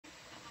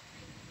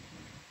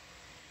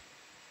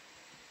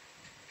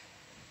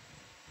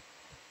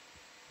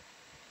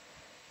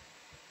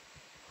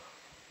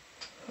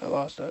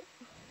lost it.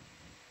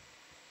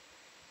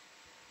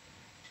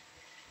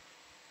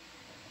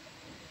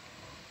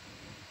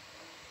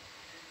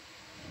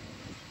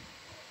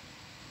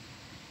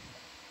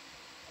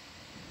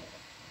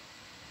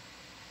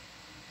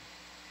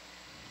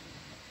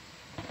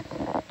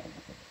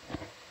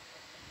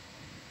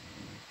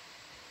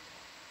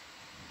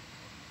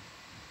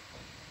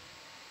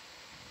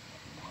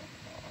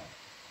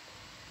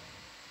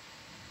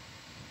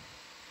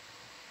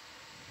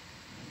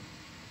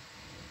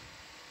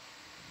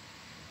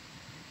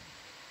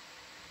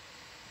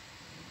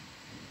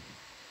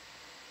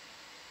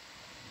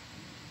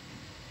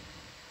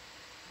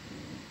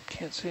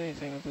 Can't see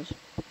anything with this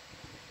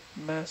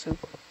massive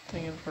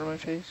thing in front of my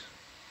face.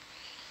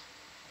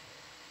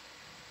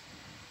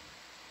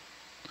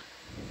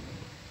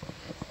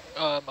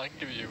 I can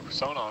give you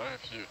sonar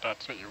if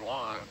that's what you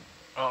want.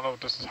 I don't know if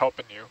this is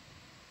helping you.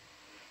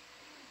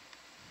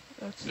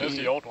 That's There's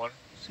the old one.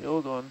 It's the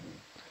old one.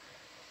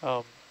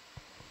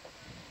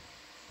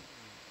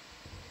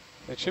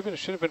 It should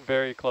have been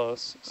very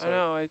close. So I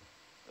know.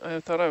 I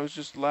thought I was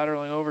just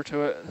lateraling over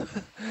to it,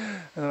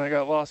 and then I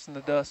got lost in the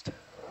dust.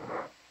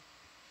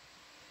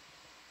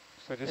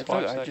 So just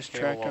watch I that just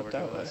cable tracked while up we're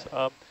that doing way. this.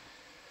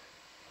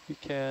 We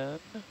can.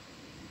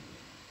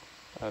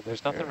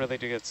 There's nothing really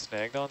to get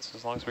snagged on, so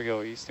as long as we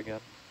go east again.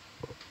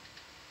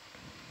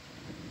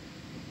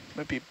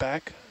 Might be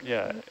back.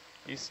 Yeah,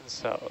 east and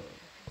south.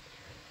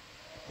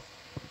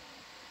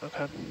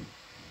 Okay.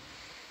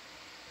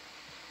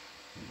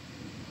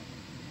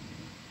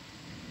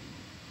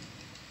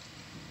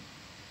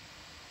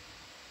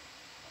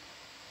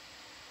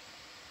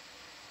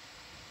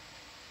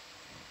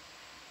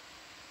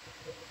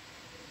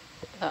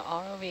 The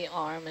ROV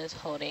arm is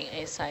holding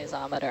a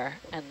seismometer,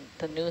 and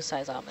the new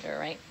seismometer,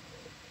 right?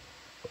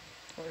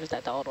 Or is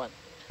that the old one?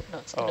 No,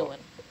 it's the new one.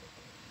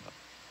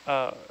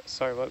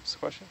 Sorry, what was the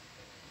question?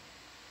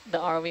 The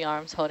ROV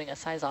arm's holding a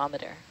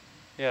seismometer.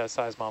 Yeah,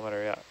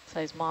 seismometer, yeah.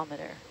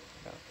 Seismometer.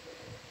 Yeah.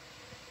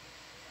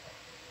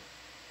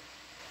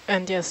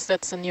 And yes,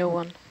 that's a new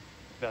one.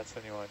 That's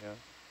the new one, yeah.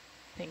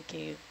 Thank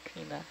you,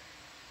 Krina.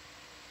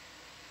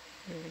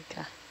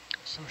 Eureka.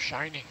 So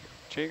shiny.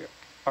 Jake,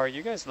 are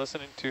you guys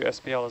listening to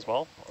SPL as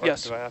well? Or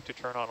Yes. do I have to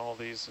turn on all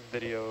these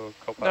video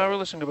copilot? No, we're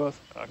listening to both.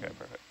 Okay,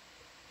 perfect.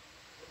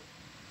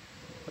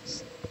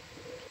 Let's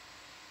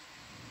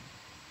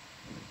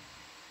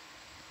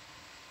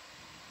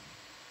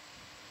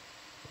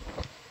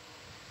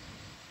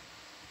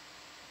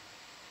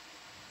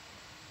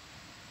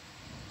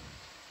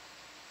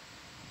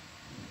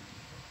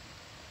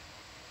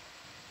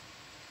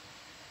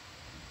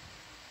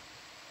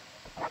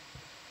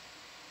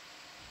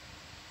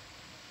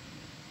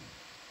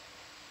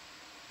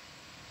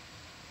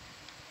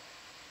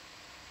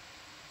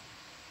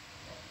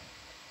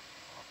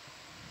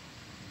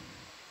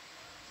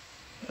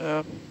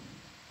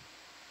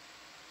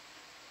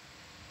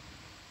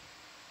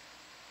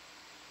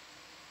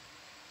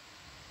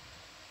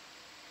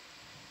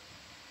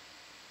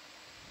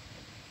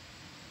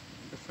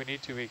if we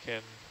need to, we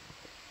can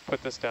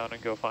put this down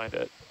and go find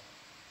it.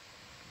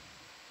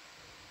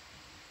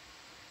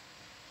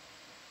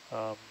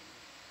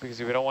 Because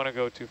we don't want to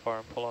go too far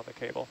and pull on the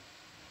cable.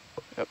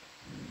 Yep.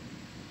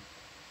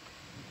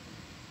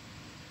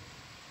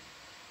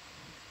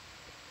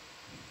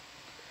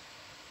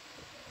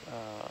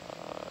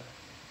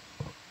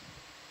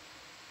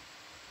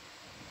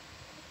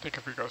 I think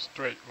if we go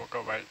straight, we'll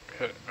go right,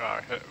 hit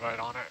right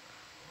on it.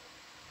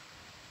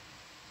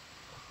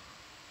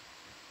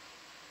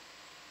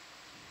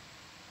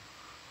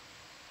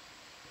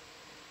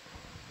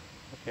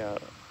 Yeah.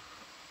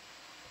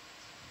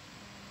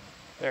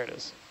 There it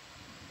is.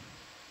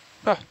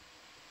 Ah.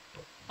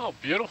 Oh,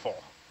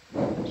 beautiful.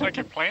 It's like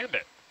you planned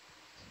it.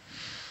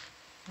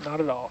 Not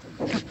at all.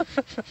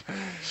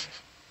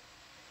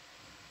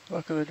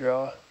 Luck of the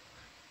draw.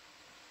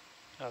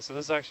 So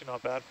this is actually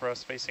not bad for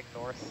us facing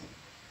north,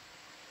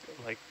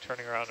 like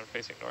turning around and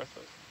facing north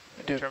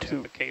in terms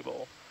of the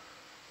cable.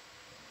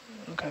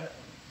 Okay.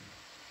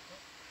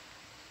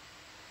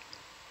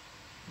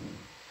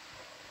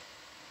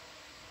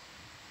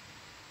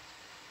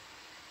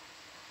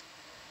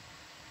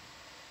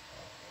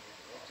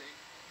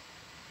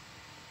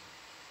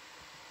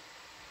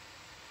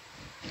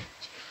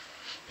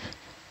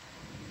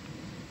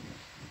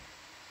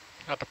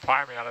 Not to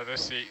pry me out of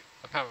this seat.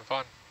 I'm having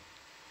fun.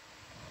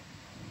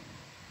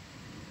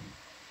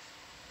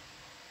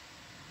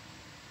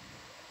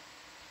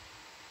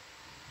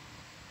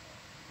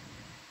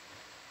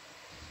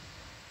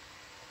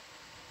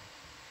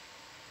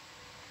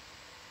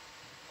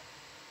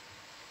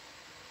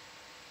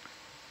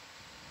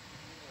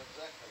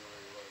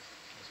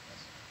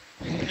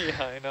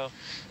 Yeah, I know.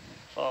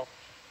 Well,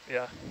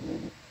 yeah.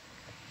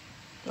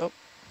 Oh,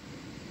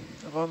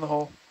 I'm on the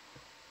hole.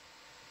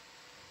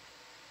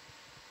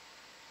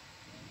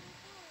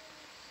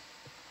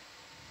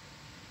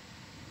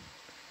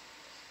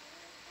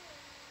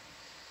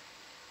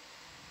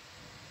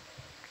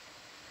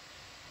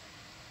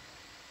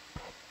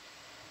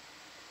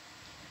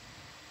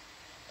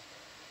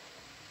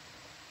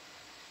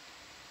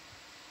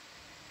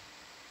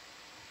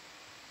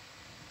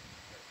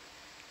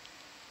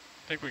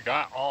 think we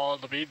got all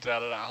the beads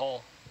out of that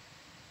hole.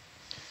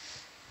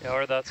 Yeah,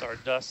 or that's our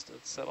dust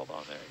that's settled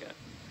on there again.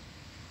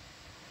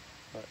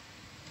 But,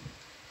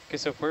 okay,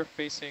 so if we're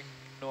facing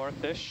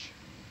northish,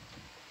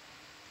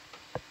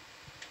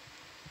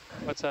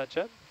 what's that,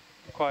 Jed?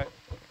 Quiet.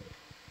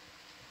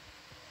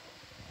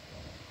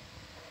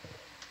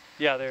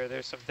 Yeah,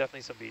 there's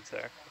definitely some beads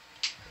there.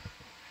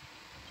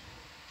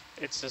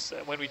 It's just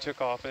when we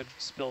took off, it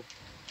spilled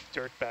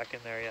dirt back in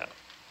there. Yeah,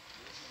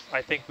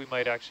 I think we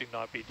might actually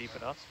not be deep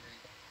enough.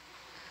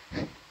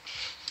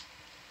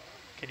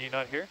 Can you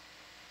not hear?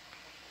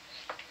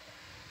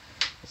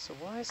 So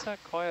why is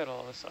that quiet all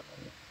of a sudden?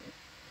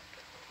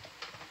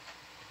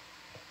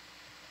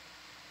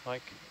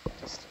 Mike,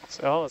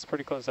 oh, it's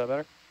pretty close. Is that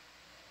better?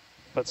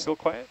 But still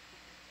quiet?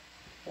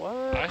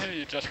 What? I hear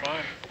you just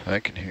fine. I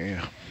can hear you.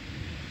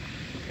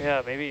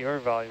 Yeah, maybe your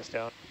volume's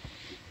down.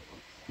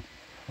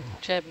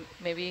 Jeb,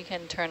 maybe you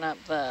can turn up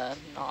the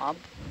knob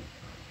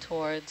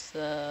towards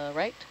the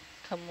right.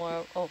 Come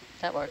more. Oh,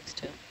 that works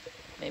too.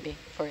 Maybe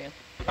for you.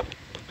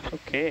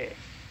 Okay.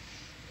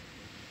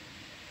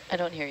 I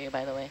don't hear you,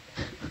 by the way.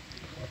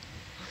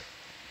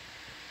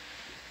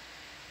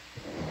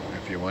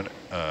 If you want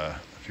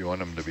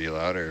them to be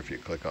louder, if you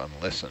click on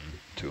listen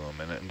to them,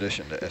 in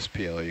addition to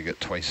SPL, you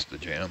get twice the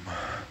jam.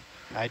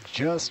 I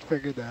just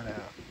figured that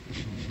out.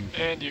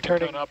 And you can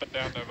turn up and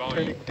down the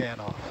volume. Turning Dan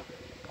off.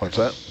 What's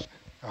that?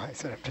 Oh, I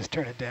said I'm just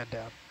turning Dan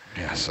down.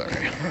 Yeah,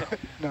 sorry.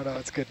 No,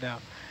 it's good now.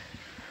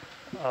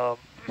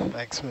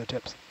 Thanks for the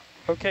tips.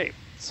 Okay,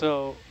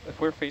 so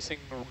if we're facing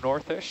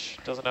northish,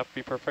 doesn't have to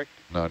be perfect.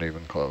 Not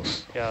even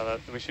close. Yeah,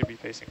 we should be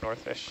facing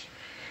northish.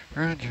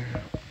 Roger.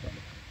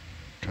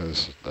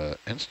 Because the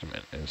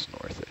instrument is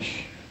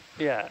northish.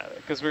 Yeah,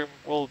 because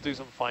we'll do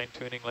some fine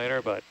tuning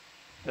later, but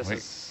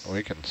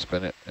we can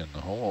spin it in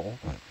the hole.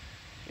 But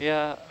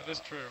yeah, that is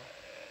true.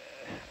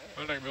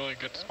 We're in a really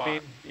good spot. I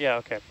mean, yeah,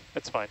 okay,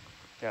 it's fine.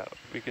 Yeah,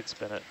 we could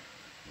spin it.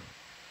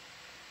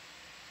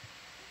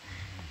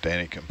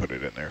 Danny can put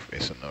it in there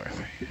facing north.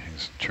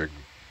 He's a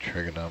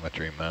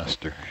trigonometry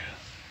master.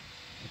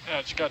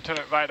 Yeah, you got to turn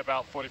it right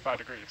about 45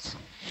 degrees.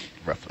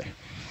 Roughly.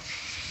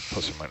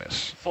 Plus or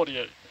minus.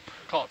 48.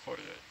 Call it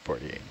 48.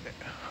 48.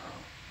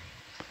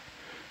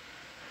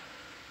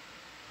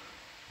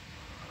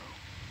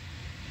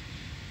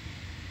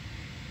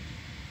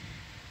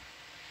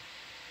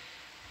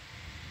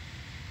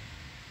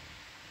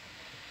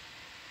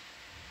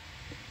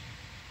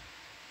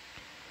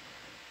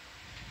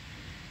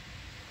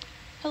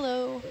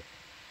 Hello.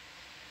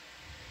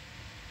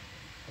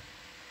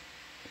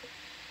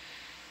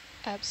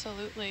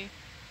 Absolutely.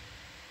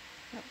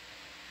 Yep.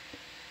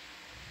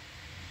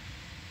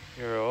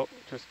 You're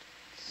just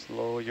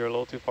slow. You're a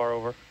little too far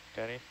over,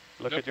 Danny.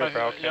 Look at your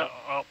brow cam. Yeah,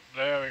 oh,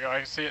 there we go. I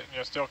can see it in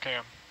your still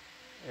cam.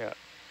 Yeah.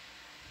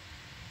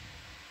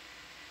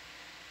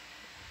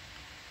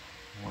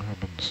 What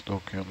happened to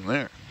still cam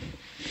there?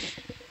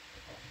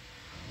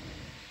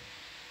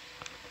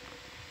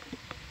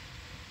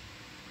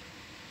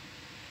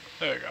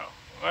 There you go.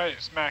 Right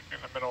smack in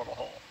the middle of the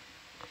hole.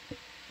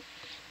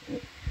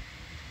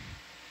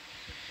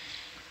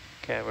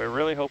 Okay, we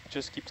really hope it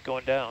just keeps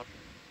going down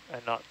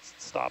and not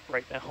stop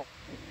right now.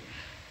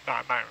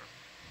 Not mine.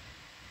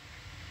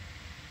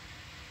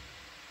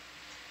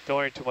 Don't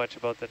worry too much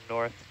about the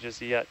north just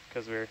yet,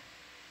 because we're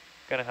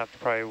gonna have to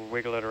probably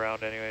wiggle it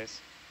around anyways.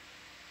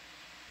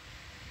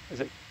 Is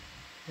it?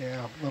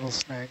 Yeah, little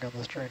snag on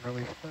the strain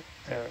relief, but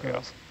there we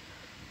go.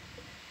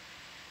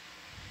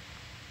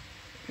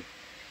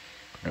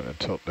 Gonna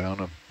tilt down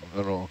a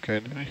little, okay,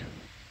 Danny?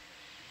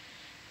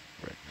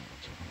 Right now.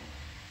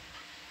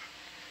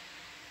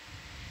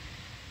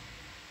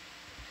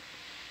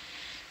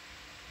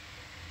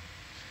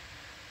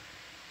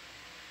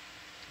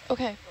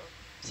 Okay,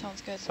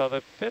 sounds good. So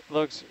the fit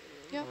looks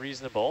Yep.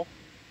 reasonable.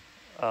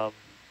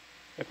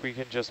 If we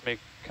can just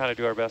kind of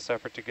do our best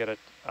effort to get it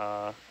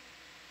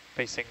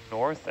facing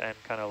north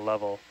and kind of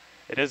level.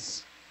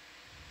 It's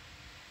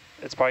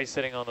probably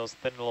sitting on those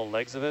thin little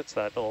legs of it,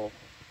 so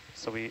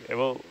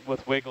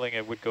with wiggling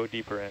it would go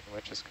deeper in,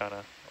 which is kind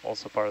of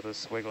also part of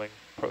this wiggling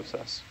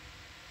process.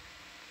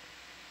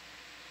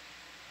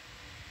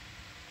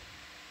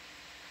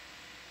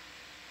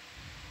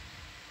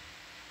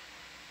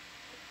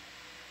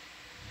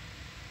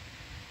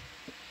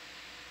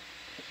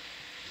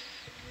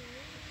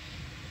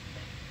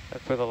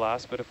 And for the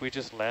last bit, if we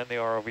just land the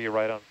ROV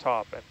right on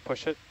top and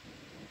push it,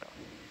 no,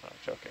 not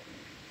joking.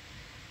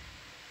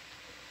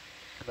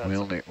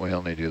 We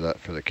only do that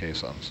for the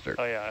caisson start.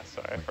 Oh yeah,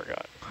 sorry, I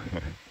forgot.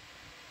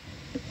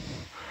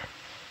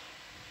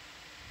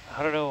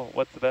 I don't know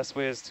what the best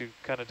way is to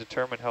kind of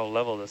determine how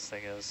level this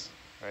thing is,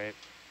 right?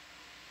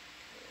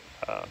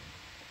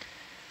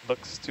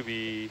 Looks to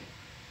be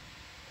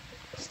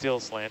still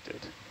slanted.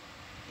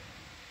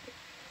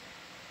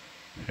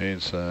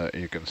 He's,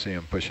 you can see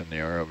him pushing the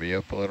ROV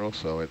up a little,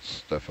 so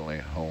it's definitely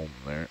home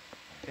there.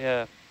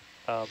 Yeah.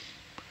 But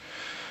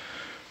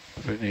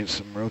it needs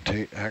some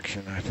rotate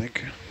action, I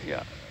think.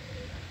 Yeah.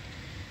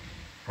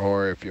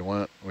 Or if you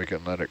want, we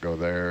can let it go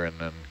there and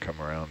then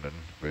come around and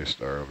face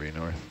the ROV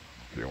north.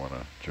 If you want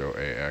to Joe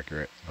A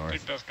accurate I think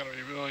north. that's going to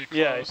be really close.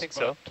 Yeah, I think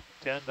so.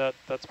 Dan,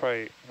 that's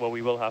probably what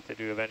we will have to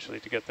do eventually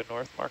to get the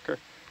north marker.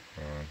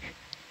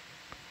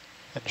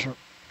 And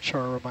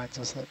Shore reminds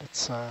us that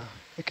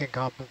it can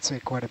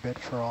compensate quite a bit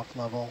for off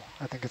level.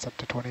 I think it's up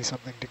to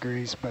 20-something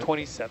degrees, but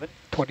 27?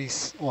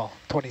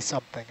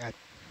 20-something.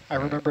 I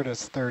remember it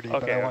as 30,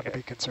 but I want to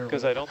be conservative.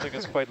 Because I don't think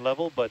it's quite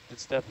level, but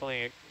it's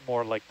definitely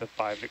more like the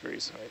 5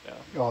 degrees right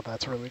now. Oh,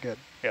 that's really good.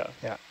 Yeah.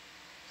 Yeah.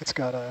 It's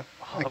got a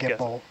I'm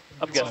gimbal.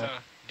 I'm guessing.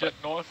 Get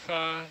north.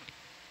 I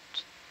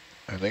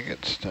think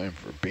it's time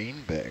for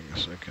bean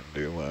bags. We can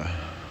do a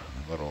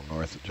little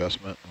north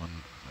adjustment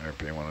if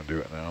you want to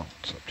do it now.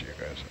 It's up to you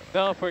guys.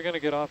 No, if we're going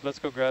to get off, let's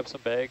go grab some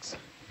bags.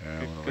 Yeah,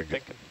 when good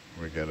thinking.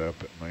 we get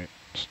up, it might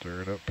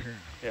stir it up here.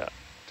 Yeah,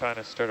 trying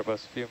to stir it up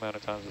as few amount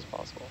of times as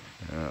possible.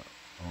 Yeah,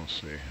 we'll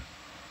see.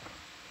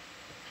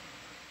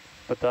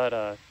 But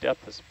that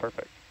depth is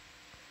perfect.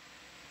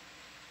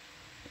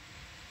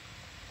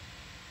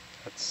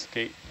 That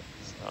skate.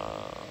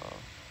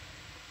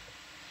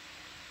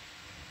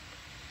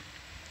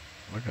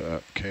 Look at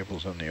that,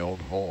 cable's in the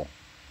old hole.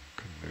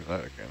 Couldn't do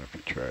that again if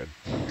you tried.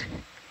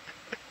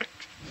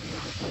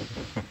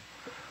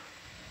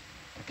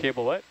 The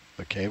cable what?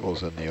 The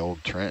cable's in the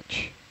old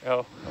trench.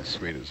 Oh. How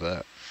sweet is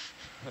that?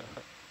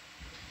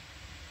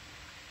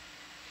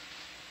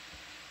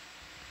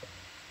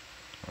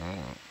 Oh,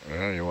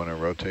 yeah, you want to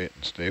rotate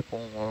and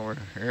staple while we're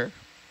here?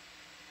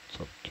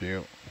 It's up to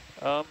you.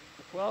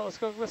 Well, let's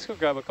go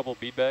grab a couple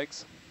bead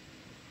bags.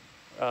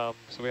 So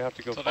we have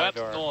to go so find that's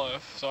our...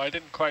 north, so I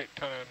didn't quite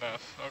turn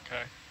enough.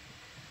 Okay.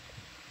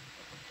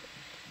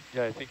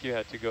 Yeah, I think you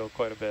had to go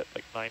quite a bit,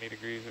 like 90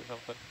 degrees or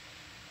something.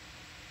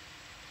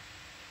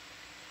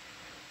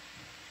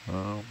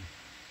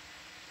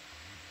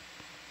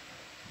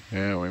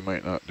 Yeah, we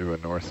might not do a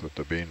north with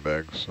the bean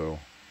bags, so,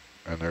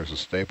 and there's a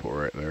staple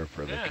right there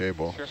for the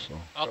cable. Sure.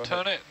 So I'll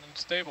turn it and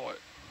stable it.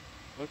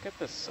 Look at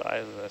the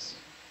size of this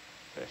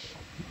fish.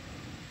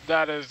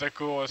 That is the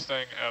coolest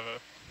thing ever.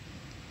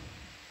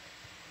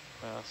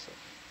 Massive.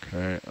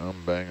 Okay,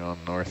 I'm bang on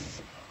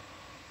north.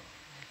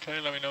 Okay,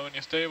 let me know when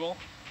you're stable.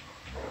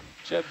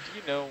 Jeb, do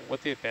you know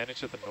what the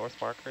advantage of the north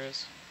marker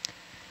is?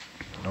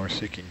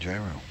 North-seeking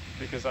gyro.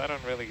 Because I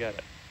don't really get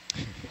it.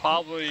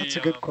 Probably. That's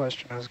a good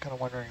question. I was kind of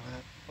wondering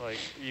that. Like,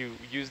 you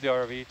use the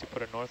ROV to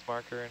put a north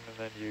marker in, and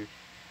then you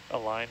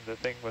align the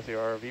thing with your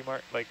ROV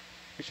mark. Like,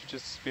 we should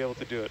just be able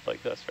to do it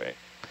like this, right?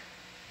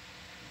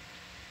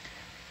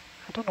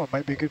 I don't know, it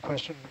might be a good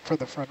question for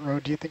the front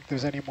row. Do you think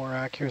there's any more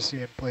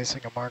accuracy in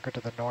placing a marker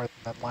to the north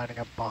and then lining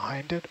up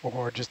behind it,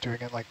 or just doing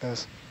it like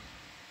this?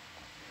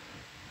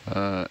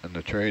 In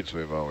the trades,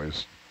 we've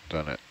always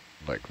done it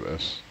like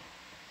this,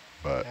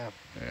 but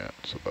yeah,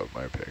 it's above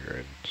my pay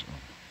grade. So.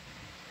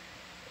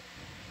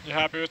 You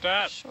happy with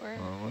that? Sure.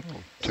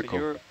 So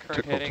your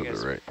current heading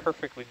is right.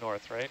 perfectly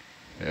north, right?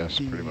 Yes,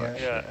 pretty much.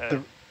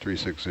 Yeah.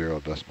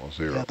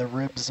 360.0. Yeah, the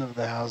ribs of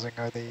the housing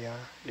are the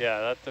yeah,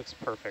 that looks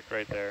perfect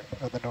right there.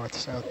 are the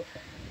north-south.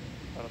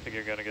 I don't think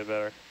you're gonna get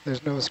better.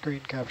 There's no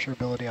screen capture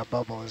ability on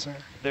bubble, is there?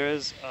 There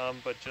is,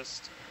 but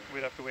just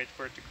we'd have to wait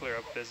for it to clear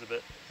up Viz a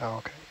bit. Oh,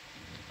 okay.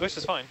 Which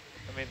is fine.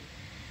 I mean,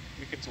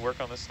 we can work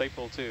on the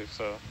staple too,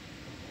 so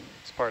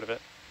it's part of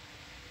it.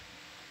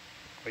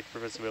 Wait for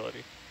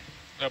visibility.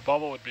 A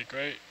bubble would be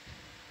great.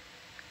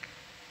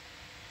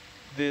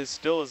 The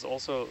still is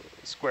also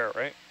square,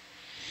 right?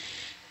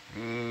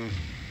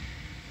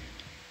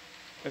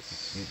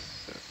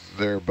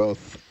 They're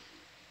both.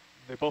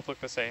 They both look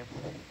the same.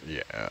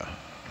 Yeah.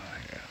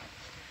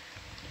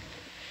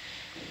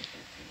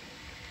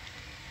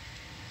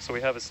 So we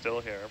have a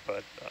still here,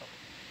 but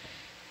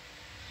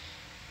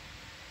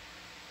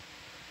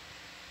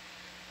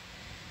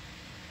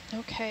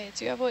Okay,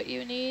 do you have what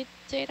you need,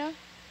 Data?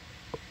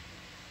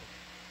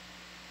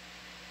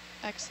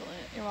 Excellent,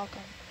 you're welcome.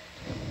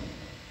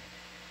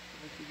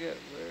 I forget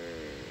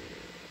where.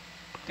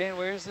 Dan,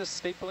 where is this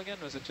staple again?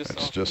 Was it just?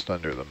 It's just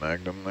under the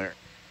magnum there.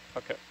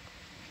 Okay.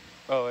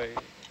 Oh,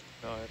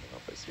 no, I don't know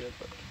if I see it,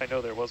 but I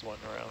know there was one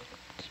around.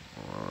 It's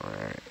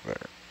right there.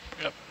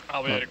 Yep,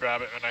 I'll be able to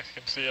grab it when I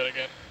can see it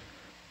again.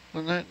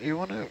 Lynette, you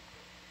want to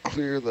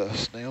clear the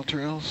snail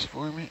trails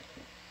for me?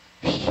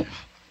 Yeah.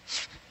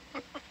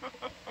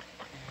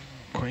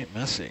 Quite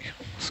messy.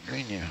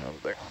 Screen you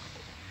have there.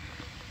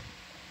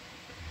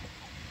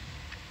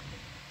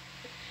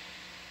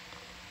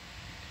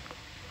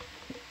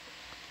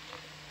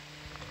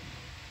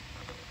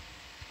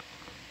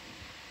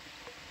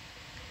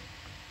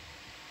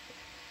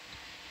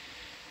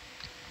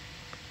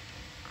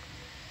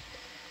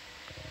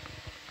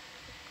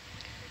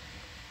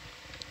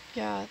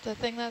 Yeah, the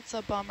thing that's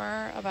a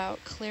bummer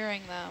about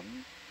clearing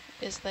them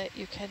is that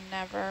you can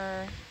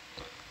never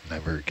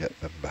get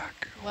them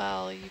back.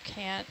 Well, you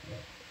can't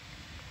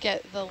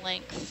get the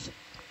length.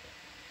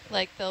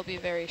 Like, they'll be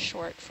very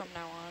short from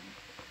now on.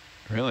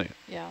 Really?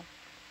 Yeah.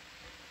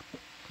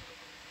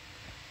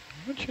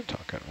 What you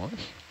talking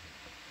with?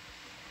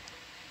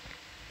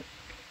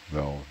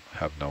 They'll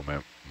have no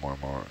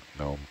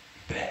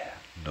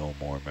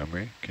more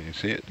memory. Can you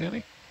see it,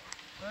 Danny?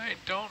 I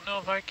don't know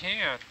if I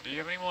can. Do you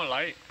have any more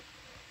light?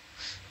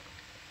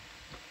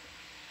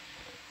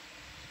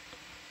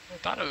 I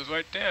thought it was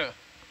right there.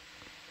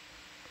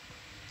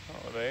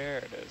 Oh, there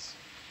it is.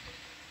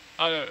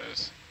 Oh, there it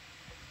is.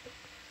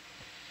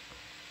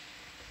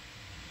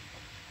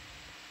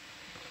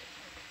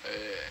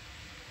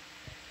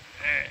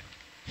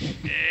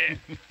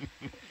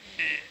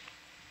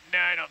 No,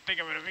 I don't think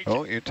I'm gonna reach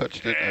Oh, it. you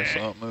touched it. I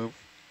saw it move.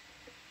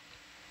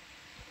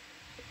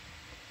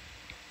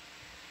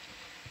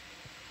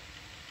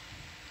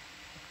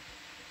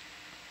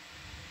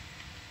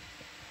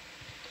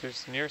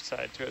 There's near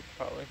side to it,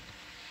 probably.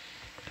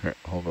 Here,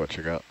 hold what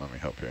you got. Let me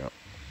help you out.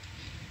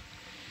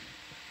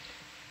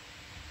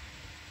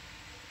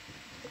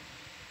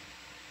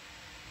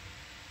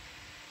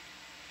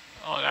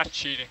 Oh, that's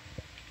cheating.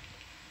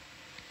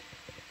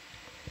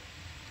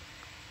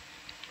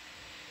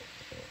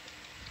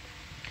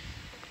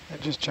 I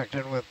just checked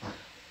in with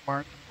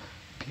Martin,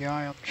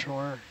 PI on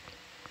shore.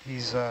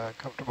 He's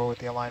comfortable with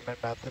the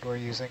alignment method we're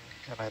using,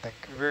 and I think...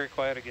 You're very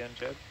quiet again,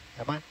 Jeb.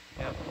 Am I?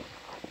 Yeah.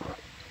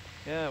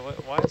 Yeah,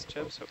 why is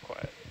Jeb so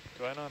quiet?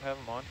 Do I not have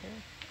him on here?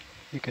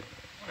 You could...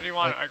 What do you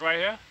want? Like right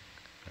here?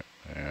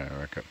 Yeah, I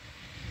reckon.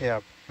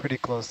 Yeah, pretty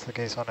close to the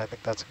caisson. I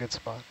think that's a good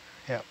spot.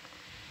 Yeah.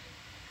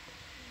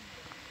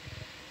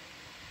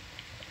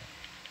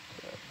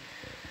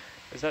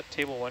 Is that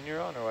table 1 you're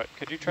on, or what?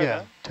 Could you try Yeah,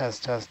 that?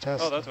 test, test,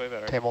 test. Oh, that's way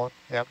better. Table 1.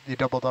 Yeah, you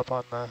doubled up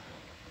on the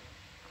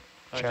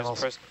I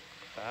channels. just pressed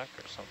back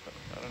or something.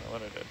 I don't know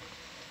what I did.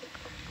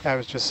 I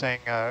was just saying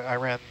I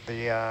ran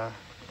the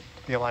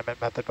alignment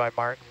method by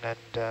Martin,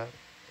 and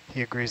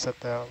he agrees that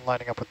the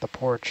lining up with the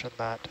porch and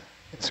that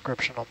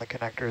inscription on the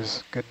connector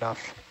is good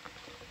enough.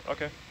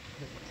 Okay.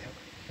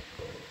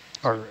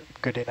 Or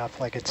good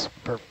enough, like it's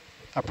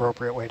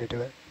appropriate way to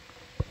do it.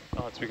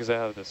 Oh, it's because I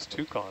have this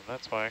toque on.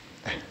 That's why.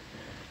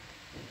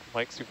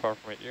 Mic's too far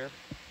from my ear.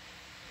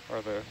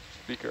 Or the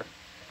speaker.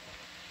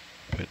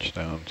 Pitch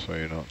down so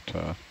you don't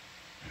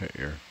hit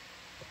your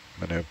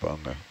manip on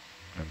the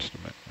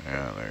instrument.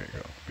 Yeah, there you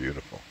go.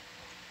 Beautiful.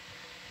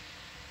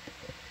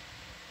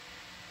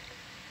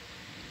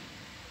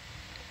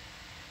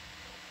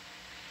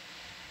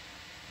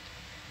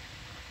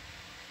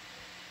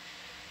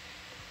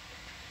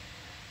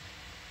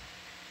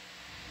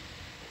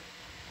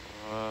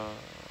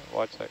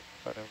 Watch that.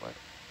 Oh, never mind.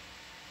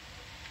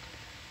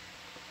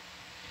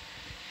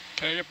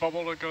 Can I get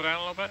bubble to go down a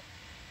little bit?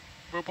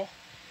 Bubble?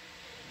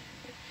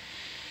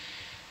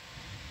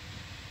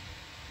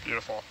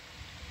 Beautiful.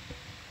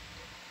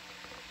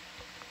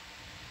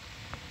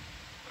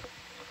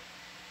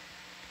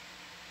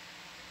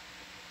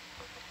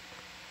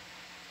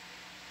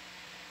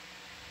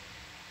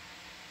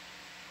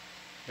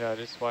 Yeah,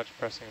 just watch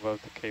pressing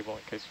above the cable in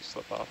case you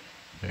slip off.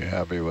 Are you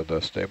happy with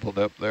the staple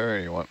depth there, or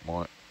you want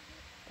more?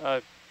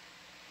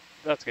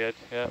 That's good.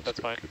 Yeah, that's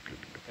good, fine. Good,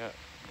 good, good. Yeah.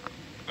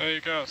 There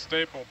you go,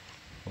 staple.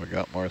 We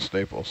got more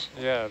staples.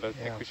 Yeah, I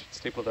think we should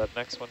staple that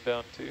next one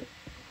down too.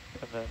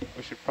 And then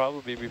we should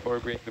probably, before we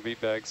bring the bead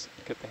bags,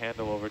 get the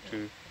handle over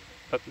to,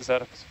 is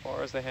that as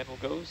far as the handle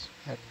goes?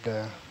 And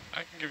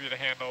I can give you the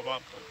handle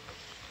bump.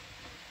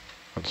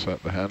 Let's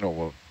set the handle.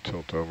 We'll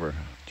tilt over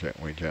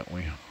gently,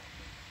 gently.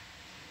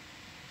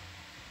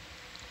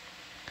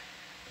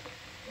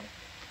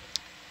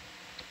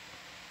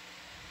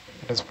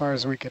 as far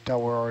as we can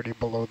tell, we're already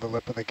below the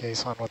lip of the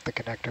caisson with the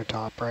connector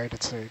top, right?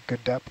 It's a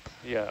good depth.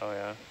 Yeah, oh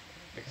yeah,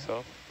 I think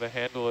so. The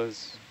handle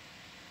is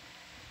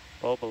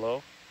well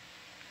below.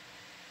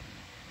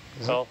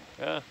 Well,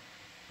 yeah.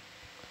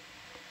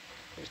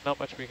 There's not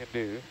much we can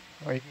do.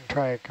 Or you can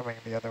try coming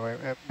the other way.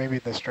 Maybe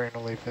the strain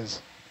relief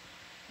is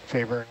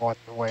favoring one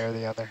way or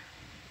the other.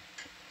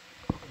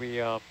 We,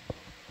 the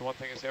one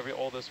thing is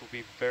all this will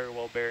be very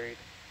well buried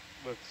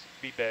with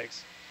bead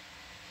bags.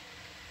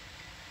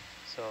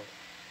 So.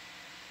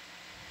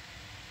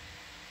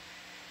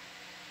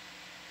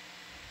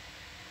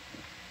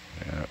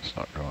 Yeah, it's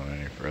not going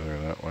any further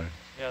that way.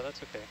 Yeah,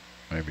 that's okay.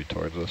 Maybe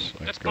towards us.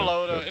 Like It's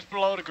below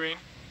the green.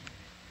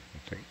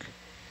 I think.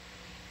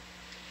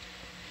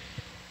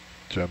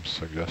 Jeb's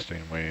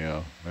suggesting we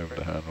move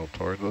the handle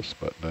towards us,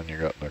 but then you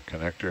got the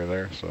connector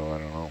there, so I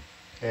don't know.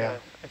 Yeah.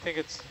 I think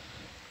it's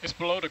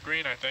below the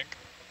green, I think.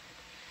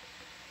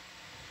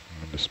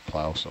 And just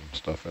plow some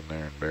stuff in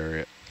there and bury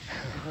it.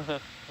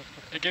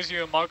 It gives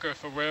you a marker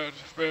for where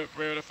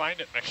to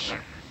find it next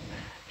time.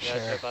 Yeah, Sure.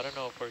 Jeff, I don't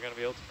know if we're going to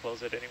be able to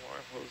close it anymore.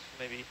 We'll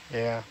maybe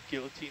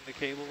guillotine the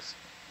cables.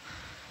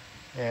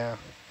 Yeah.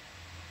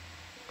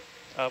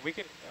 We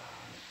can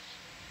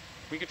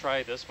try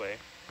it this way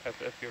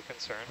if you're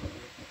concerned.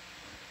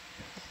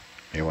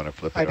 You want to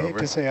flip it I'd over? hate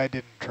to say I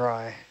didn't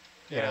try.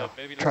 Yeah,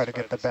 maybe try let's to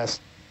try get the this.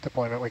 best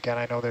deployment we can.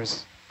 I know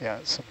there's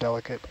some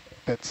delicate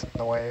bits in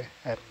the way,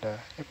 and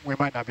we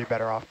might not be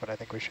better off, but I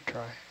think we should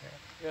try.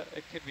 Yeah,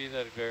 it could be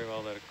that very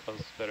well that it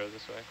closes better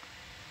this way.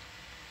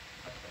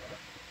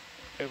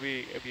 It'd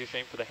be a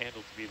shame for the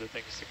handle to be the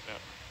thing sticking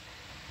out.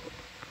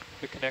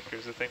 The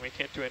connector's the thing we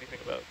can't do anything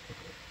about.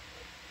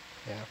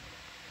 Yeah.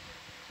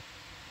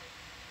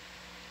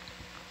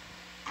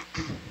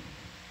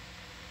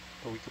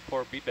 But we could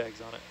pour bead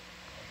bags on it.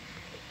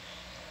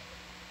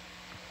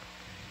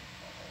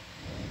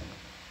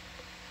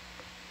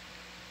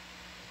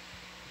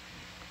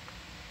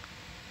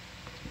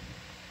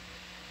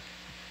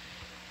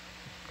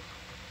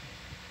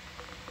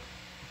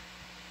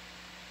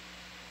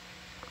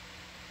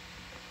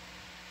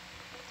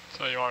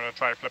 So you want to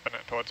try flipping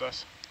it towards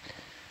us?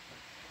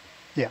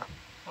 Yeah.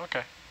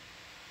 Okay.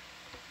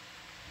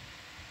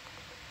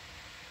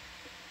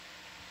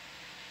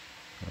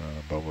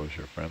 Bubba's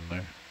your friend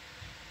there?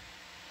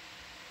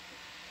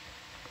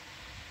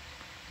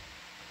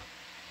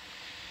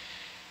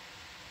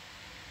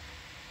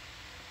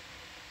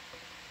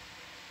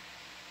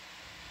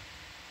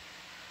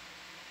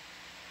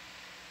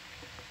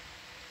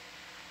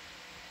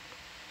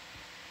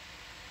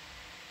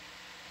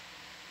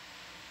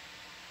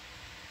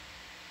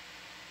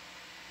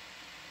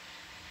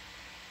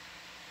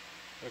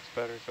 Looks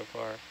better so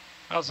far.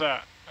 How's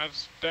that?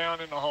 That's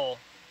down in the hole.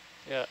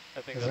 Yeah,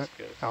 I think Is that's it?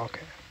 good. Oh,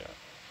 okay. Yeah.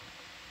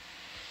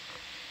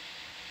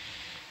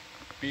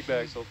 Bead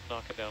bags will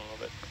knock it down a little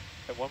bit.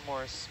 And one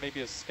more,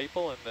 maybe a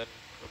staple, and then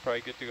we're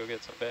probably good to go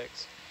get some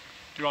bags.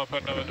 Do you want to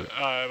put another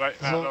right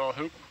in that little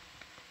hoop?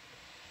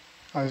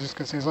 I was just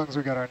going to say, as long as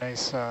we got our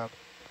nice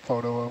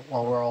photo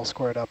while we're all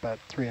squared up at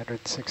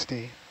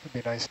 360, it'd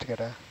be nice to get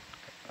a...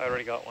 I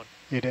already got one.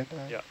 You did?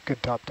 Yeah.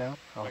 Good top down?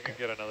 I Okay. can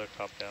get another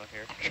top down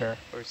here. Sure.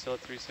 Are we still at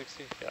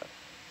 360? Yeah.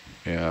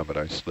 Yeah, but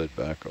I slid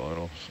back a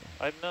little.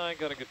 So. I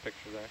got a good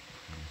picture there.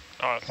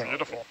 Oh, it's Okay.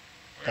 beautiful. Look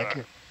at Thank that.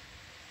 you.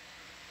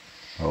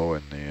 Oh,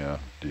 in the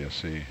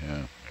DSC,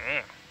 yeah.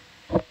 Yeah.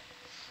 We'll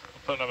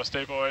put another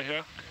staple right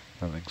here.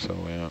 I think so,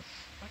 yeah.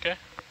 Okay.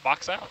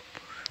 Box out.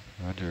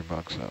 Roger,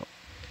 box out.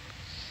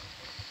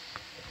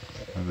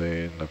 Are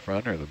they in the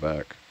front or the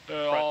back?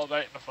 They're Front. all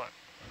right in the front.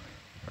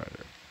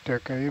 Roger.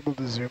 Dirk, are you able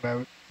to zoom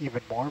out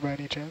even more by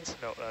any chance?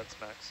 No, that's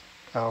max.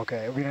 Oh,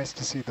 okay. It'd be nice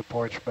to see the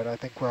porch, but I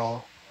think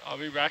I'll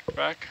be back.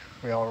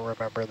 we all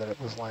remember that it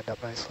was lined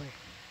up nicely.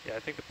 Yeah, I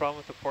think the problem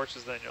with the porch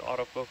is then your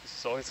autofocus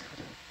is always going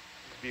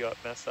to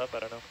be messed up. I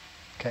don't know.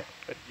 Okay.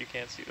 But you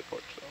can't see the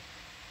porch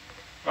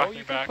though. Back Oh, me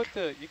you back. can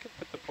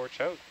put the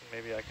porch out, and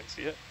maybe I can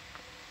see it.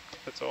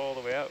 If it's all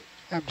the way out.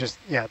 I'm just,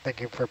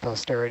 thinking for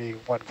posterity,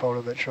 one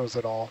photo that shows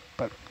it all,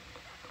 but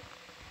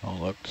Oh,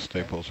 look, the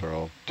staples are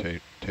all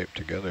taped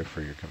together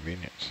for your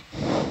convenience.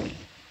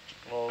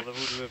 Well, there would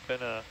have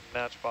been a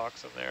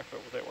matchbox in there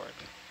if they weren't.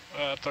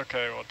 That's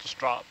okay. We'll just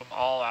drop them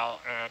all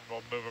out and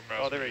we'll move them.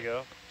 Oh, there we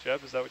go.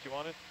 Jeb, is that what you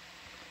wanted?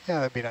 yeah,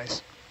 that'd be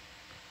nice.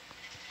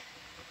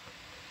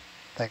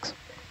 Thanks.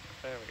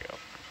 There we go.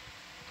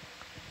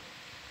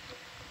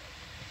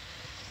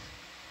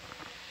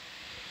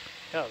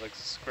 Yeah, it looks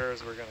as square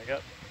as we're going to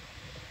get.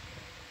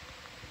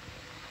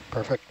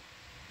 Perfect.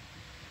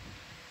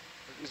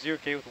 Is you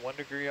okay with 1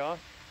 degree off?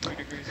 2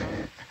 degrees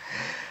off?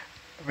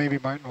 Maybe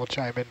Martin will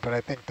chime in, but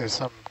I think there's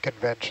some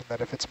convention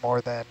that if it's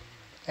more than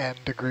n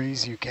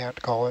degrees, you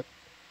can't call it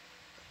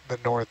the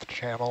north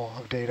channel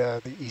of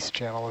data, the east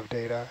channel of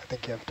data. I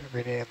think you have to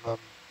rename them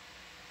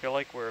I feel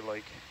like we're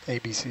like,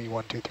 ABC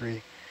 1, 2,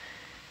 3.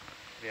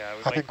 yeah,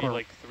 we I might think be we're-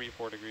 like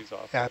 3-4 degrees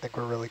off. Yeah, I think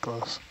we're really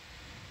close.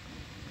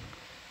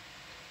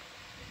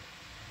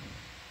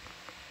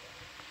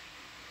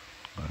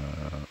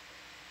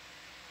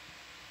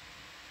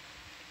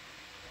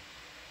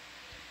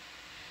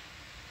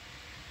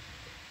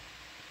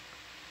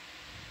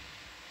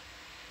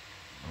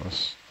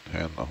 Let's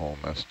hand the whole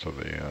mess to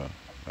the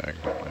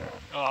Magnum there.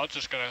 Oh, I was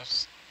just gonna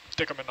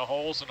stick them in the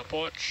holes in the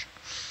porch.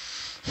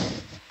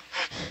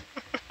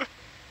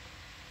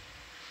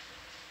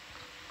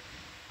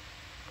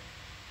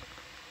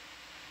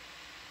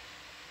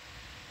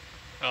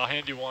 I'll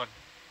hand you one.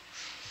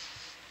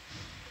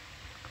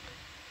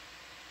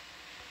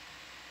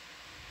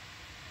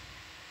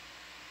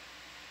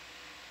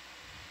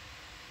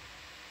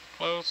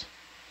 Close.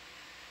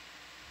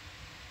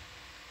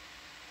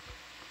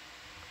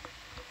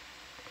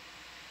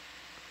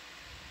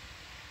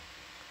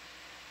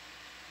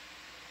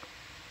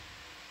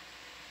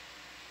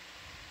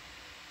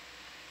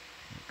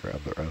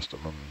 Grab the rest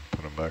of them and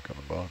put them back in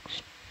the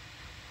box.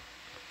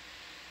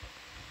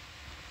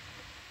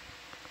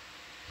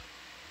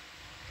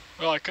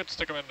 Well, I could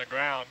stick them in the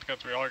ground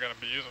because we are going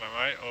to be using them,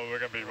 right? Or we're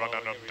going to be Well, running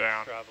we're them gonna be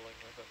down. traveling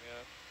with them,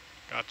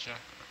 yeah. Gotcha.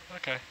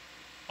 Okay.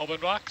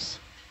 Open box.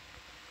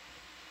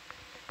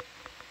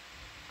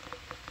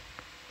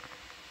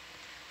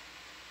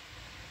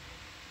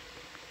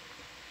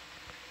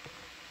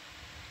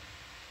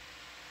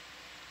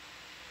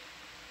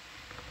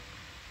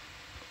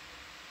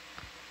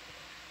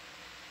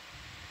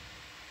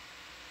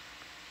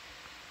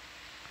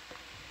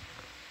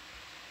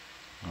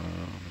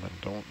 I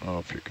don't know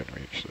if you can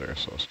reach there,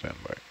 so stand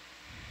by.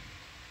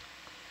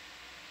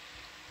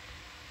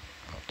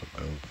 I'll have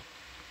to move.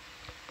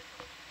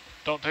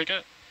 Don't take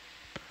it.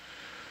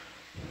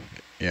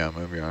 Yeah,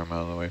 move your arm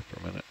out of the way for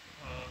a minute.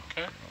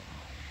 Okay.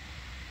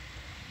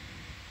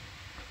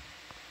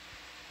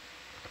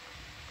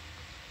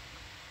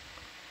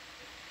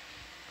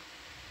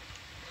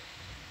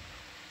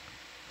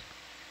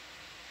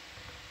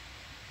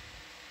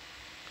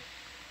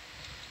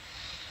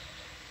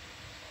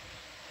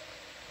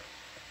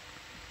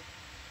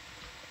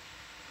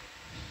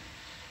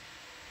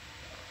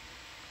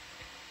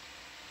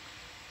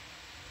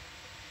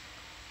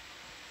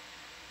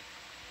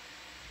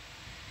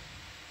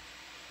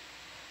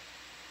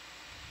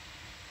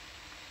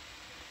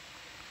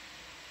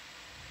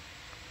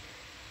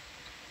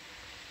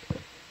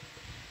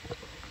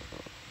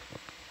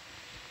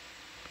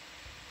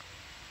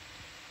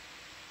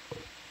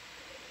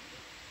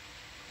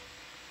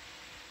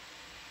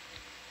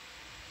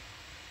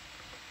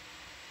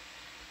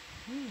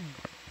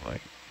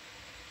 Like,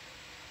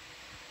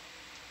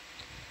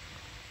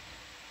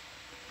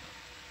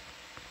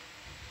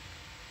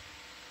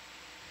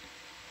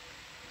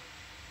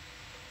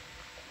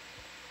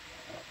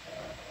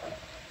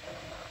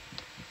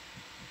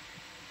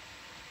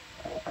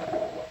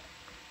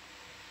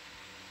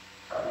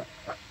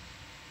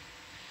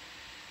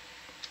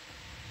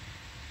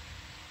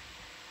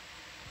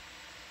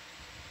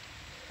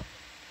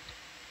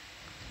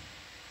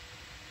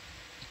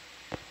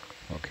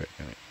 okay,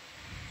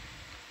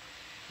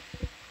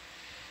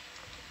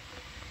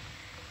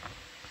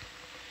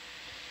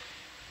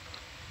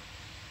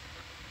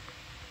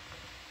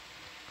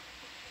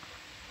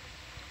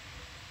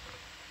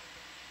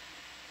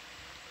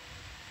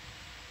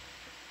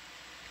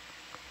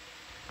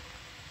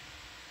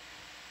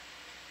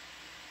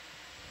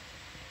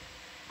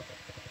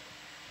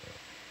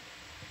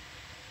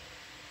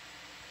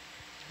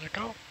 You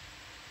go.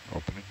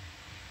 opening.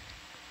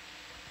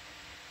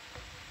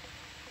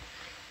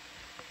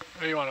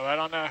 Oh, you want to ride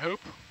on that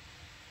hoop?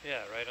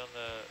 Yeah, right on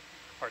the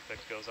part that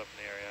goes up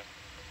in the area.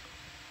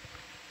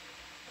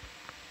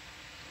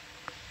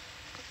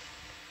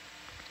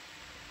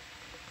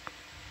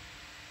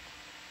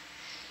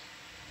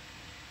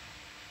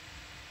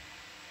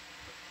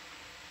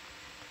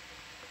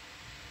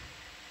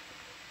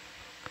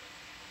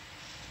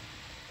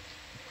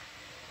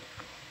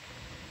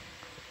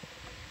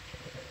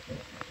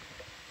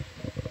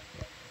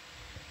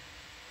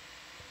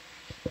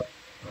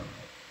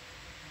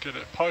 Get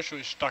it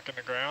partially stuck in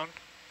the ground,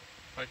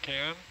 if I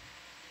can.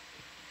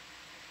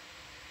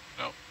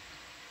 Nope,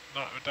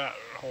 not with that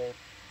hold.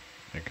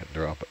 You can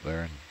drop it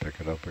there and pick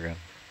it up again.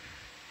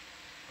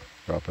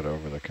 Drop it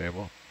over the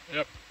cable.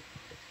 Yep,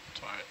 that's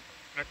fine.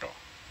 Let go.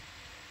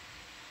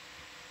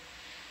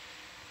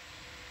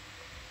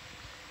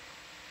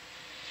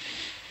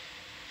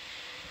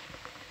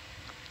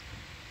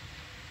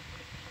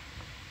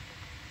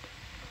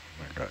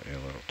 I got you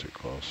a little too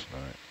close. All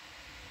right.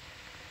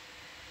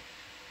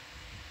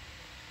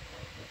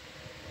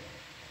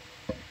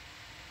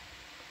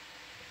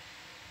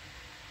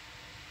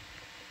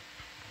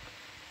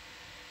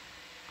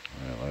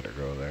 I'll let her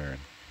go there and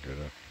get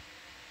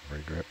a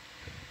regrip.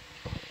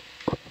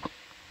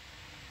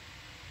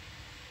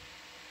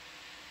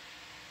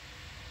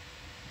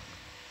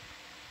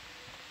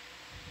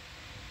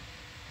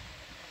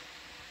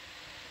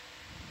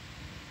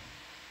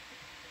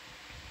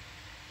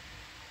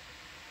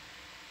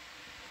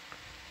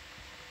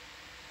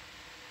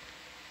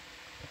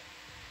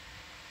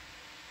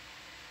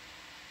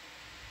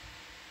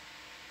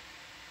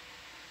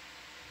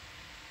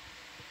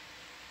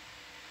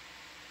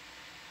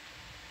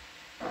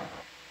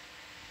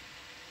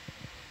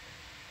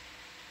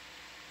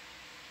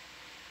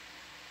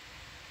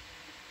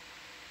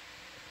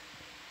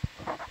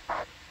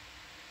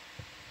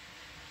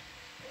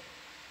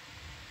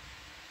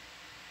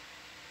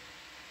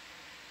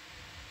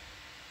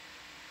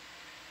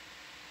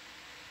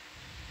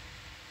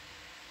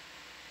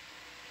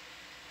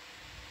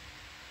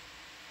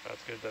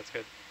 That's good, that's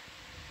good.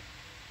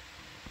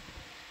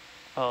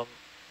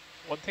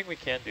 One thing we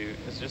can do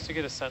is just to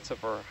get a sense of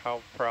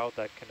how proud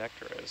that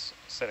connector is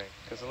sitting,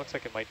 because it looks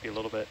like it might be a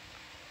little bit.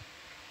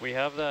 We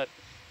have that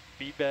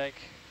bead bag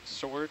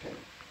stored,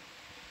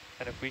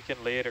 and if we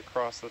can lay it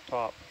across the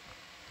top,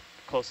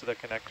 close to the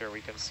connector,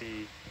 we can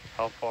see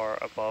how far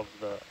above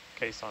the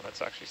caisson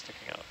it's actually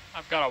sticking out.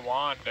 I've got a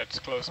wand that's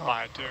close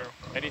by too.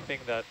 Anything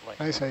that like...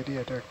 Nice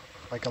idea, Dirk.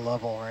 Like a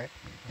level, right?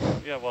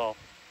 Yeah, well,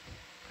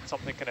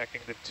 something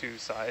connecting the two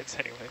sides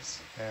anyways.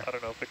 Yeah. I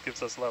don't know if it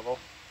gives us level.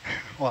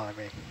 Well, I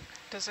mean,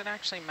 Does it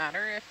actually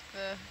matter if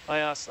the... I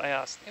asked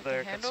If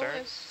their the handle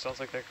concerned. is- Sounds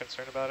like they're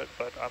concerned about it,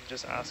 but I'm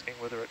just asking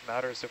whether it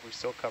matters if we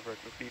still cover it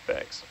with bead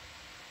bags.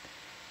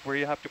 Where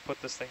you have to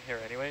put this thing here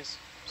anyways,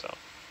 so.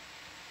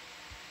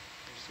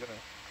 I'm just gonna...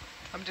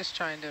 I'm just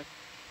trying to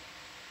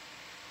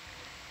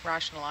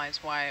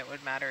rationalize why it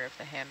would matter if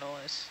the handle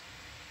is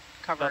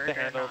covered Not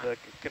the handle, or not. the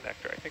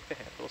connector. I think the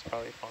handle is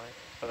probably fine,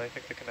 but I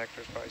think the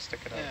connector is probably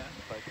sticking Yeah. out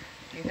like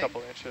You a think?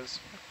 couple inches.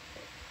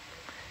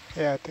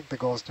 yeah, I think the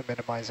goal is to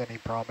minimize any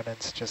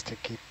prominence just to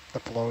keep the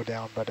flow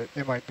down, but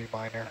it might be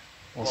minor.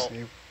 We'll Well, see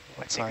I what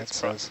think science it's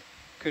says.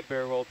 Could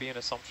very well be an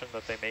assumption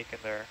that they make in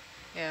their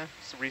Yeah.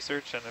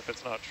 research, and if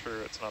it's not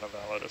true, it's not a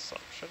valid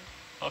assumption.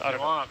 Well, I if you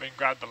don't know. want, we can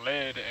grab the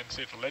lid and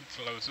see if the lid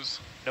closes.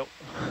 Nope,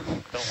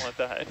 don't want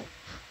that.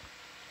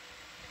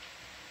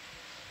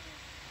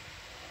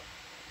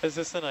 Is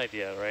this an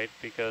idea, right?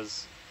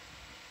 Because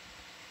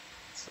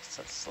it's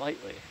a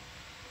slightly,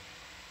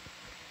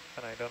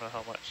 and I don't know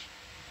how much.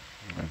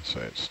 I'd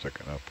say it's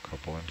sticking up a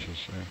couple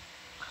inches there.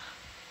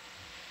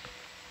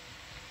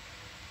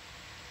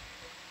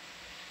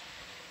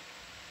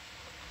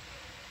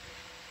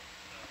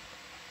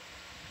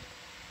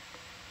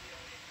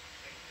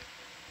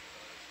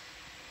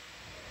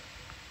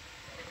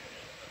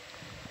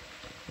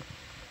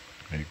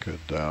 You could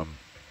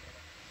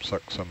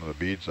suck some of the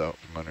beads out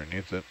from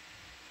underneath it.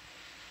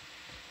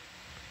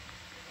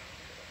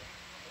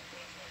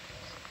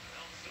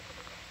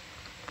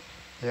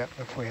 Yeah,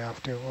 if we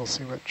have to, we'll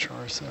see what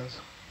Char says.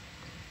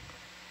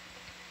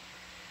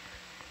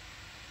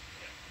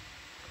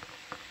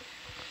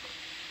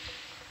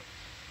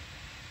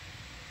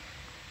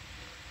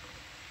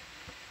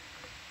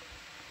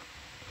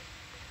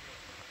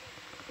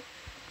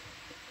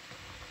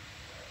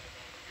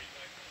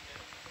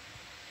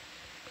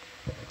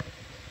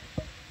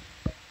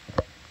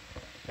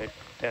 Hey,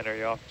 Dan, are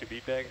you off to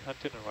beanbag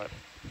hunting or what?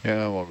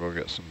 Yeah, we'll go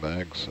get some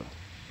bags. So.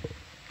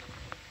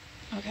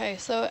 Okay,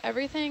 so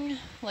everything,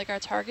 like our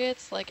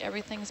targets, like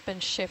everything's been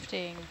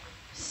shifting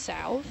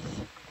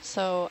south.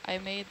 So I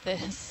made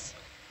this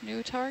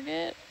new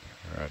target.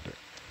 Roger.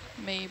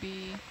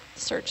 Maybe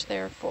search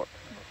there for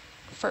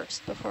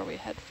first before we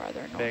head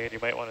farther north. Megan, you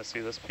might want to see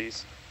this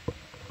piece.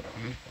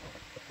 Hmm?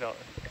 No.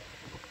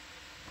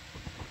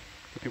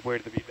 If you where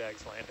the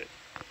beanbags landed.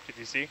 Did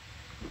you see?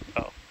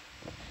 Oh.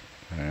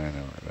 I know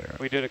where they are.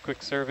 We did a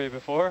quick survey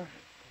before.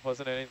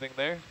 Wasn't anything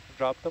there.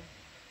 Dropped them.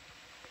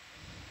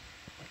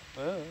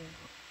 Oh.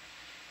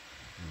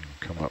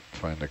 Come up,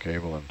 find the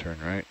cable, and turn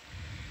right.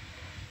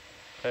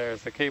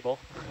 There's the cable.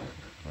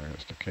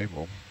 There's the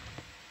cable.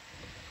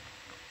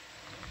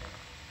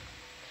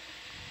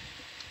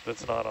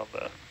 That's not on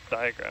the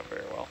diagram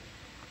very well.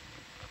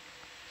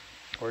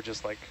 We're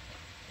just like,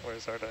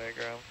 where's our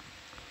diagram?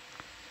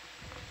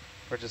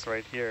 We're just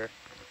right here.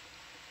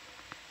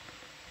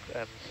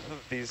 And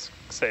these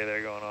say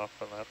they're going off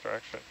in that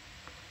direction.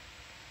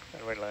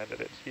 And we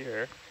landed it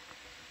here.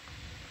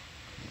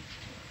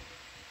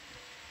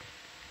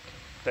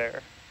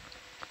 There.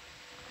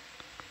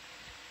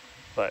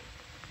 But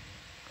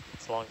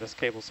it's along this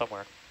cable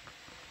somewhere.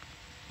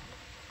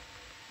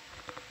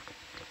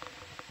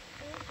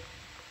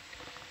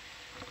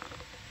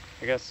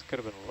 I guess it could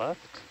have been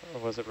left, or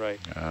was it right?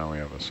 We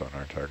have a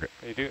sonar target.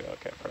 You do?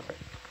 Okay, perfect.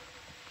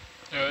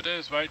 Yeah, it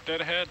is right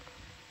dead ahead.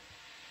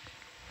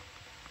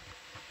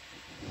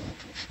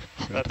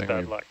 Good That's thing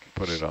bad we luck.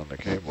 put it on the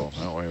cable.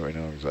 That way we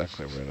know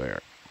exactly where they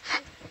are.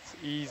 It's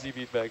easy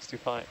beanbags to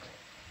find.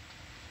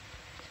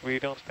 We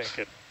don't think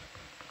it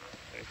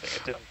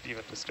didn't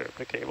even disturb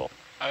the cable.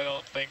 I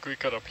don't think we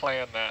could have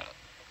planned that.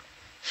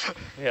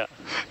 Yeah.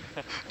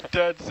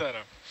 Dead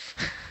center.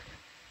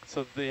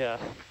 So yeah,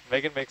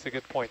 Megan makes a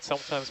good point.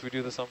 Sometimes we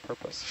do this on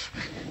purpose.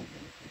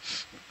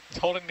 It's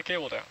holding the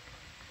cable down.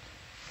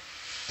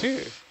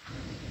 Two.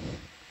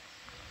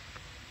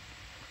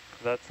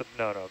 That's the,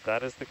 no,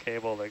 that is the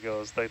cable that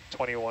goes, the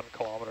 21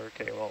 kilometer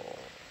cable.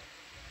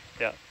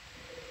 Yeah.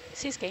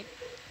 Seascape.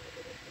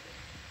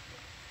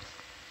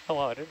 Oh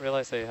wow, I didn't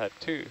realize they had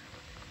two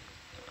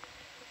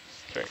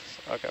strings.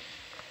 Okay.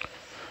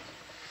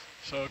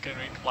 So can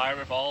we fly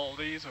with all of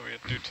these, or we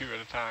have to do two at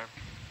a time?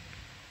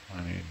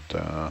 I need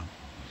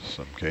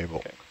some cable.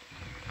 Okay.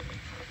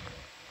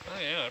 Oh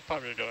yeah, that'd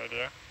probably be a good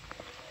idea.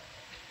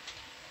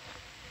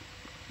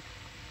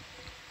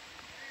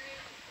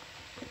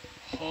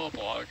 Oh,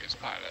 blog is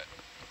pilot.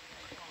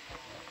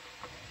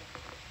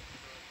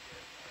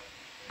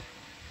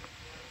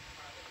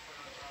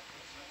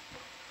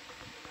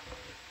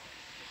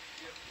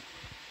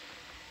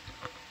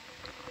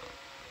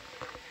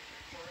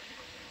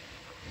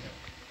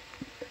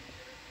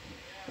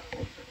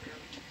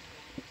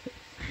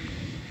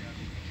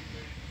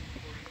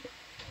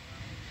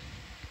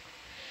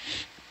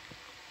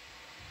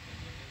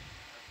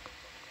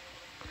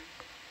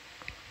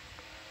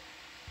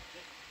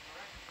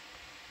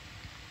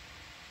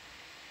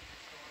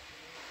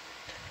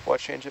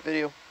 Watch change of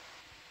video.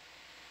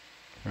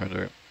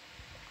 Roger.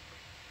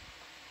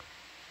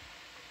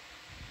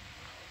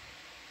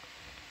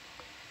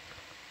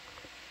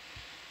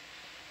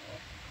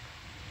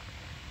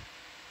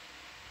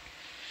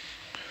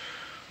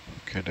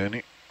 Okay,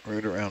 Danny,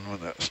 root around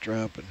with that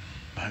strap and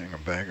hang a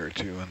bag or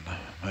two in the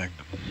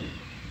magnum.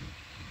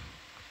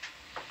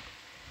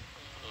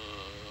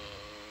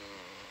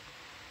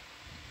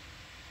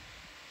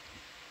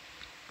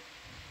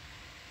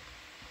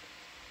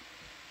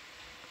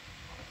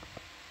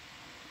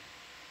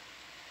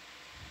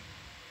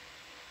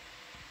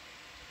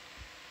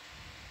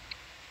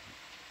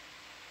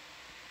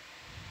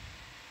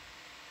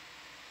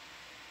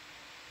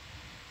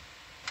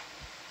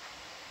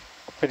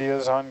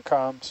 Videos on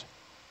comms.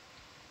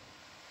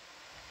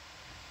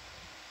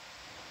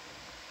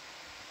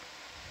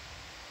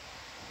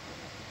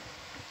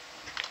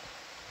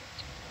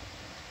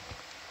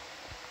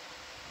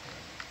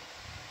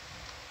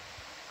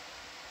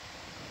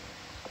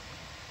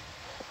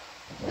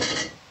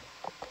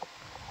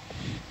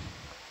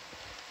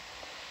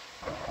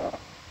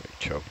 They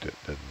choked it,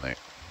 didn't they?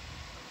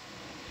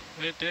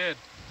 It did.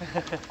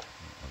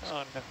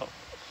 Oh no.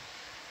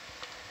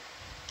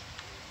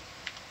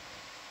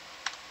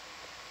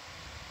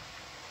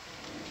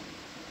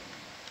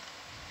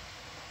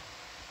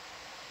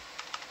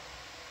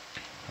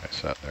 I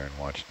sat there and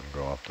watched them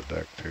go off the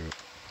deck too.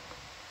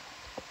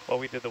 What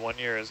we did the 1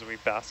 year is we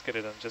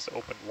basketed and just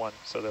opened one,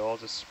 so they're all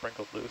just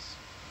sprinkled loose.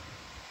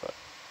 But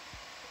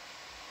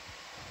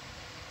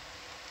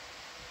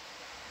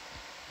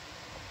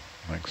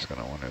Mike's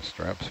gonna want his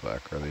straps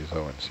back, or these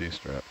ONC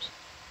straps.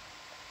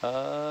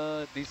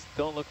 These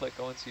don't look like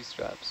ONC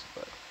straps,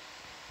 but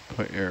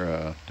Put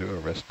your, do a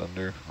wrist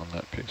under on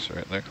that piece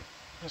right there.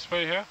 This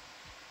way here?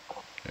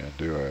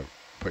 And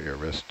put your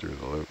wrist through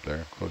the loop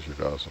there. Close your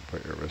jaws and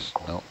put your wrist,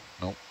 nope,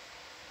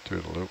 through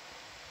the loop.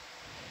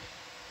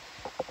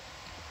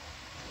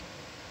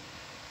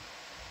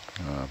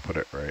 Put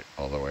it right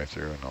all the way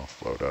through and I'll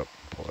float up,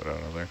 pull it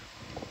out of there.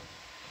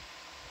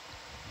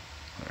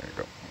 There you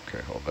go.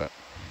 Okay, hold that.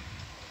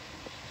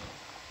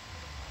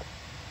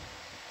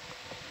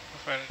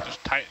 If I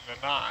just tighten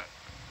the knot.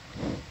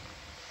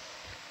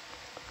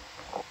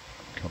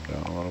 Come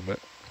down a little bit.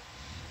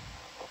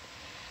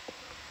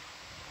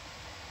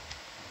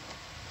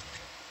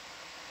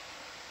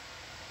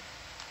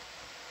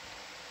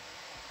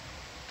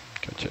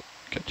 Catch it,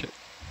 catch it.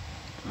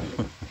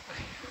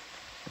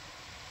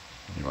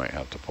 You might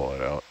have to pull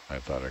it out. I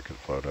thought I could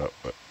float up,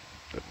 but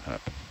didn't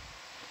happen.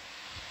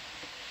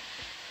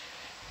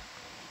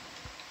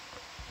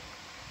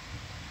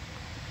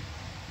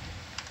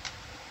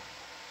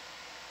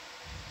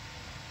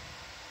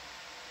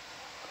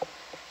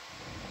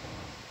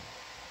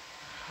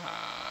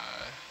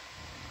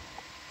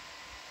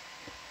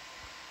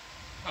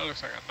 That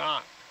looks like a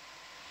knot.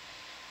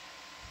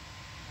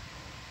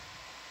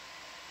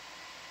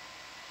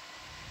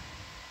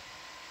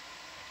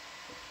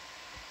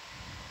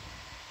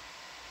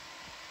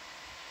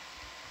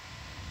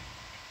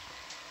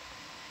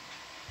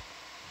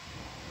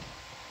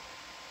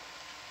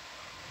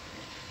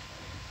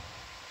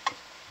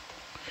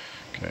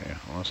 Okay,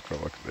 let's go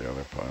look at the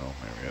other pile.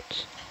 Maybe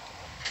it's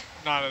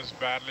Not as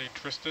badly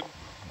twisted.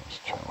 less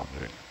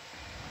challenging.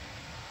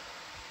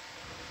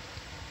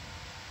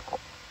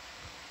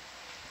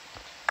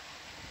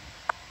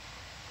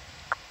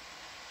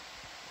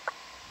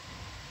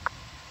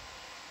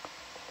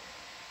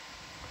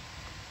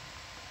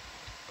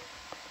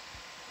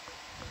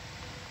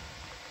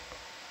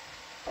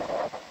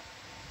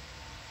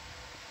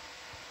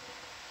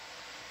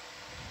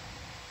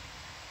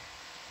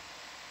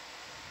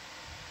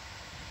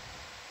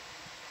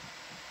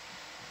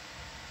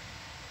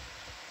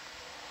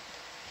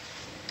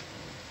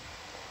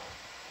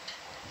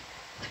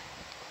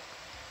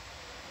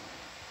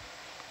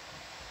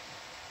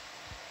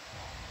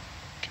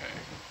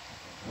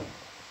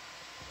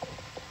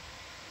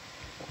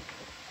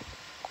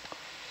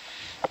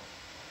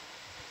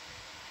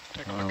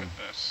 Take a look at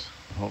this.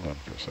 Hold on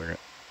for a second.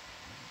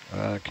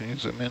 Can you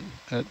zoom in,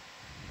 Ed?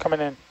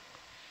 Coming in.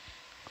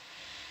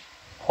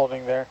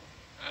 Holding there.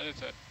 That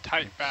is a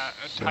tight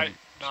Zoom- tight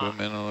knot.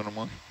 Zoom in a little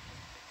more.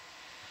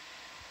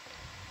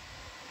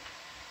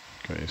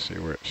 Can you see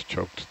where it's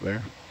choked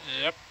there?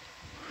 Yep.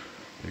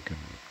 You can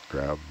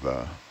grab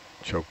the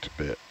choked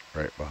bit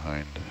right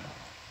behind.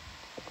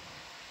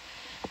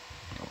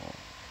 Oh,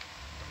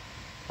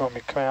 Want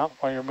me to come out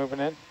while you're moving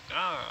in?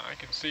 Ah, I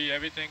can see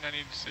everything I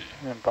need to see.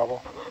 And then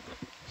bubble.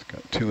 it's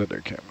got two other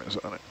cameras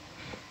on it.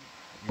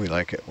 We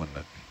like it when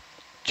the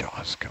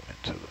jaws come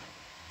into the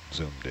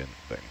zoomed in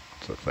thing.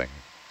 It's a thing,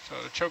 So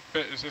the choke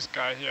bit is this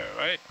guy here,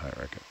 right? I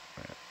reckon.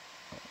 Yeah.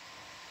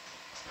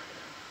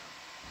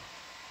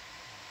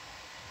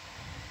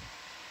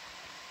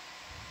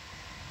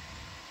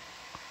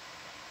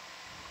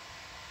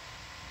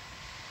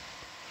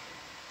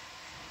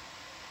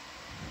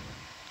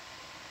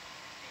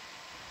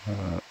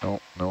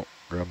 No,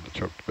 grab the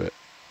choked bit.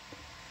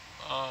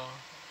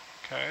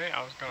 Okay,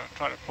 I was gonna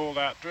try to pull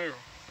that through.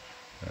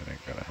 That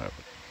ain't gonna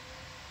happen.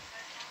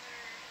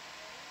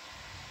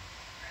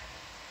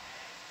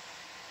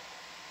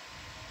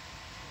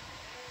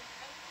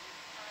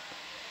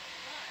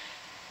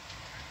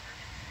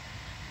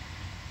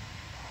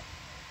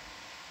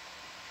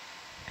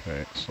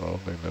 Okay,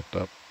 slowly lift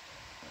up.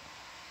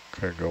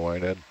 Okay, go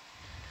wide, Ed.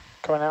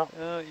 Coming out.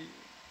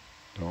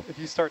 Don't if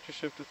you start to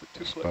shift it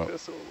to Stop. like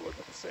this, it will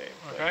look the same.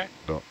 Okay.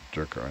 don't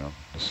jerk around.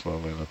 Just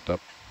slowly lift up.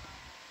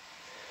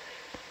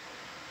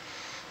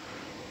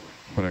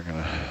 What I'm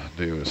gonna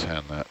do is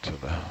hand that to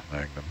the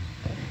Magnum.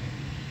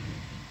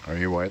 Are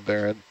you wide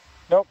there, Ed?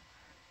 Nope.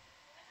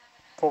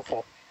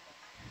 Full.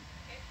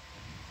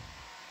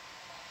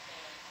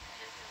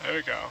 There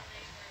we go.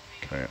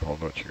 Okay,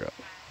 hold what you got.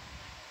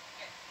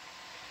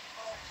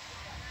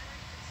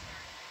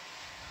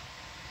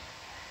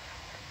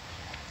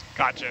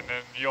 Gotcha, and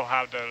then you'll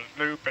have the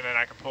loop, and then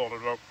I can pull the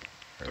rope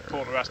to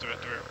pull the rest of it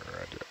through.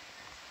 Roger.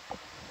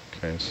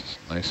 Okay, this is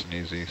nice and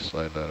easy.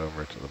 Slide that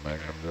over to the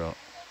Magnum jaw.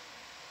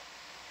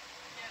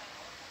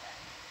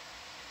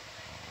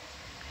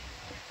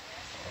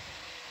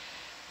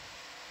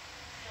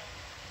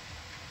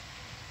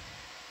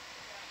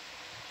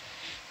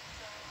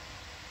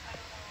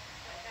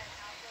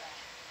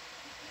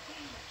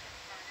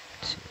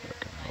 See if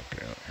I can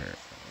help you out here.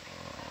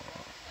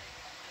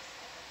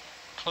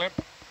 Clip.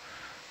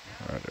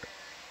 Roger.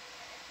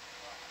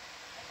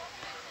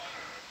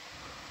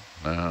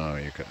 Now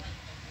you can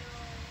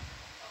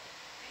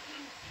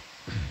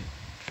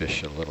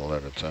fish a little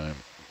at a time.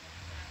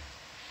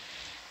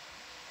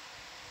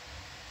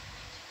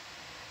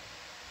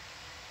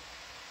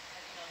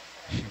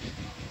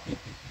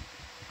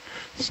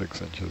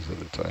 Six inches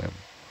at a time.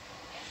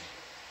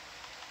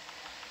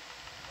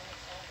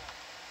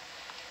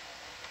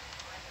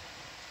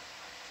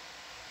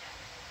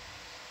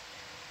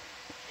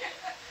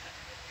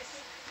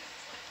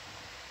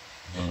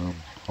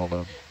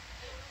 hold on.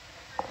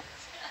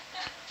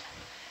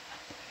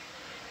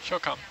 She'll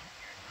come.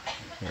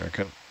 You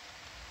reckon?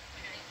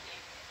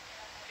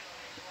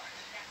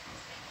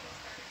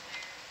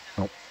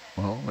 Oh,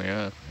 well,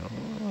 yeah.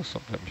 Oh,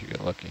 sometimes you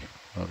get lucky.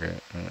 Okay,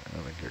 I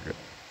think you're good.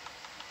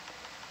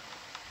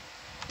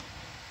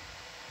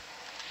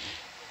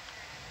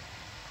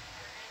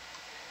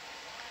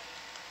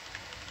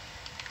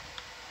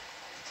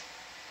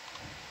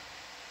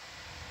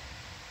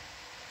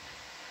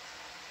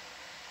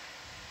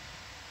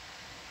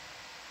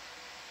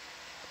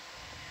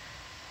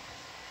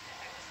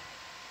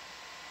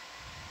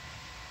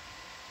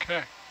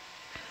 Okay.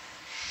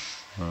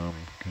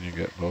 Can you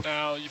get both?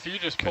 Now, if you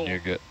just Can pull... you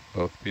get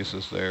both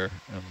pieces there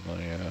in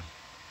the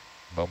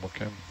bubble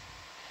cam?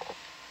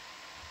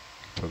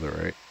 To the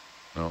right?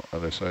 No,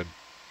 other side.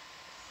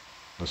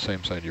 The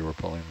same side you were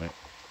pulling, mate.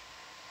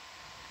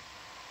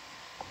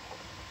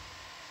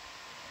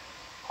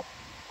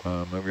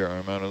 Move your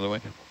arm out of the way.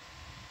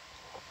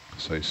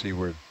 So you see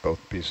where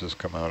both pieces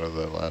come out of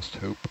the last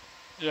hoop?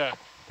 Yeah.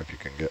 If you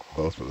can get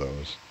both of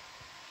those.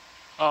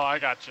 Oh, I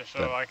got you. So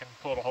then, I can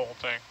pull the whole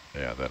thing.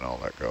 Yeah, then I'll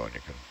let go and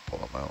you can pull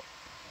them out.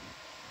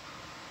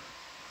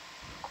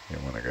 You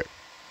want to get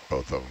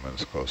both of them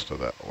as close to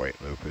that white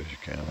loop as you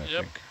can, I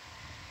think.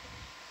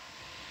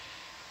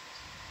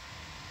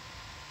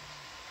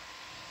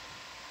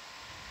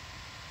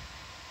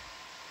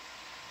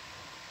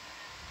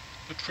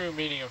 The true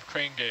meaning of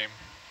crane game.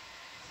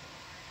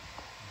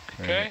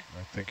 Okay.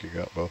 I think you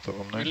got both of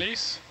them there.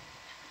 Release.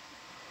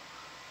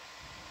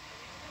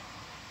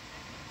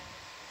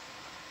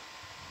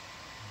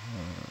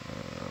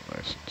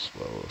 Nice and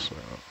slow so I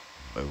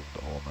don't move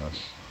the whole mess.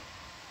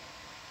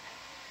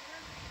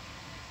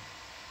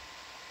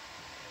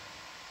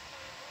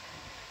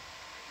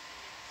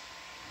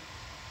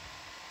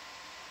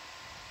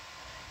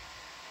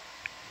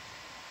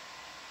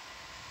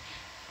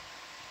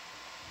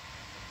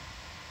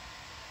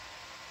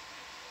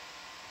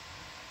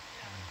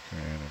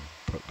 Okay, and then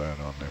put that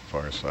on the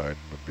far side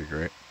would be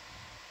great.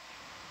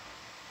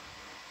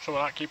 So we're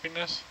not keeping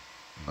this?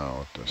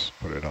 No, just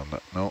put it on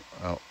that. No,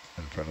 out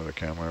in front of the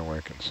camera where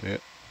I can see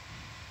it.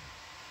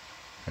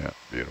 Yeah,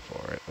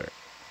 beautiful right there.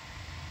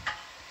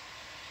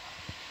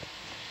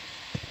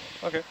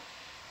 Okay.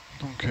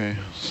 Okay,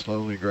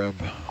 slowly grab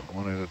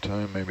one at a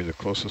time, maybe the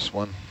closest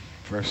one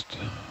first.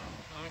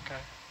 Okay.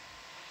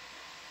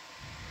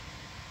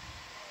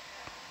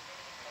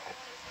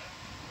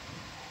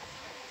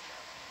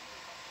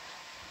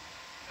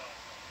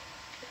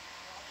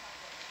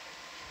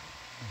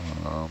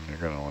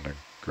 You're going to want to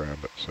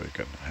grab it so you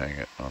can hang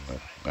it on the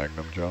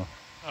magnum jaw.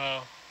 Oh.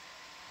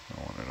 I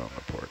want it on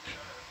the porch.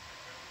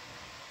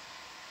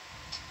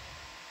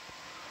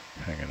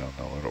 Hang it on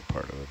the little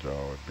part of the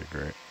jaw would be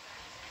great.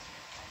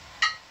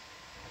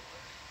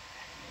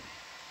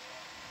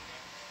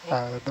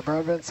 The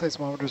broadband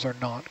seismometers are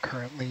not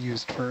currently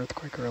used for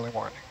earthquake early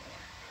warning.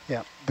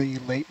 Yeah, the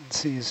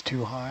latency is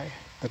too high.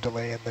 The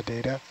delay in the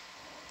data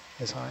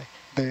is high.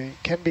 They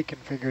can be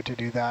configured to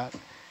do that,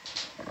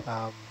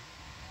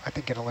 I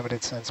think in a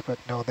limited sense, but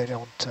no, they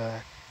don't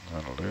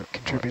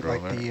contribute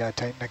like the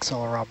Titan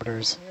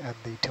accelerometers and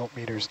the tilt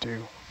meters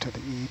do to the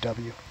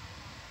EEW.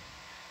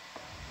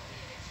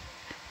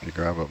 If you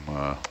grab them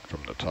from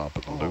the top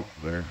of the loop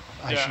there.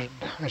 I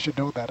should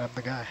know that. I'm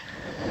the guy.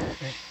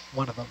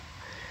 One of them.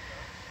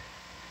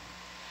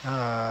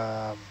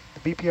 The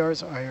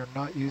BPRs are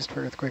not used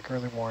for earthquake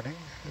early warning.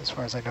 As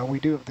far as I know, we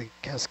do have the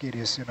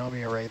Cascadia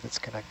tsunami array that's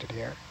connected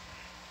here.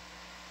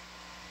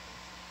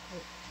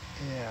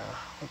 Yeah,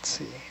 let's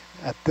see.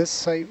 At this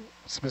site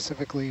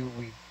specifically,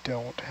 we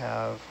don't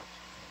have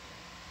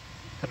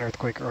an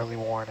earthquake early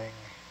warning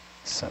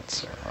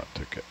sensor. That's a hot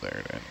ticket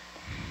there then.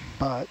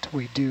 But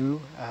we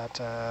do at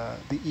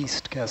the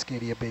East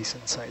Cascadia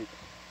Basin site.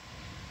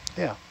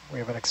 Yeah, we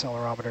have an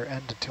accelerometer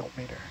and a tilt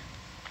meter.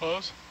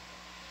 Close?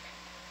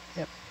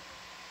 Yep.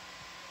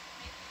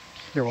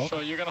 You're welcome.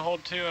 So you're going to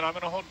hold 2 and I'm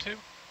going to hold 2?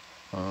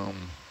 I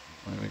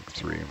think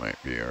 3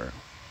 might be our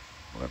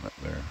limit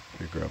there. If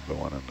you grab the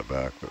one in the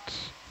back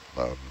that's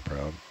loud and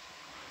proud.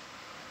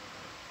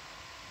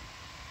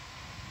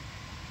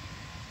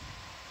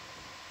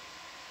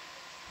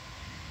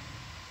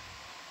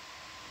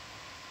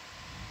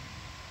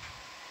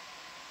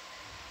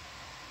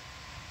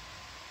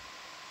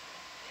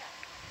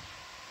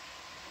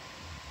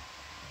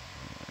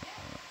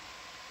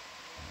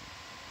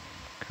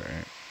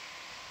 Okay.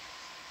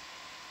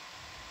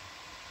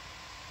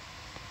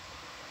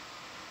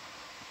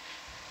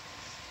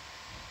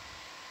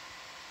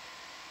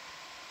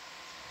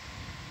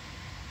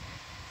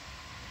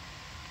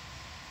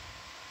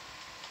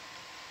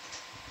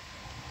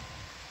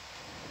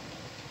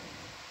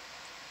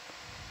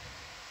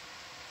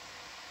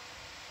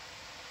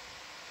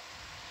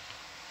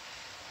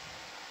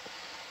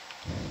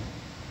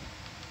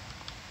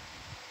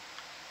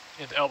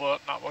 Is the elbow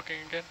up not working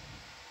again?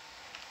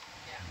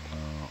 No,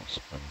 it's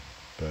been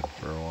dead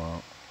for a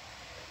while.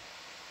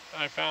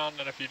 I found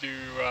that if you do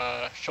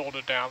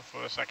shoulder down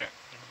for a second,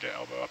 you can get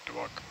elbow up to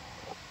work.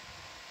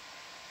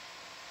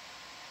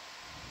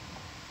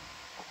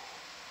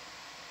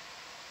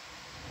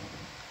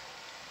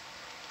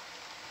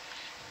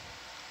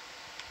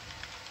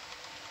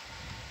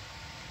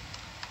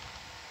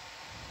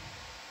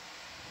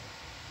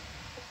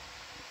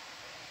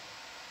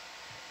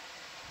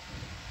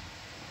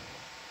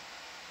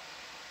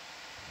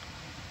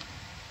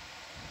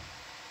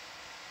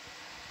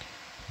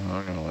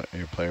 I'm going to let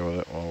you play with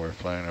it while we're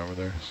flying over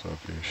there. So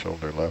if you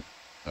shoulder left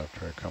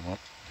after I come up.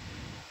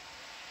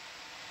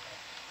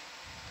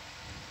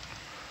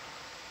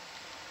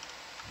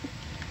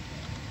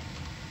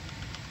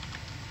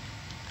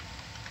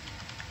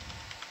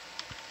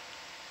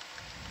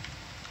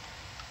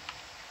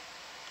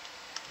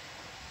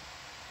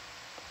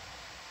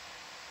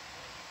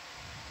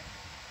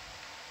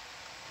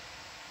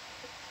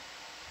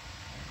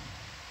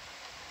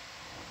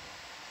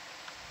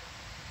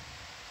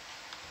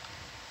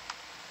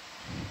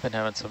 Been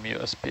having some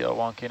USBL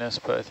wonkiness,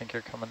 but I think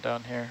you're coming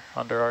down here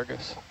under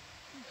Argus.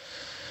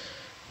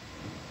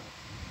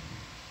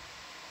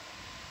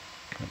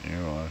 Can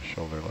you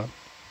shoulder left?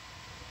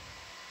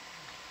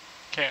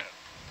 Can't.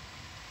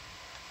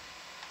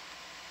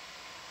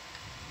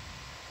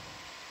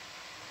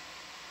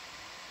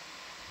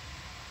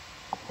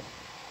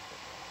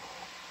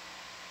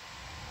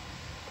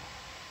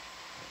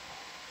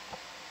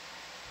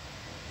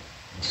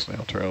 The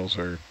snail trails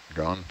are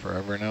gone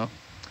forever now?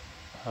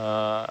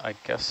 I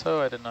guess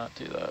so. I did not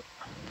do that.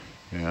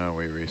 Yeah,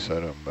 we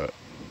reset them, but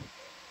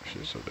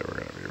she said they were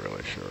going to be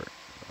really short.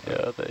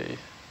 Yeah, they...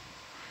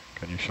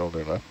 Can you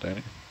shoulder left,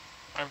 Danny?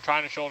 I'm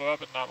trying to shoulder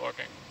up, it's not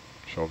working.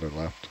 Shoulder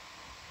left.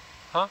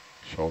 Huh?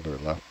 Shoulder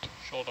left.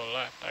 Shoulder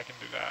left, I can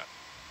do that.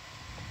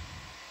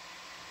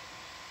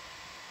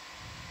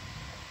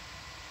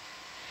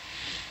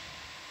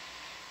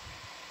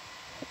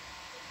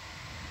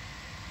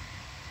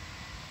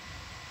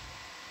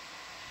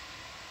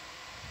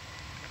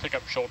 I think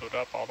I'm shouldered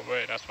up all the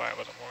way, that's why it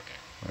wasn't working.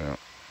 Yeah.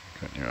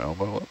 Can you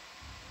elbow up?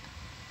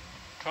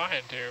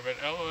 Trying to, but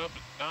elbow up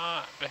is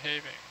not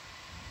behaving.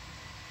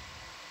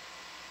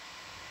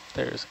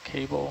 There's a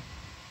cable.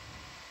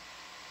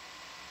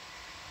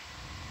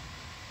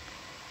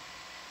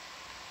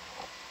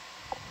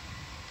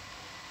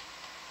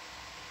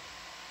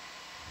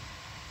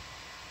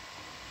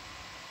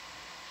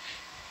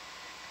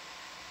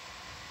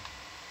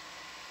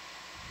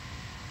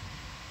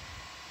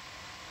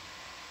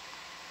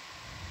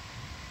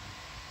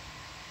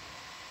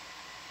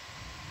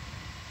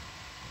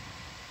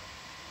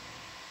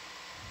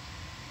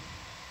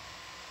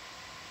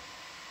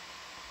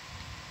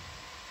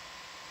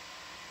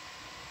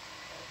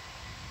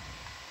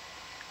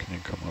 Can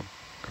you come up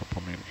a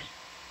couple meters?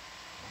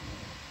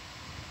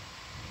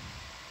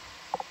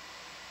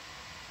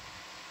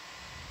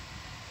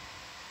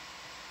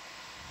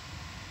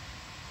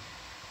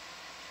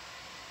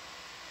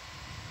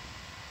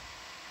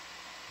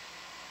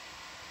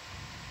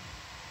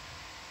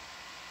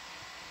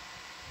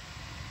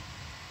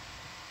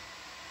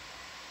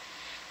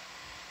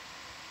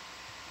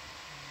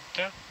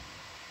 Yeah.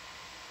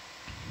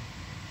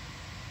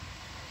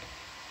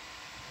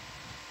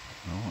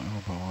 No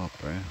elbow up,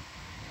 eh?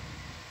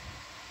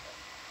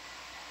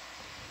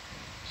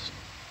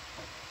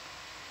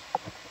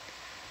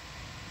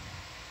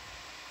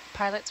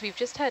 Pilots, we've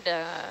just had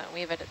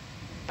we've had a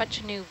bunch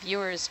of new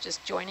viewers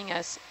just joining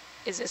us.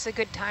 Is this a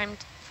good time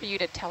for you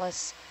to tell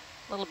us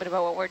a little bit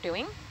about what we're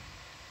doing,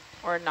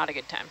 or not a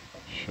good time?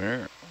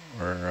 Sure.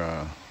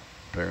 We're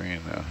burying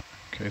a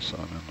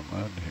caisson in the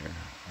mud here,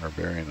 or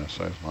burying a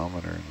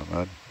seismometer in the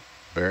mud.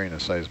 Burying a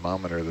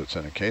seismometer that's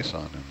in a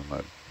caisson in the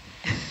mud.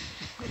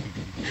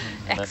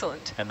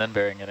 Excellent. And then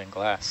burying it in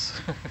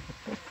glass.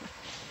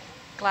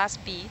 Glass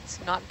beads,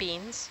 not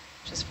beans,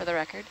 just for the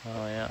record.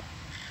 Oh, yeah.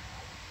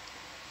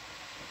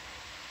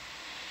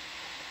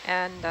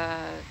 And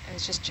I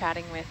was just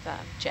chatting with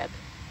Jeb,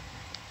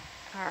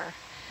 our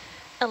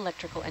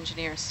electrical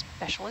engineer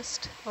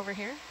specialist over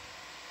here.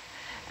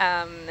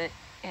 And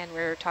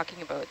we're talking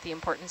about the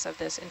importance of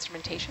this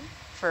instrumentation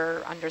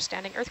for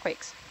understanding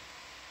earthquakes.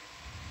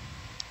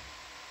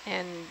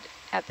 And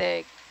at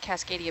the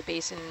Cascadia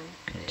Basin,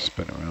 Can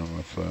spin around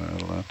with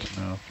Atalanta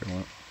now if you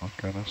want.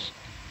 Look at us.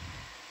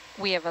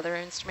 we have other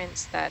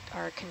instruments that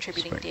are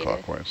contributing Spin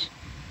data clockwise.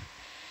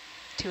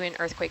 to an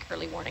earthquake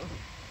early warning.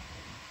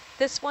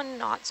 This one,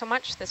 not so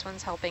much. This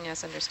one's helping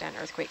us understand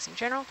earthquakes in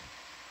general.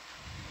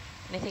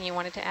 Anything you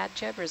wanted to add,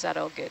 Jeb, or is that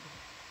all good?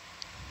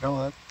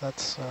 No,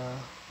 that's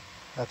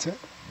it.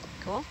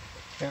 Cool.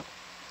 Yeah.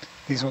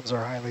 These ones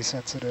are highly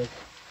sensitive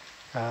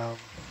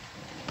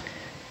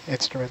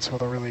instruments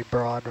with a really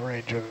broad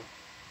range of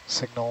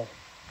signals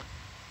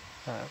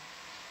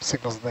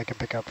that they can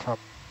pick up from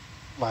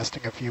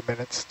lasting a few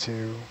minutes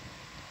to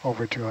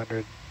over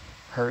 200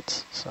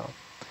 hertz. So,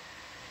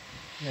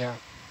 yeah,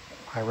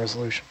 high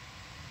resolution.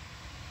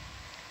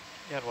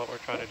 Yeah, and what we're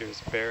trying to do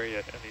is bury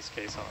it in these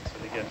caissons so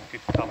they get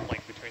good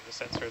coupling between the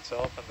sensor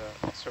itself and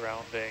the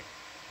surrounding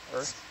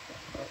Earth.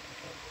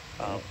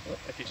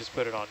 If you just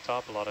put it on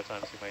top, a lot of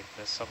times you might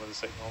miss some of the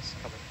signals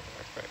coming from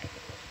the earthquake.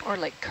 Or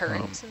like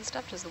currents and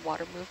stuff. Does the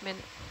water movement?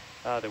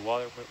 The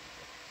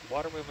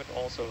water movement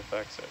also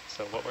affects it.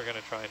 So what we're going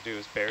to try and do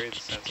is bury the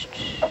sensor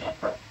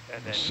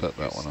and then Set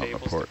that use one on the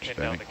staples porch, to pin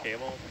Danny. down the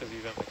cable, because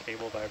even the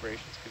cable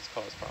vibrations could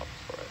cause problems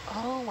for it.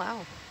 Oh,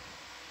 wow.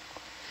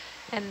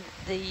 And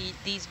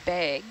these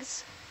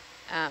bags,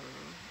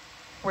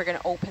 we're going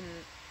to open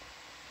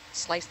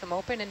slice them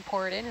open and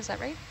pour it in, is that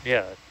right?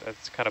 Yeah,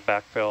 that's kind of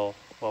backfill.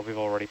 Well, we've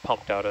already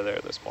pumped out of there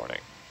this morning.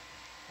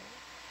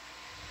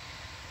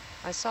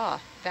 I saw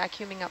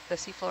vacuuming up the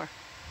seafloor.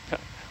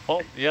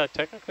 Well, yeah,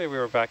 technically we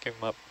were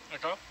vacuuming up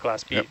Okay.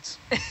 glass beads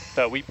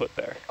that we put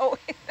there. Oh,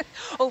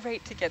 oh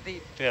right, to get the,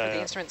 Yeah, for the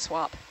yeah. instrument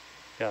swap.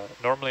 Yeah,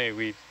 normally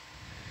we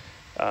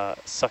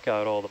suck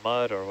out all the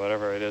mud or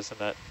whatever it is in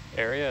that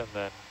area and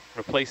then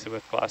replace it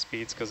with glass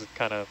beads because it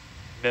kind of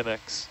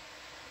mimics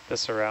the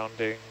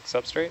surrounding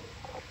substrate.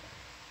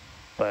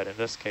 But in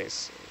this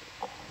case,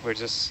 we're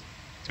just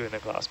doing the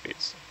glass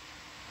beads.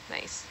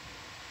 Nice.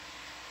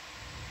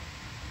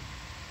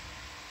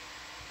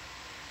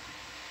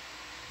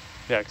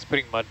 Yeah, because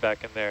putting mud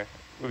back in there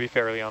would be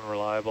fairly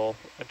unreliable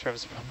in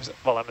terms of,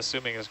 well, I'm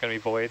assuming there's going to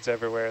be voids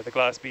everywhere. The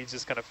glass beads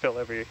just going to fill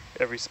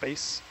every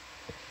space.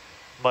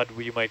 Mud,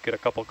 you might get a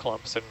couple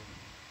clumps and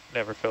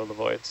never fill the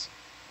voids.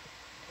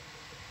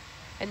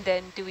 And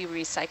then do we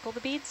recycle the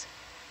beads?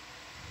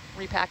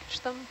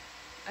 Repackage them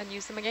and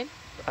use them again?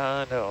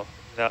 No.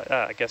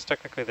 I guess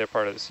technically they're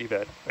part of the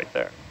seabed right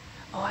there.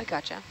 Oh, I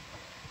gotcha.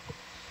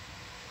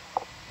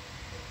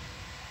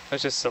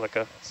 It's just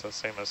silica, so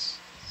same as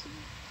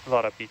a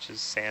lot of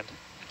beaches, sand.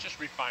 It's just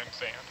refined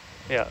sand.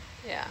 Yeah.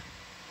 Yeah.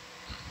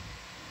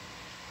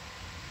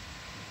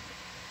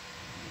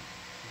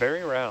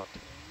 Very round.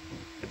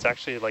 It's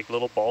actually like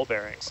little ball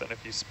bearings, and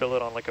if you spill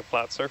it on like a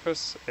flat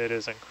surface, it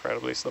is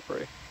incredibly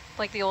slippery.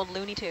 Like the old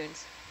Looney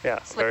Tunes.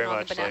 Yeah, Slipping very on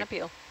much. the banana Like,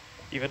 peel.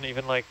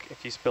 even like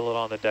if you spill it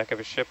on the deck of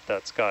a ship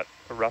that's got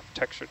a rough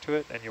texture to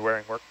it, and you're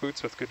wearing work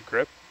boots with good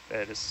grip,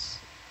 it's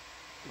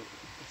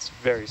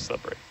very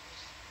slippery.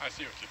 I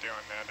see what you're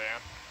doing there,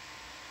 Dan.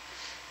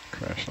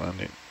 Crash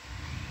landing.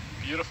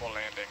 Beautiful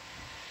landing.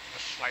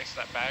 Just slice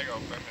that bag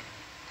open and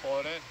pull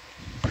it in.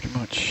 Pretty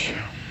much.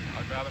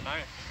 I'll grab a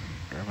knife.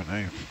 Grab a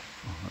knife.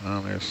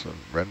 Oh, there's a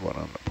red one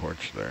on the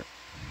porch there.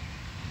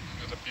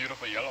 There's a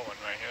beautiful yellow one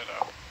right here,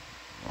 though.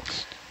 Well,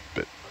 it's a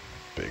bit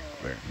big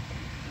there.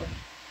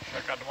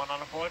 Check out the one on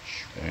the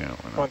porch. Yeah,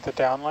 why not? Want the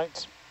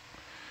downlights?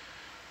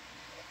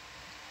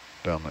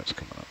 Downlight's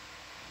coming up.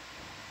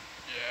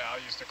 Yeah,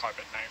 I'll use the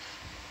carpet knife.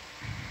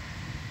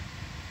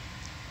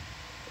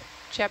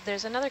 Jeb,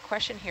 there's another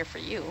question here for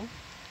you.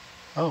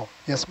 Oh,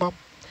 yes, Mom?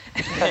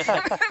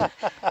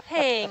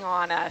 Hang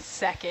on a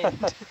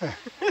second.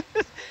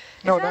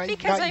 No, Is that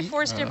because I you.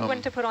 forced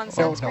everyone to put on no,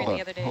 sunscreen no.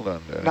 the other day? Hold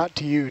on, Dad. Not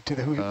to you, to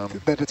the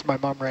that it's my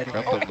mom writing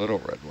Got it. the little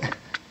red one.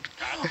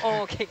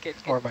 Oh, okay, good.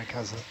 Or my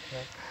cousin.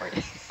 Yeah.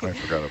 I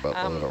forgot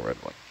about the little red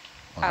one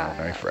on our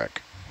knife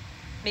rack.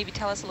 Maybe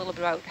tell us a little bit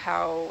about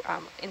how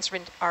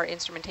our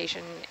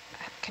instrumentation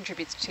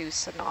contributes to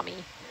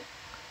tsunami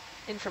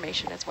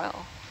information as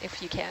well,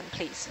 if you can,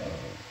 please.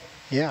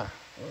 Yeah.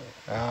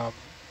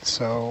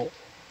 So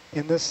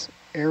in this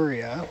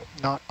area,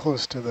 not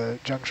close to the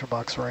junction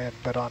box we're in,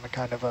 but on a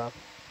kind of a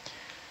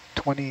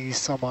 20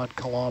 some odd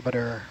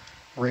kilometer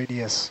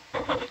radius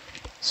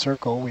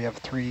circle, we have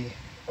 3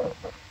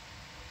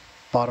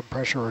 bottom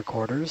pressure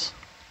recorders.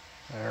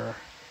 They're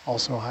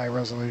also high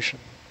resolution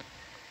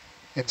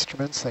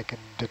instruments. They can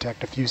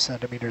detect a few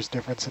centimeters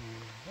difference in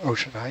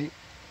ocean height,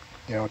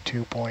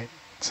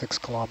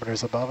 2.6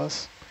 kilometers above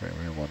us. Okay,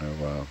 we want to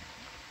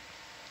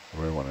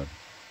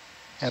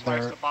And Slice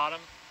they're the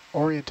bottom.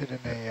 oriented in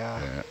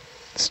a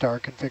star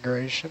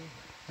configuration,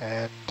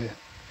 and You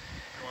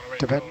want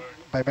to wait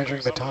by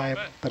measuring the some a little time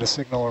bit. that a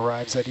signal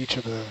arrives at each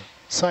of the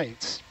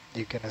sites,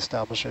 you can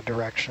establish a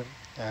direction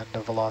and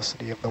a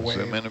velocity of the wave.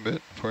 zoom in a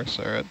bit for us,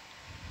 Sarah.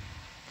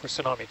 For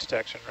tsunami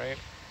detection, right?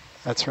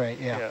 That's right,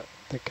 yeah.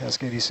 The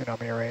Cascade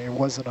Tsunami Array. It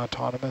was an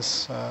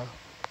autonomous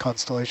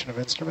constellation of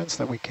instruments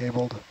that we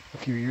cabled a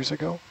few years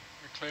ago.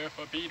 We're clear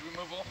for bead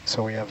removal.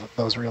 So we have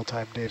those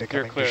real-time data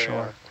You're coming clear, to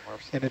shore,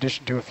 in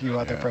addition to a few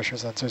other Yeah. pressure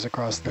sensors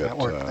across the Get,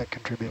 network that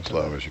contribute as to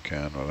low as you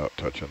can without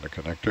touching the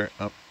connector.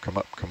 Up, come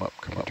up, come up,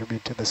 come up.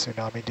 contribute to the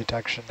tsunami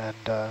detection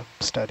and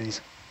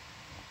studies.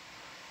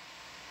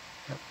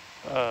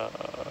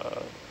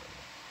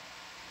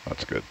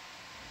 That's good.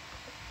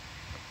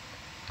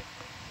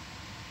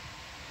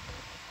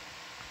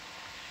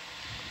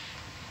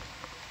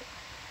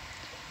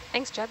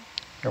 Thanks, Jeb.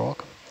 You're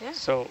welcome. Yeah.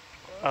 So,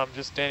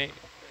 just Danny,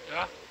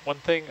 Yeah. one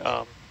thing,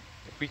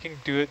 if we can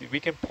do it, we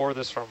can pour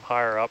this from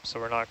higher up so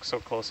we're not so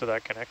close to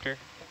that connector.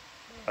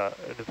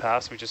 In the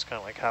past, we just kind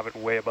of like have it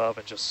way above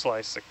and just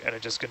slice it, and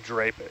it just can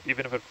drape it.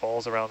 Even if it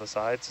falls around the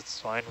sides, it's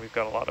fine. We've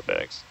got a lot of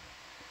bags.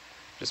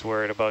 Just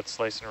worried about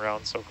slicing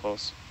around so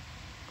close.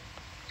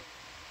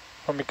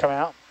 Want me to come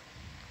out?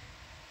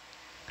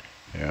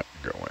 Yeah,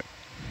 go in.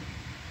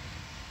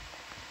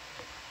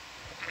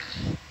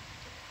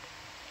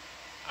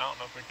 I don't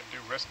know if we can do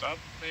wrist up,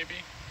 maybe.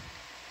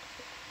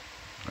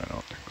 I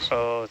don't think so.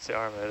 Oh, it's the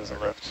arm that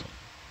doesn't lift.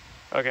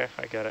 Okay,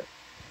 I get it.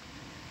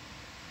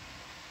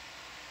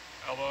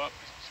 Elbow up,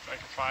 strike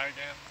a try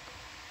again.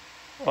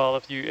 Well,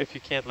 if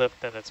you can't lift,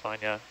 then it's fine.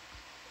 Yeah.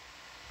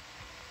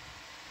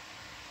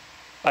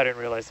 I didn't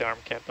realize the arm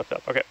can't lift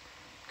up. Okay,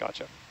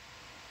 gotcha.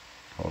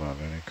 Hold on,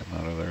 Danny, come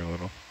out of there a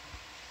little.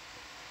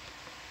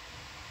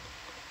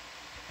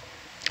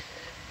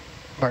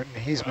 Martin I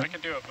Heisman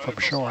can do a from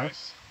vertical shore.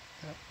 slice.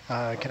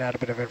 I can add a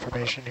bit of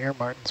information here.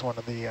 Martin's one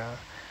of the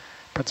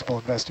principal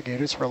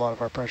investigators for a lot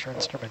of our pressure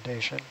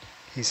instrumentation.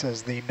 He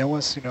says the NOAA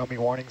Tsunami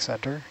Warning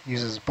Center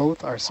uses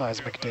both our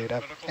seismic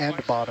data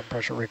and bottom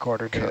pressure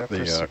recorder data Cut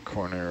the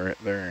corner right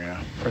there,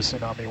 yeah. for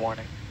tsunami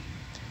warning.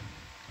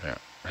 Yeah.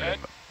 Ed?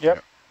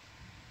 Yep.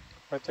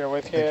 Right there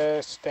with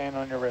you, stand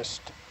on your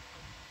wrist.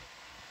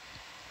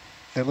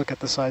 They look at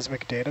the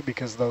seismic data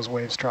because those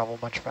waves travel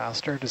much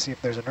faster to see if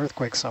there's an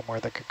earthquake somewhere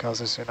that could cause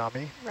a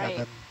tsunami. Right. And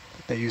then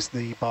they use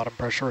the bottom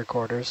pressure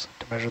recorders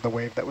to measure the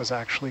wave that was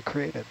actually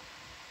created.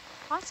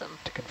 Awesome.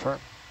 To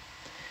confirm.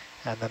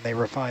 And then they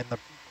refine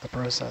the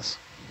process.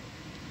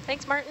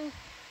 Thanks, Martin.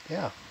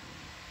 Yeah.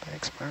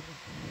 Thanks, Martin.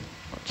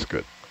 That's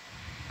good.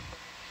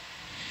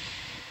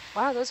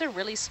 Wow, those are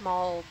really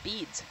small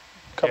beads.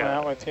 Coming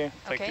out with you.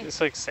 Okay. It's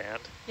like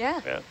sand.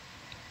 Yeah. Yeah.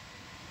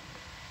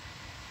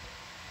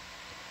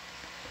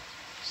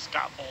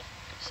 Scalpel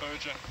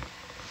surgeon.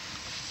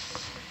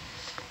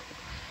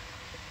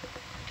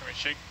 Can we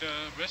shake the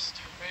wrist,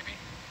 maybe?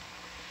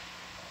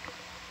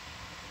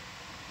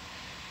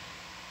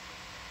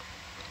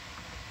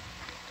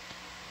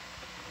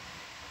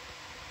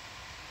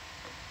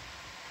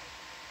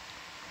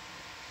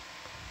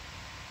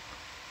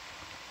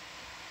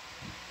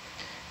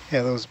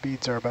 Yeah, those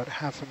beads are about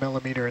 0.5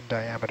 millimeter in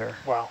diameter.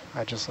 Wow.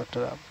 I just looked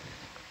it up.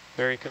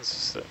 Very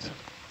consistent.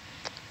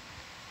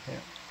 Yeah.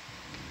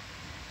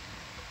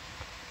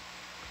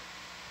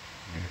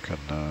 You can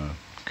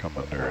come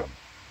under and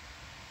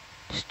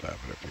stab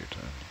it a few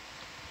times.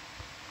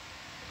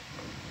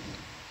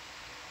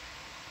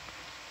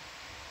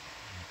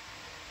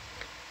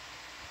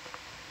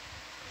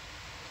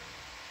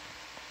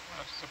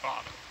 That's the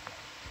bottom.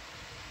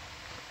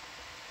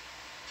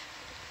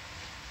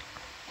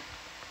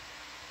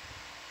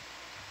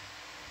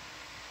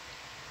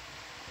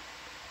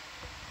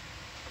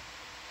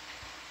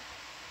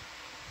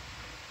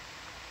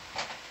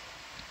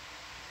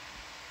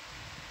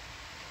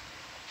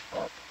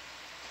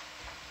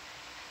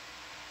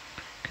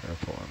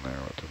 Careful in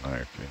there with the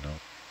knife, you know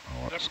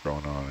what's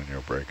going on and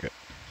you'll break it.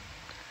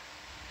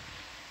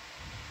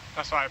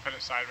 That's why I put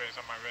it sideways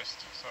on my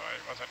wrist, so I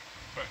wasn't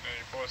putting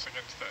any force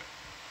against it.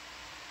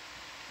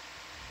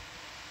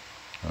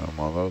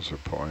 While those are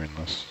pouring,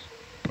 let's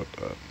put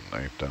the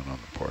knife down on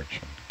the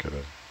porch and get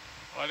a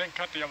Well, I didn't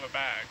cut the other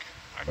bag.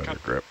 I better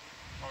cut, grip.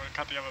 Want me to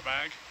cut the other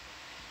bag?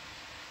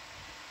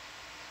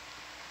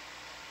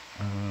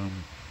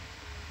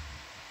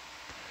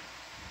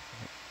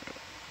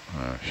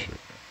 Should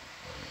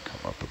come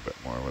up a bit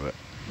more with it.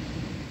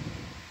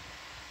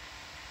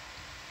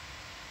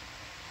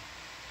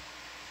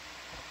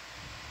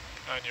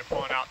 And you're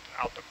pulling out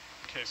the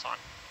case on.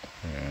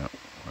 Yeah,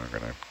 we're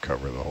gonna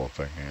cover the whole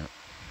thing here.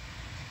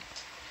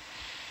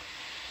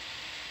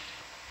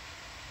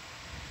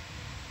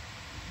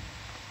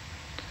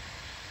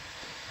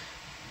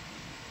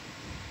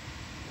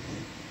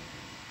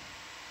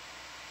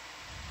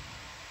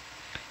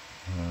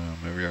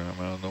 Maybe I'm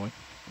out of the way.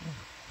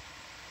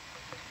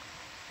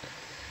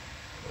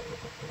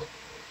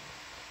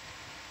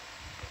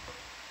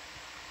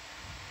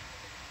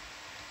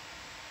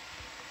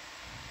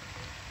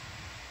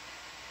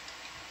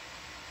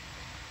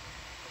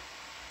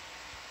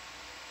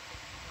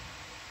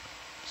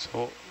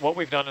 So what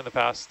we've done in the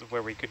past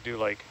where we could do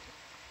like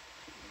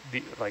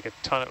a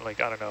ton of,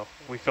 like, I don't know,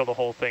 we fill the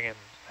whole thing in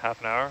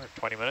half an hour or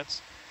 20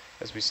 minutes,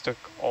 is we stuck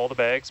all the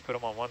bags, put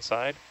them on one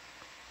side,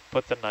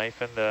 put the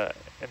knife in the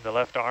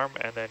left arm,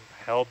 and then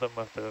held them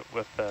with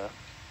the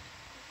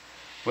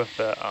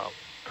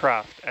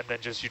craft, and then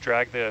just you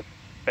drag the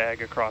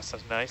bag across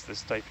this knife,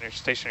 this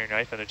stationary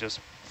knife, and it just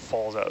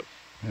falls out.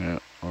 Yeah,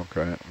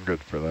 okay, I'm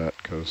good for that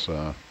because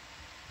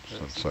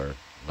since our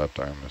left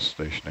arm is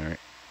stationary.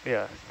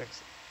 Yeah,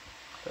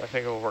 I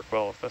think it will work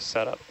well with this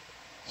setup.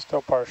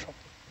 Still partial.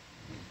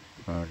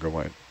 Go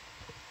wide.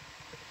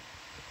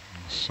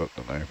 Set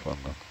the knife on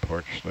the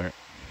porch there.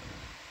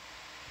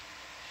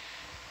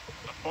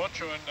 The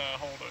porch or in the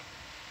holder?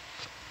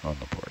 On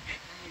the porch.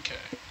 Okay.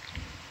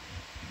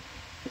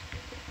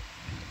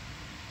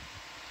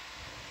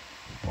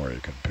 Or you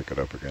can pick it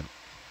up again.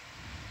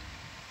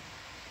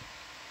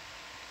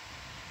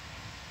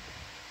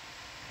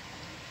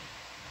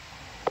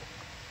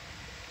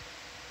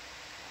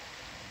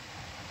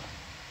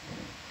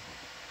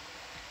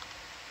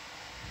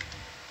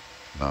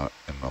 Not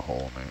in the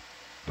hole, mate.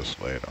 Just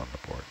lay it on the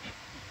porch.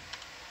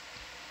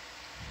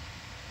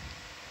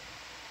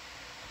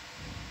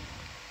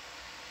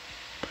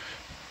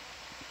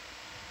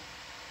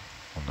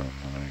 And then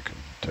you can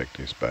take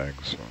these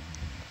bags.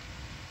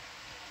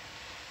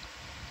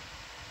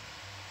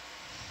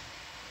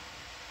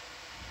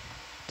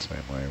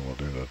 Same way we'll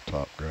do the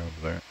top grab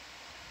there.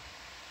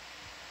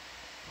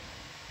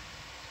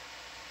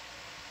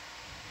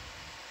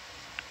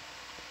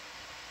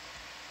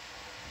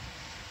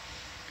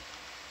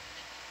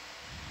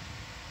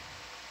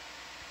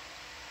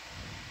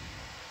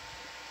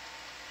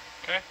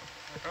 Okay, there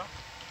we go.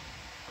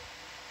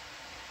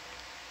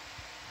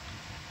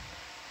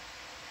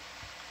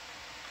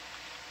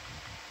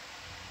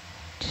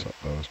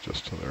 was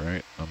just to the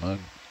right, the mud.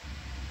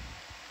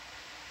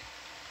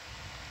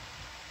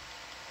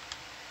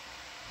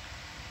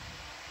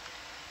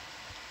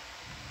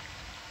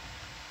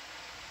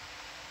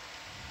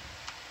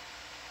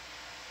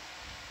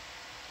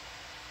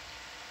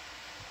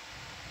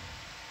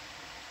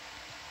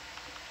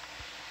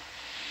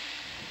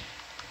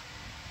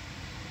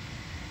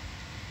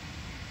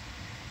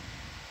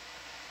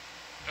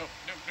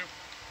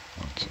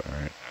 That's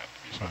alright.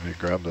 So if you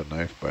grab the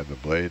knife by the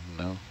blade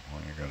now,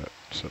 well, you got it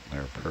sitting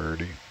there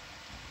purdy.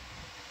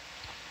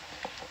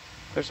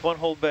 There's one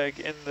whole bag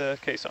in the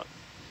caisson.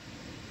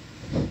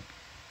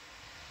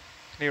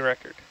 New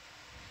record.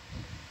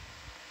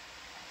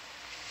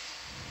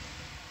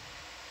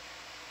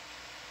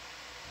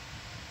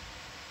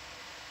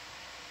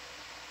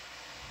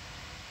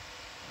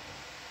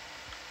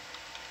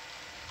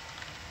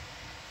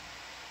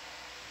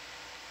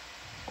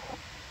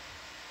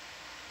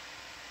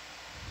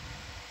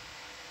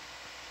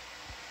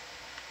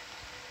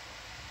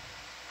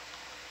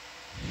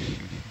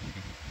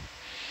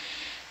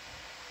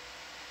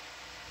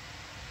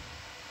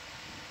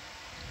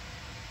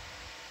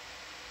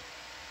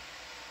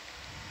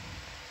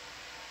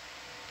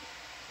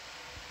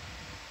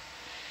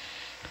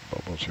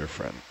 Bubble's your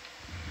friend.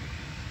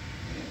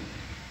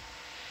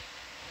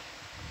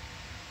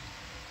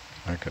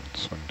 I can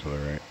swing to the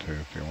right too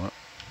if you want.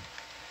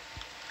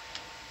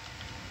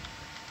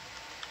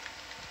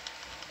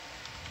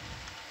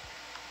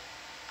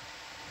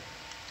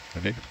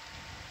 Ready?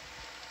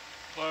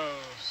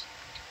 Close.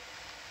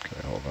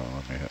 Okay, hold on,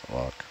 let me hit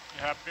lock.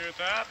 You happy with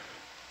that?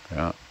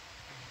 Yeah.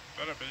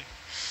 Better be.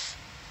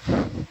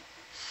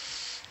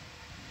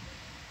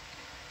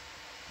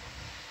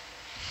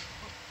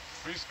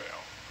 Freeze fail.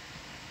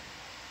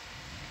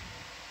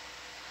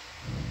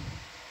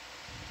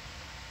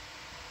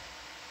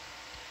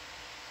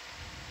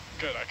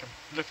 Good, I can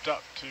lift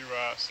up to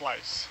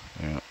slice.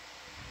 Yeah.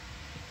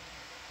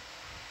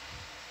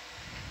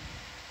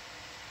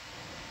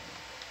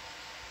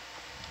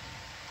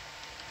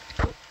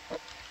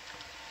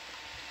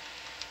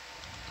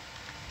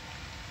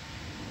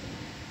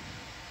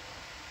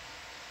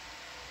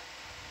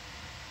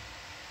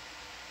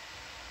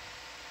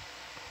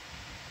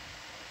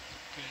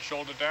 Can you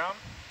shoulder down?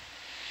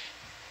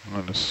 I'm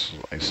going to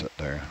slice it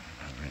there.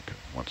 And you can,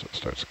 once it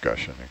starts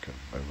gushing, you can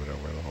move it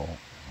over the hole.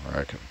 Or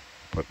I can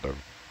put the,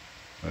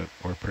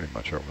 we're pretty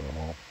much over the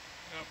hole.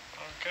 Yep,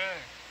 okay.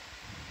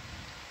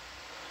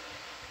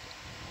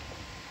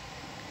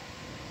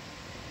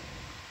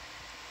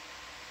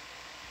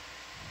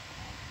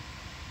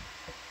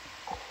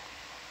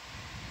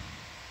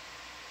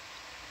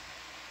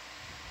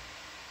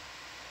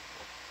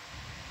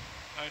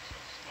 Nice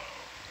and slow.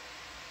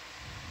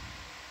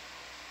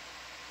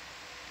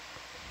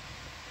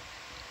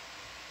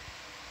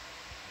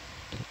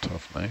 It's a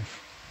tough knife.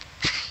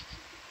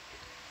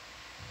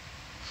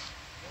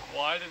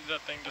 Why did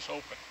that thing just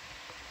open?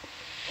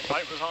 The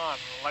light was on,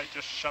 and the light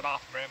just shut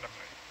off randomly.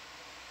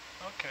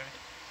 Okay.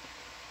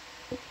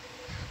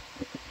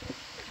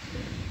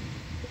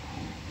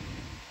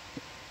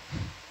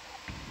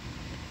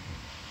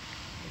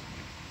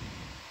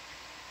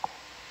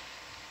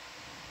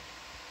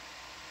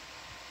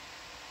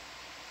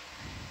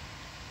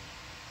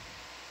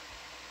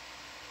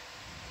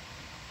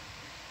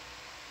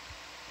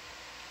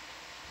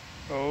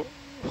 Oh.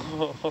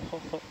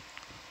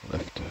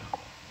 Lift.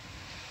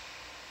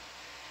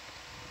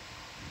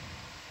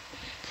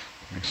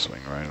 Let me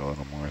swing right a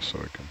little more so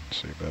we can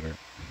see better.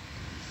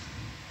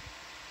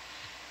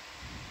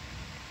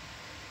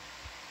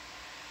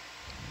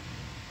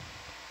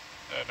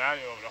 Now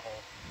you're over the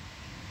hole.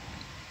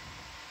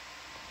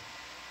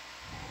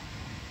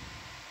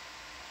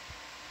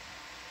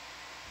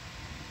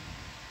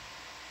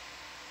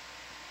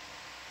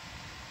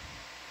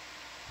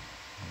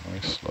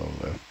 Nice slow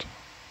lift.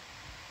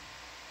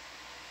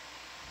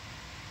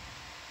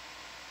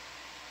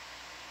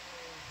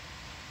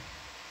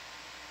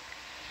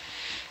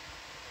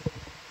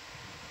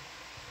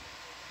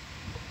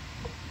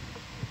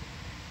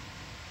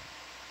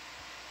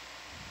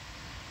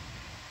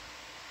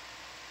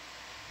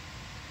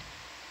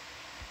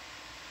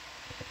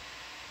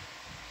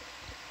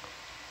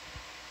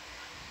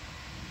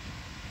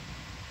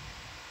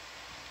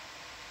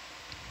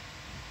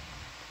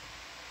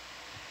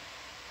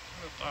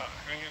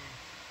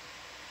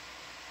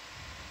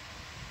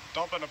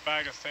 Dumping a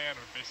bag of sand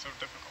would be so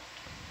difficult.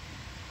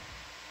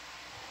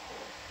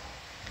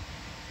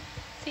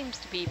 Seems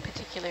to be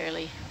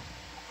particularly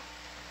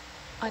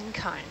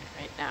unkind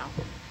right now.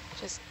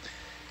 Just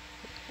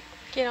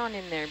get on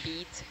in there,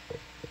 beads.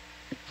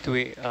 Do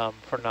we,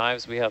 for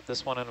knives, we have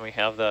this one and we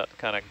have that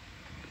kind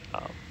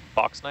of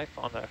box knife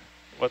on the,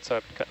 what's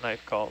that cut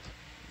knife called?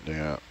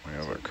 Yeah, we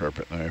have our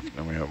carpet knife, and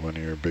then we have one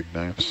of your big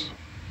knives.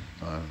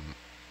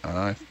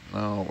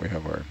 No, we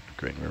have our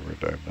Green River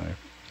dive knife.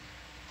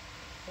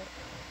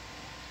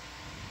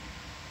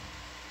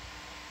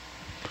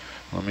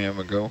 Let me have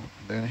a go,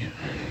 Danny.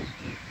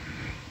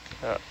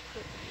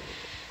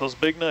 Those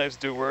big knives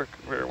do work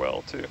very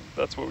well too.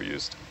 That's what we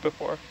used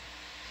before.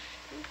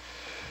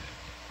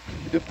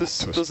 if this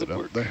Twist doesn't it up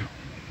work. there.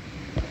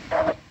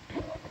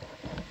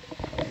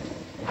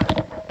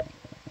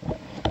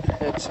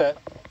 It's set.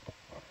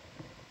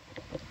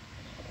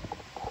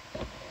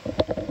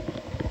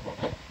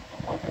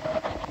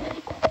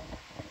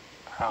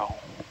 Ow.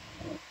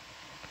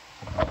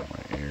 Oh,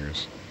 my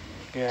ears.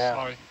 Yeah.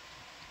 Sorry.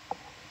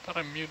 Thought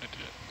I muted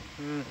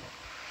it.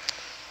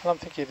 I don't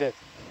think you did.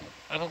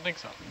 I don't think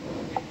so.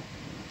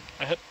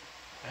 I hit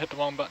the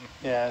wrong button.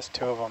 Yeah, there's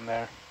 2 of them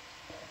there.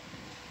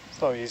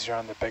 It's a little easier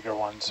on the bigger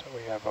ones that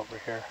we have over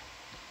here.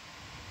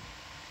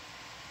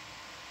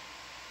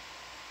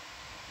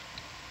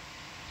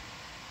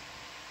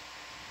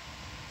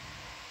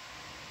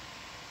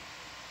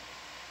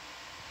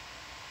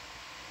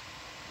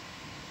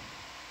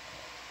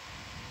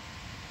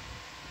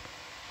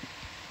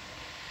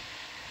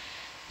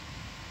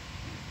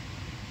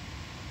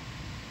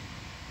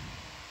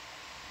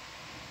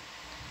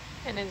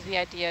 And is the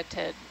idea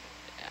to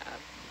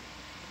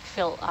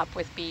fill up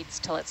with beads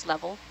till it's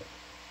level?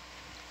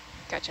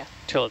 Gotcha.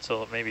 Till it's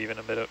maybe even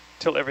a bit of,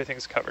 till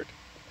everything's covered.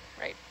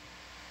 Right.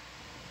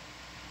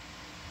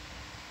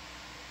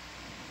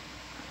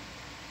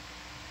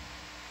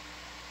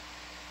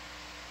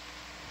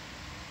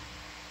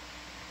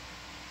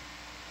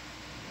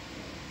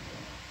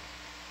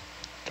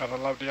 Gotta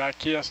love the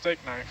IKEA steak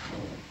knife.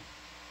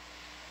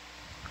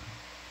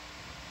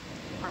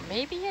 Or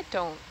maybe you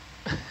don't.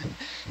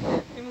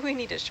 Maybe we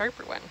need a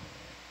sharper one.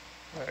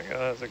 There we go,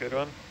 that's a good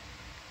one.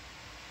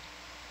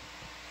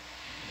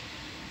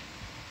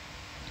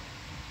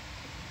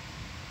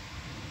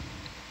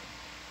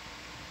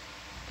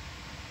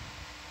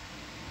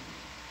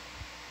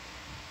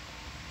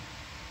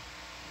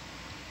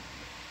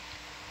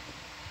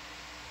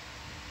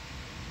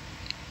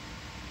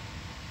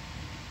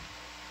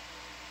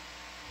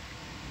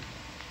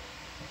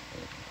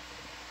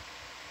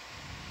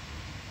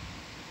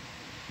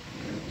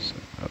 So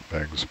that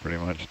bag's pretty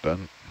much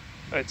done.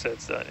 I'd say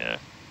it's done, yeah.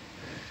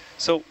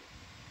 So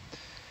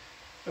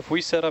if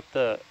we set up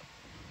the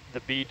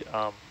bead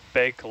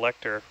bag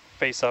collector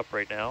face up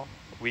right now,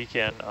 we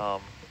can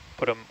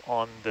put them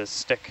on the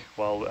stick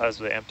as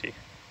they empty.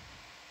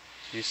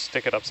 So you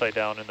stick it upside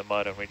down in the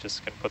mud, and we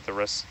just can put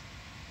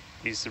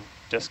these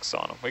discs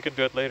on them. We can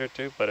do it later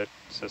too, but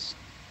it's just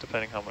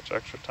depending how much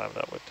extra time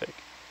that would take.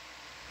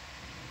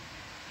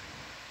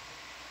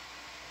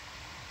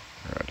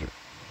 Roger.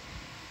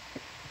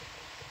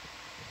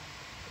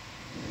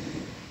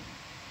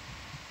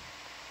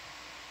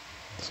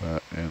 Is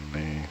that in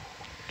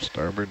the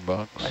starboard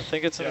box? I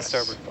think it's in the Yes.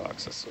 starboard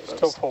box. That's what I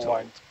Still was full told.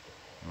 wide.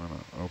 I'm going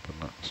to open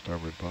that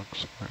starboard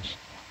box first.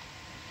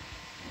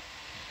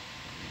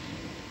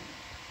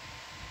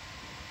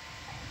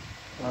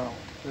 No,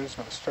 there's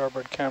no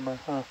starboard camera,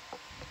 huh?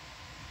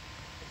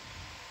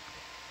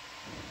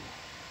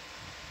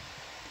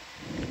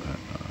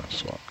 And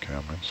swap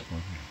cameras for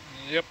me.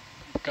 Yep,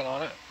 got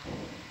on it.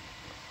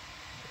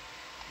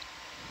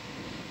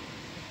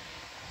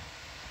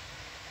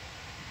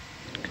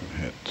 Can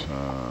hit,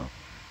 no,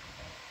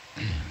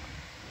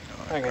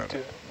 I can got do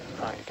it. it.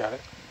 Oh, you got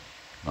it.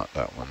 Not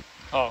that one.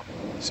 Oh,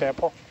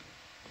 Sample?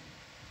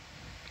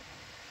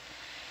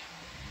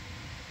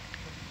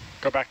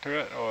 go back to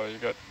it, or you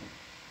good?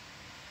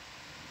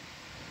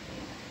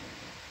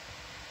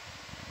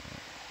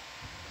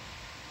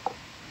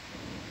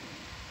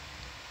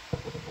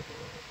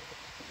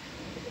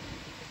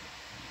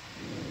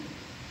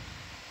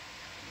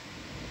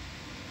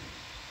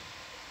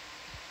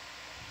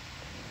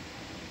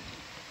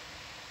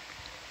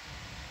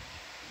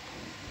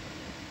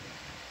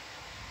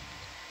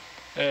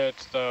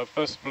 It's the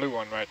first blue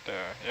one right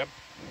there, yep.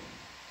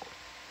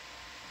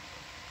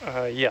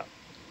 Yeah.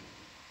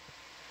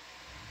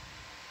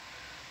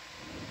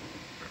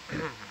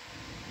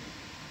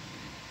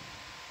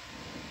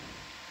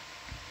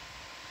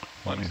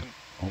 Only,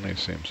 only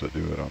seems to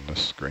do it on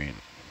this screen.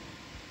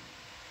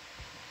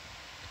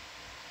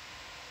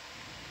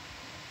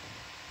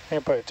 You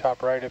can put it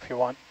top right if you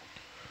want.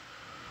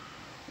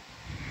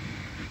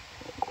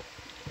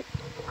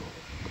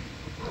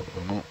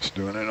 No, it's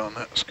doing it on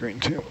that screen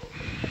too.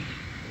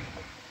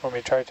 Want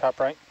me to try top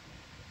right?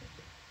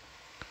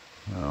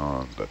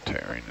 Oh, the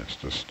tearing is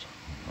just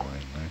annoying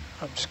me.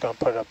 I'm just going to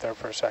put it up there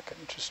for a second,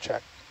 just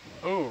check.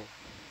 Ooh,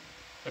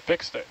 it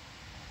fixed it.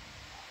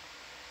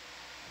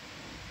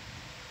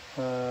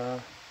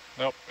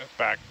 Nope, it's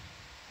back.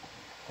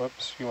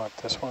 Whoops, you want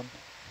this one?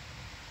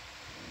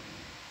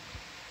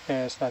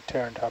 Yeah, it's not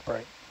tearing top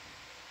right.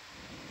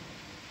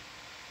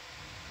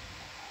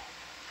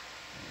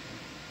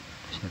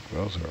 Looks like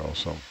those are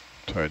also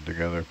tied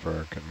together for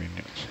our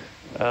convenience.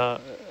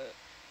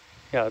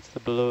 Yeah, it's the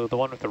blue, the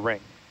one with the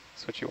ring.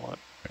 That's what you want.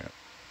 Yeah.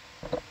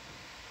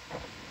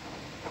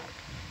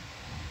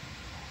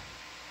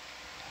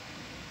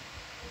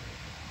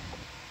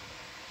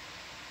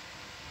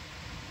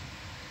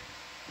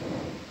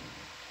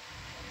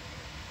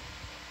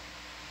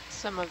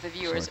 Some of the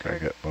viewers Looks like I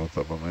get both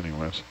of them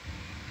anyways.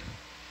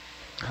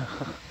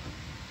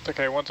 It's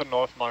okay, one's a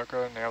north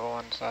marker and the other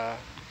one's Yeah,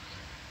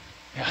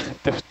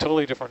 they're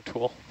totally different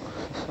tool.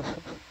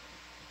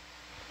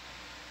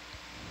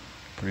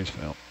 freeze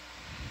fail.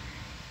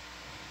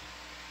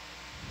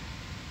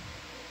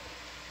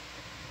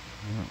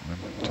 Oh,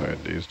 I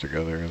tied these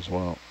together as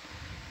well.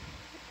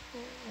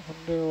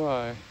 Wonder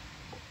why.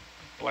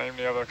 Blame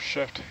the other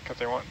shift because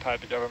they weren't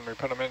tied together when we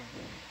put them in.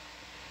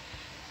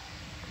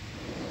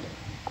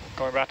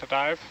 Going back to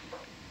dive.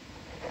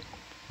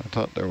 I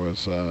thought there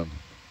was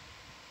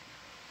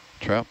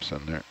traps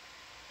in there.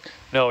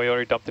 No, we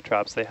already dumped the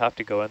traps. They have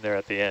to go in there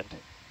at the end.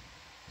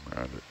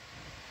 Roger.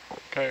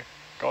 Okay,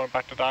 going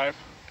back to dive.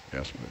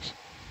 Yes, please.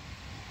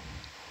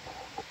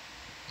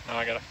 Now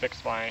I gotta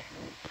fix my...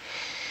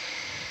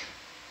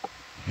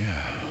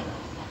 Yeah.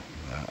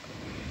 That.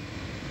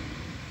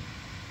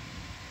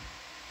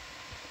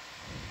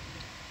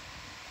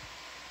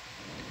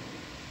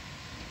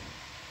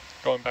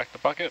 Going back to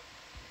bucket.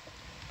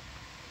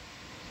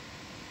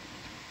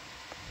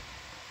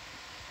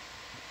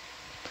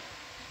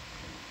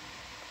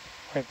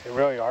 Wait, they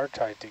really are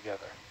tied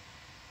together.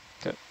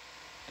 Good.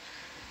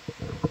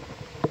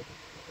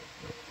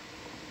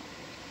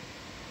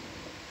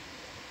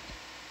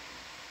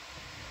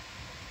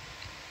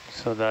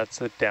 So that's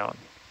the down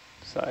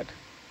side.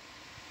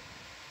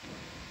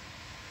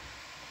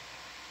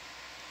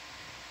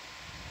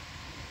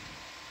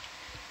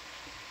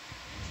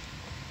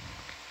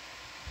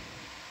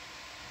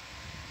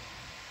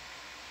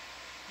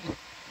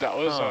 That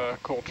was a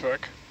cool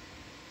trick.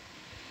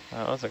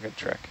 That was a good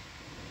trick.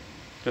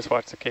 Just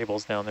watch the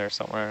cables down there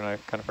somewhere, and I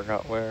kind of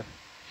forgot where.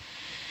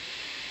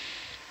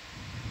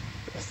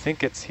 I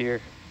think it's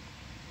here,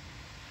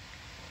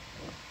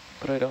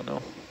 but I don't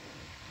know.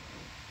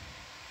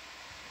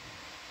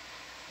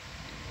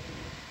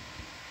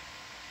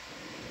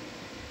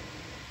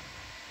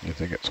 You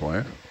think it's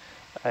where?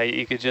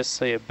 You could just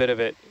see a bit of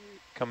it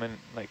coming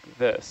like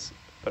this,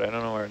 but I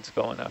don't know where it's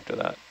going after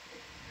that.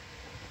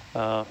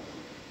 Roger.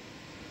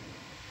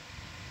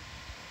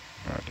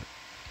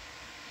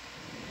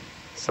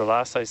 So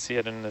last I see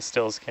it in the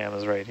stills cam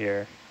is right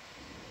here.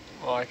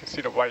 Well, I can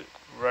see the white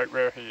right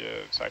where he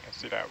is. I can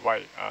see that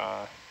white.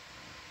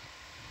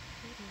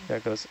 There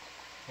it goes.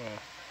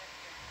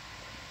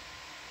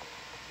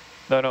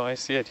 Yeah. No, I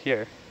see it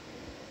here.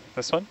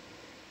 This one?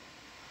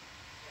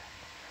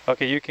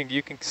 Okay, you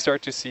can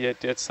start to see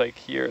it. It's like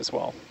here as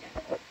well.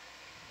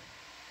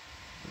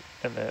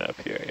 And then up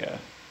here, yeah.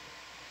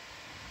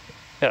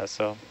 Yeah,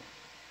 so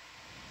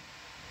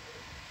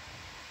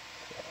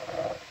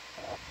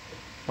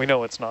we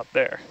know it's not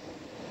there.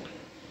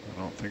 I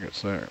don't think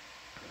it's there.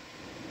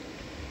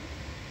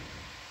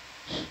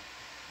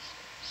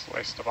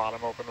 Slice the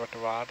bottom open with the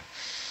rod.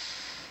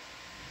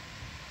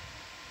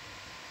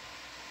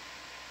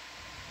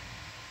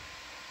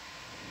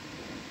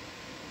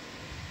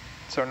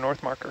 It's our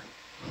north marker.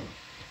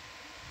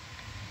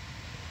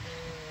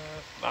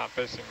 Not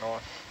facing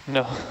north.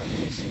 No.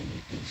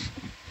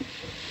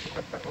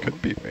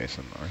 Could be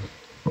facing north.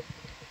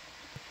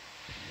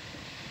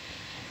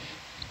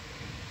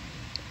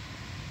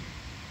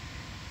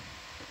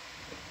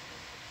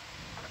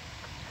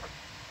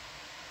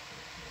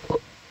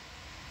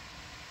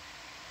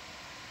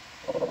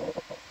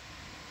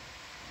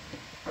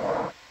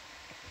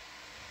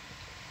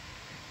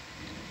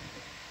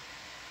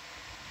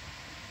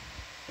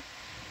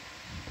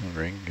 The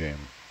ring game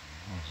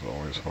was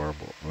always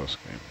horrible at this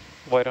game.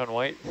 White on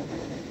white.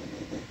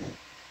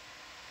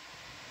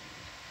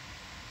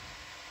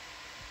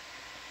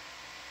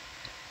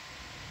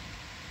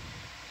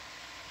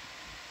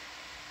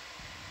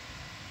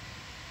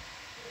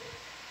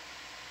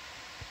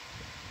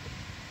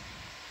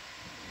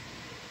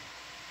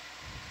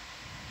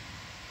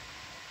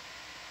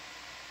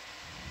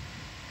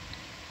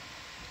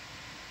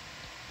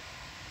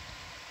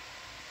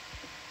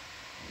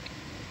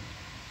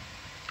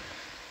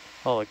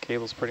 Oh, the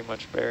cable's pretty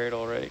much buried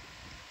already.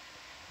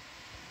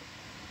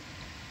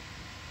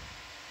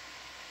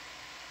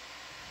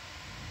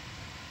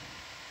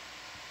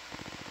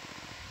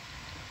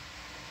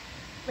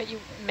 But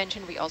you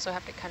mentioned we also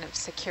have to kind of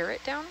secure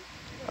it down?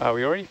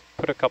 We already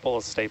put a couple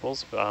of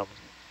staples,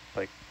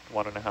 like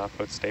 1.5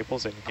 foot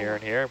staples in here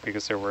and here,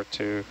 because there were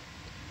 2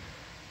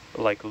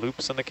 like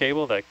loops in the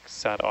cable that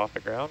sat off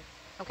the ground.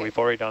 Okay. We've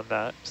already done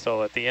that.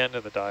 So at the end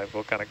of the dive,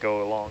 we'll kind of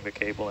go along the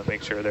cable and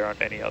make sure there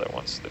aren't any other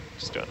ones that are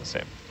just doing the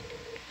same.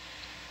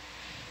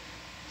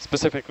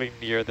 Specifically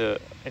near the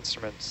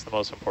instruments, the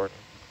most important.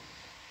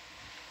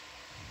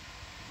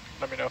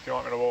 Let me know if you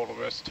want me to roll the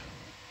wrist.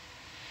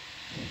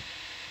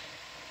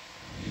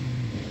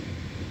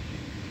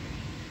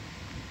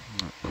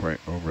 Not quite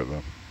over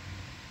them.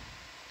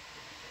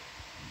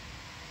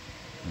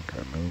 I think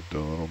I moved a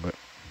little bit.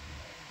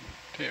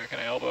 Here, can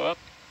I elbow up?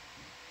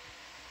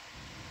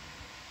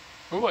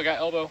 Ooh, I got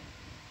elbow.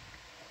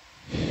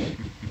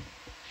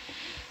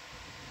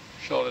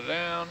 Shoulder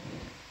down.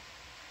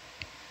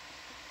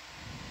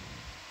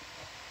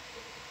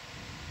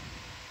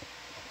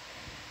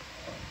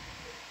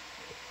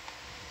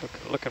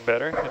 Looking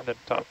better in the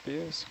top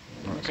views.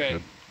 Oh, that's Okay,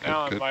 good.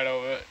 now Good, I'm right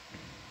over it.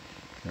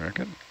 You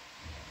reckon?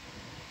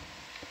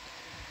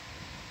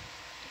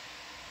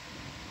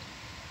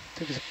 I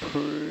think it's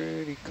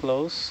pretty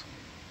close.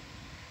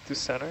 to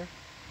center?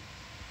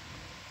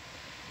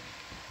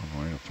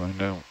 One way to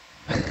find out.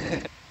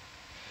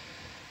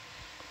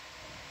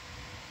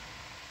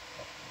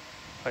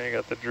 Oh, you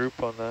got the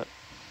droop on that.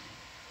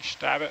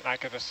 Stab it and I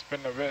could just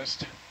spin the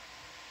wrist.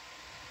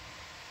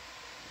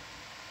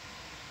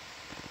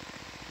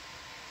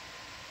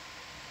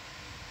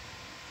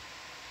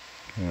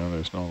 Yeah,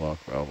 there's no lock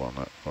valve on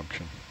that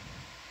function.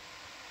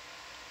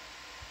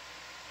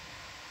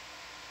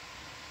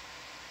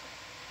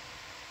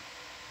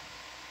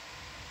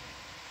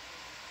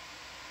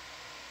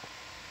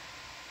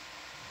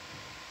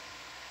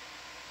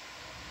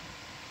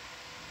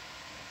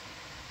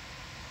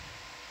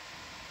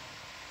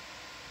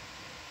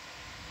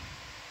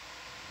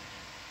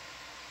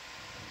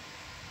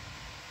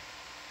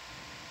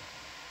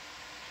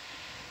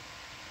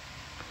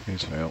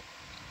 Please fail.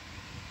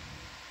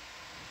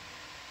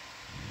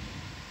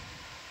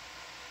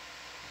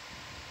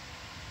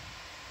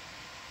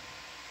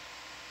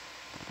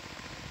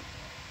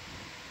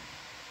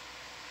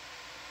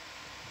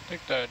 I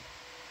think the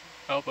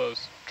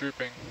elbow's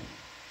drooping.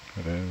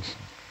 It is.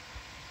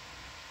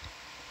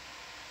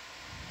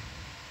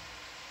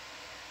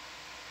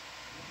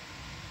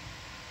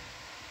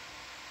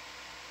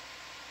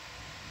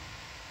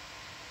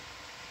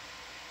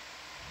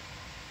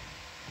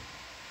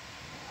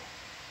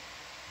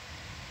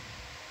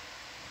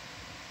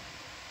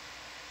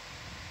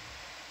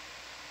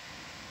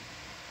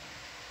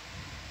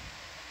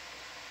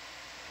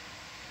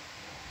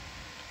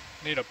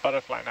 Need a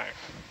butterfly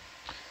knife.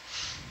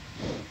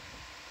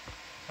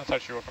 That's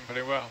actually working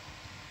pretty well.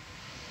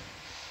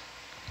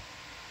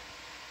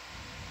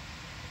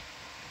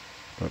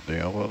 But the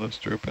elbow that's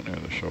drooping or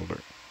the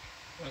shoulder?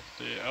 That's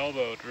the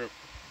elbow droop.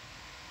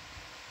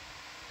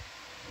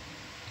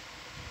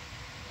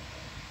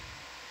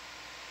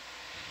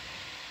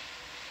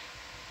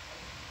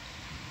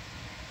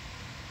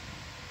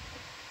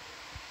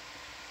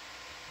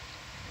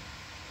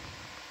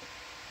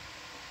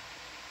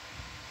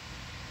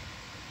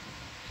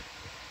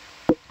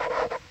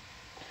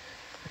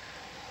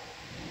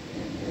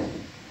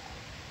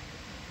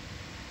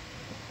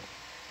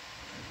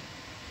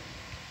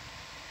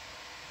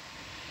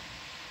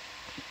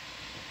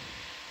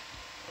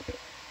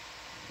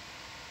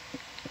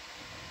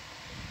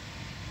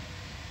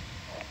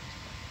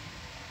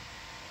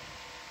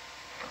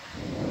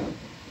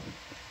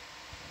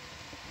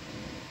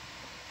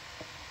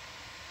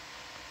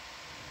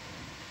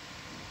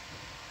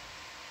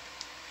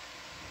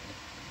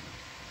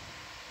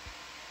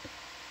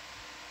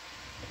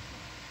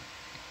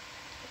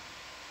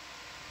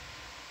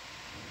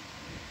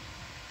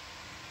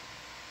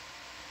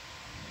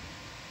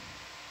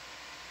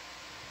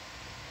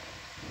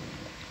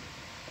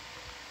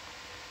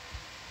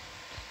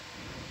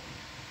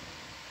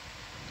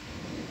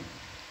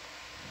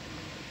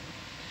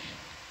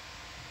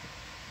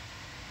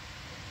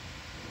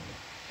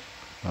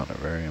 Not a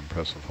very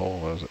impressive hole,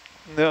 was it?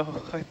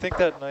 No, I think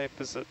that knife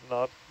is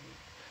not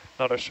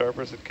as sharp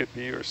as it could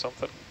be or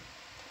something.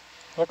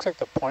 Looks like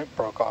the point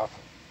broke off.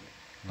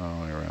 No,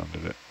 I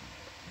rounded it.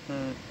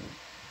 Hmm.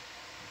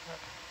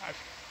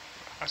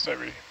 I say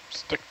we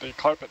stick the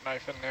carpet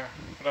knife in there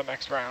for the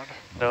next round.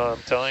 No,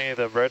 I'm telling you,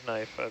 the bread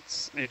knife,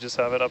 you just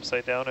have it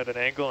upside down at an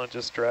angle and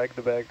just drag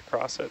the bag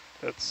across it.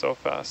 It's so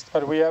fast.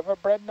 Oh, do we have a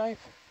bread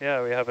knife?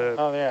 Yeah, we have a,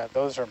 Oh yeah,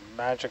 those are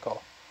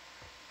magical.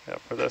 yeah,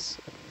 for this.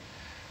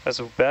 As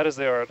bad as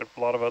they are at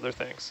a lot of other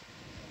things.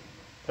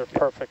 They're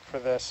perfect for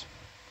this.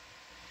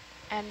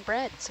 And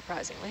bread,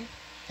 surprisingly.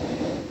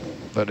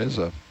 That is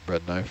a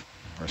bread knife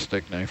or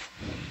steak knife.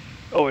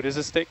 Oh, it is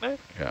a steak knife?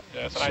 Yeah.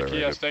 Yeah, it's an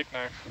serrated. IKEA steak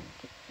knife.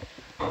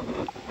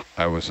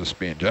 I was just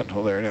being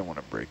gentle there. I didn't want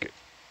to break it.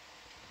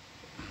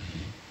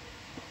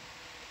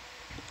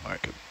 I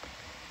could.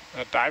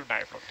 A dive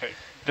knife will take.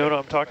 No,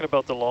 I'm talking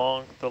about the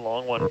long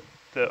one,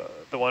 the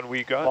one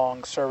we got.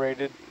 Long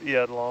serrated.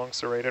 Yeah, the long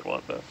serrated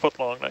one, the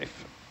foot-long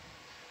knife.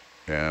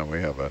 Yeah, we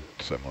have a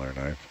similar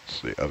knife.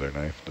 It's the other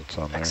knife that's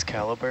on there.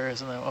 Excalibur,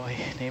 isn't that what we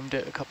named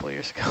it a couple of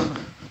years ago?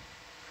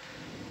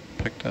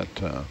 Pick that,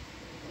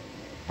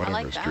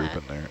 whatever's that.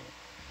 drooping there.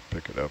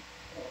 Pick it up.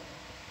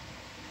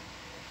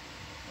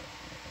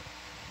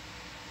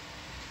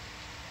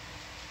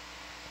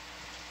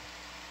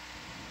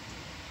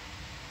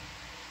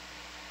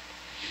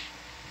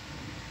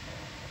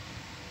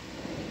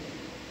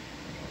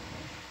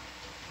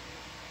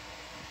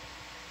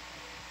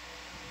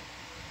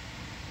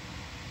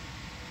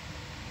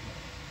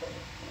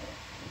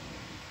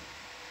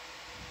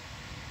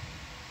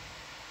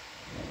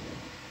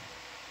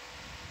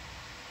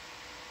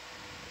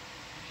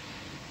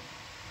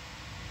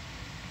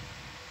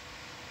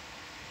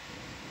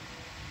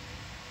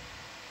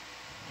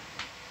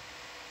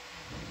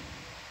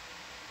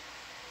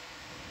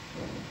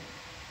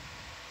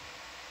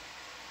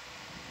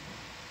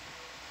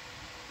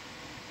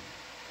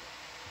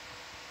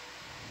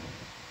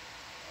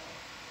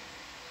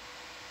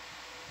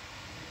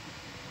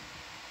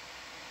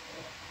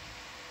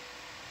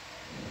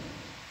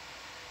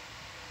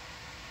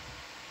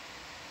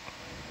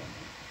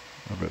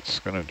 If it's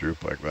going to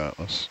droop like that,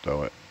 let's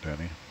stow it,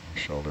 Danny.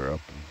 Shoulder up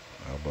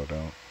and elbow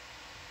down.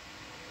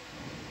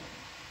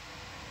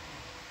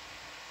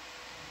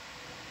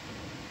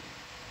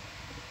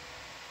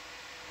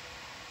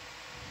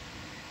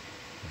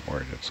 I'm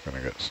worried it's going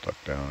to get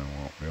stuck down and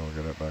won't be able to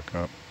get it back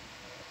up.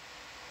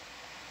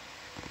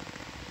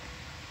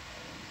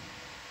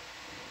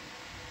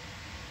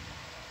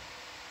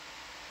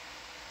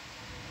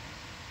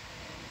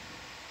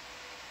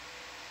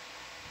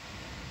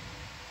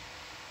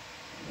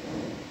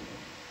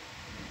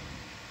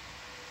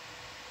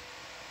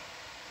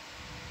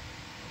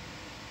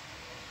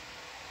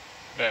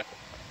 Yeah.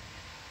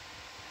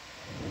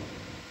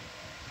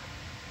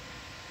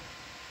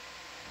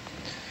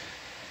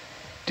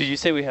 Did you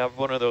say we have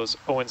one of those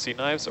ONC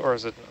knives, or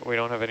is it we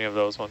don't have any of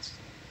those ones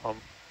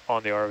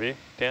on the RV,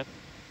 Dan?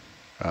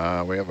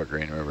 We have a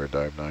Green River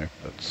dive knife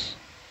that's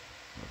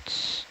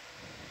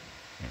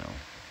you know.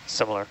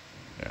 Similar.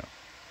 Yeah.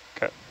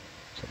 Okay.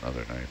 It's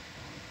another knife.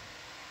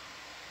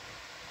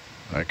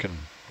 I can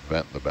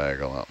vent the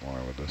bag a lot more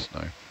with this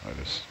knife. I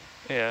just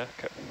Yeah,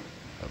 okay.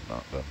 have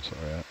not done so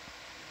yet.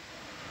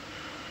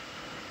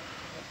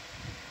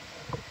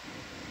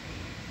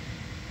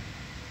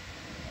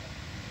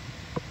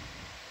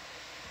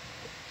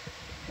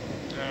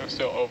 Yeah, I'm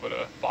still over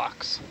the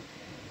box.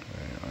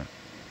 There you are.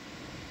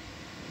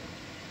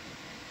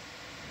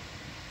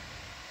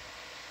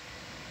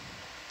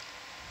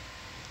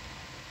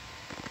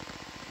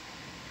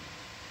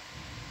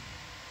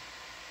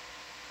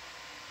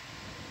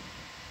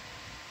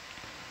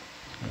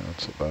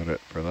 That's about it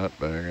for that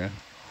bag, eh?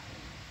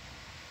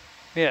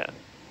 Yeah.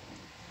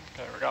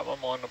 Okay, we got one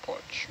more on the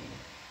porch.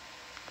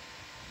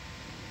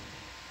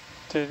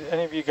 Did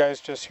any of you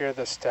guys just hear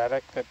the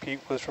static that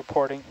Pete was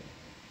reporting?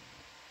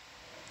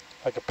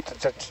 Like a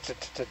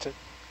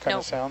kind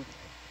of sound?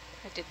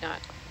 I did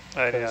not.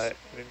 I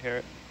didn't hear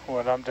it.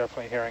 What I'm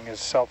definitely hearing is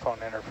cell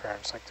phone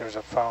interference, like there's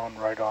a phone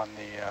right on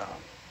the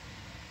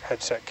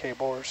headset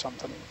cable or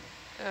something.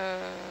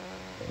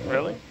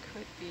 Really?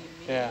 Could be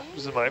me. Yeah.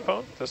 Is it my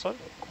phone? This one?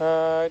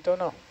 I don't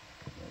know.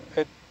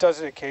 It does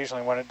it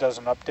occasionally when it does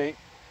an update.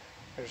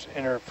 There's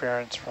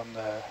interference from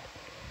the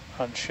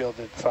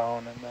unshielded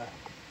phone and the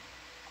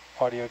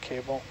audio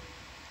cable.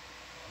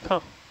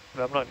 Huh.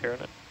 But I'm not hearing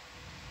it.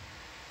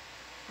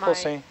 We'll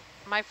see.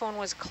 My phone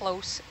was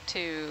close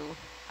to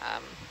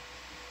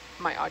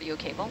my audio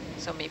cable,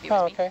 so maybe it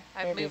was me. Okay.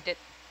 I've moved it.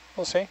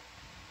 We'll see.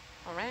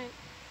 All right.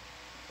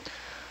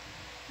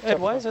 Ed,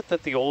 why is it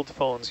that the old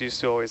phones used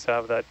to always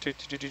have that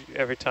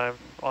every time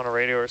on a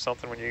radio or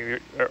something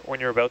when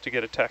you're about to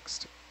get a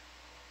text?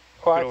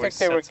 Well, I think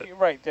they were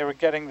right. They were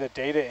getting the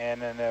data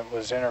in, and it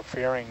was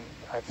interfering.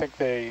 I think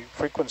the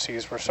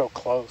frequencies were so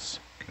close.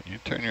 Can you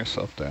turn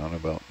yourself down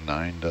about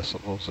 9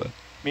 decibels, Ed?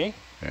 Me?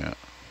 Yeah.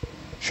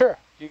 Sure,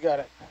 you got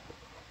it.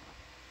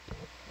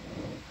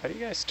 How do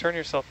you guys turn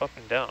yourself up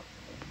and down?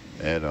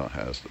 Ed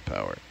has the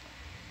power.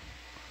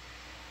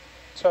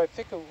 So I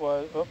think it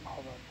was. Oh,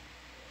 hold on.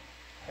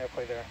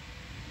 Halfway there.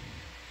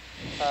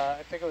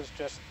 I think it was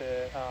just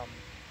the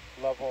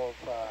level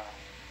of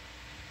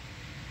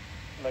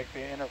like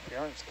the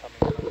interference coming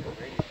in on your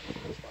radio.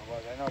 That's what it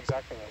was. I know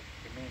exactly what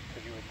you mean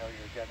because you would know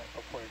you were getting it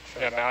before it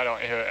showed up. Yeah, now I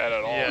don't hear Ed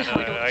at all. Yeah,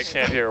 no, I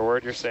can't hear a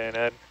word you're saying,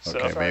 Ed. So.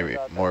 Okay,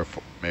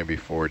 maybe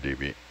 4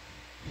 dB.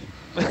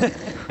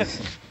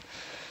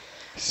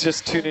 He's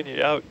just tuning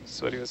you out.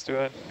 That's what he was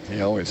doing.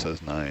 He always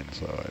says 9,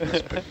 so I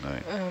just picked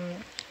 9.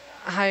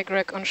 Hi,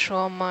 Greg, on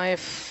shore. My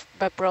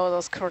web browser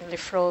is currently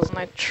frozen.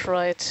 I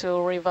tried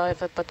to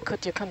revive it, but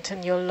could you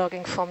continue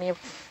logging for me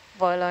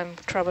while I'm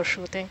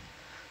troubleshooting?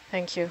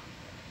 Thank you.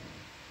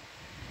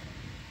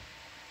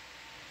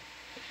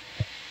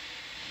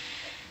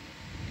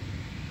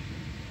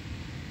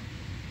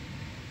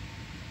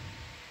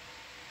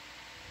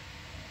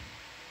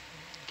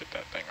 Get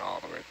that thing all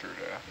the way through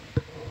there.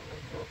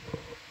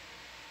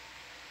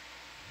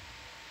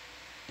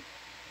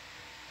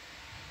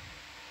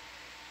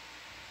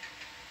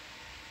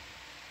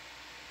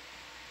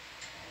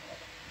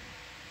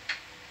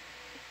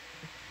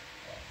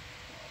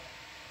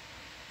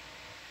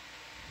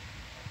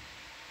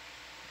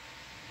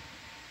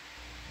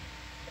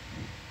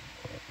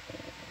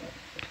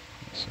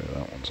 Let's see,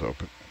 that one's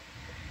open.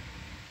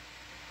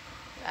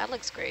 That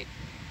looks great.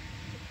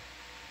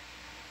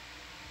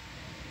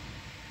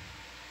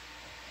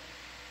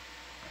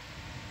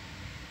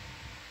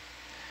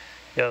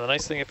 Yeah, the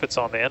nice thing if it's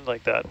on the end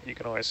like that, you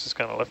can always just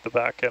kind of lift the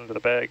back end of the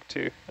bag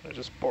too, and it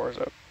just bores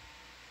up.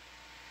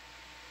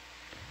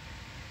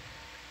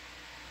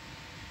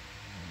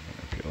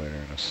 Manipulator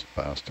in a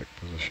spastic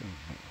position.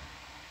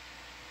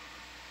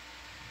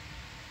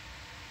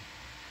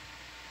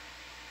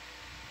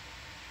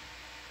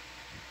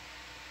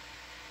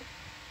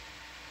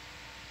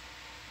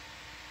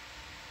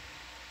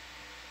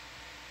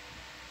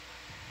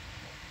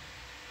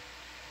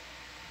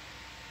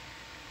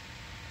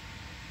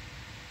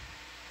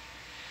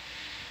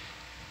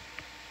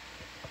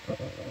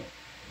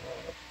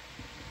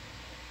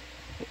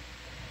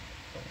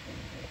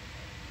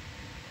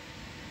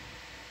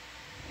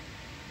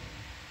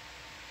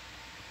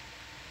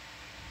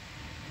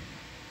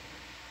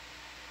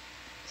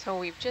 So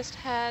we've just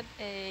had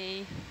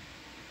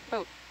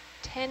about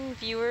 10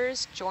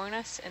 viewers join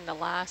us in the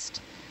last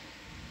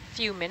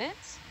few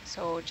minutes.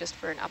 So just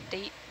for an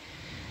update,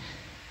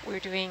 we're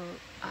doing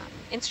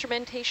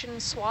instrumentation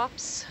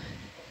swaps,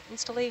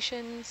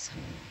 installations,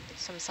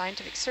 some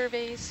scientific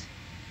surveys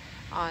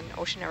on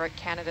Ocean Network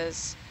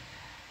Canada's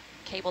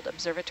cabled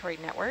observatory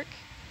network.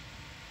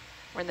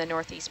 We're in the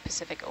Northeast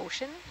Pacific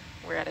Ocean.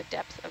 We're at a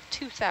depth of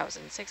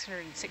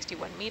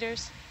 2,661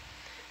 meters.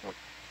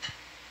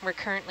 We're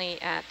currently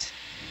at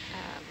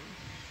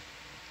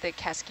the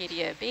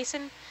Cascadia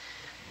Basin,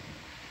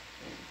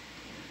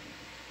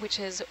 which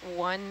is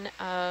one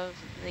of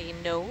the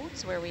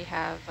nodes where we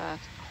have a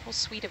whole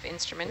suite of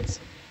instruments.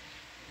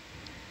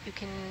 You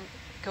can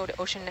go to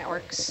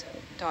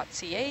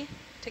oceannetworks.ca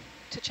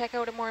to check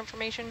out more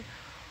information,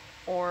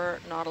 or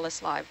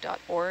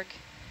nautiluslive.org.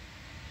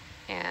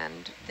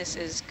 And this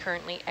is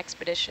currently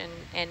expedition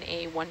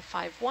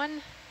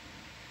NA151.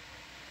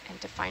 And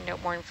to find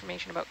out more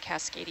information about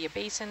Cascadia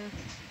Basin,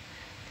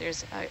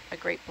 there's a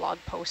great blog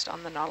post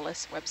on the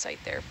Nautilus website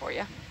there for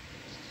you.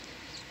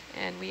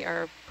 And we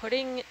are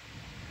putting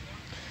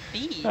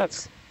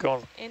beads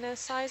in a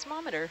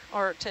seismometer,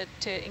 or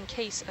to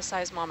encase a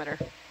seismometer,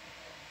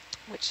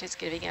 which is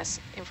giving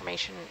us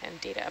information and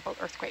data about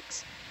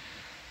earthquakes.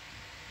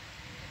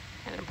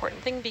 And an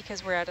important thing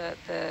because we're at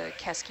the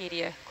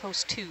Cascadia,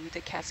 close to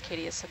the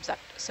Cascadia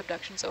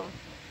subduction zone.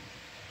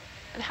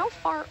 And how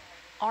far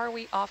are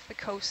we off the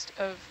coast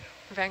of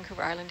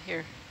Vancouver Island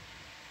here,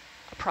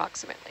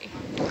 approximately?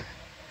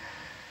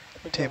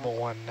 Table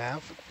 1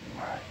 nav.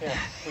 Yeah,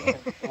 we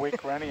can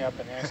wake Rennie up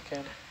and ask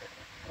him.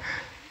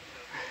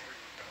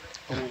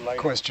 Blue light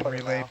Question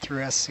relayed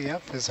through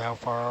SCF is how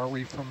far are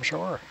we from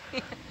shore?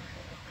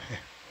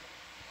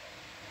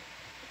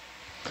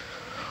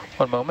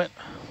 One moment.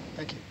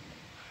 Thank you.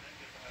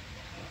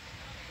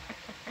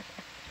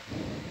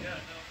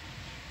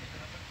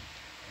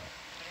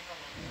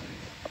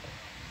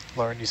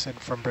 Lauren, you said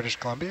from British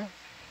Columbia?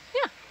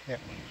 Yeah. Yeah,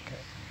 okay.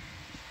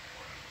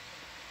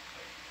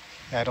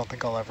 Yeah, I don't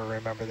think I'll ever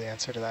remember the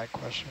answer to that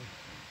question.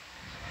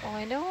 Well,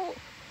 I know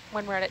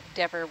when we're at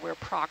Dever, we're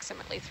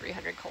approximately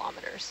 300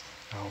 kilometers.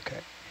 Okay.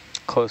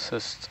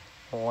 Closest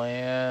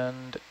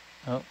land,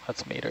 oh,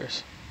 that's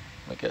meters.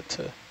 We get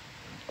to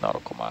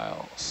nautical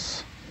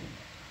miles.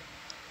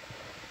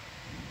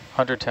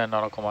 110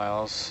 nautical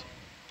miles,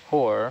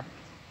 or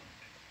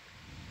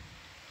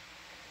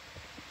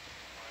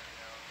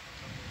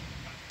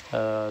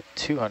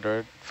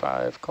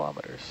 205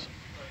 kilometers.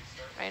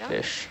 Right on.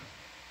 Ish.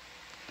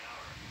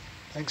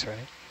 Thanks,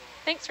 Rennie.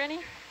 Thanks,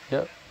 Rennie.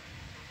 Yep.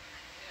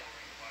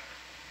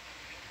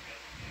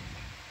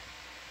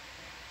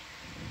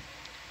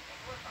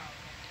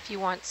 If you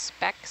want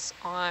specs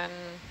on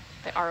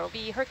the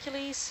ROV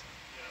Hercules,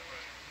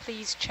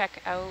 please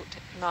check out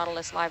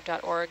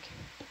nautiluslive.org.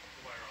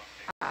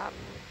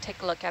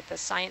 Take a look at the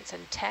science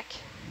and tech,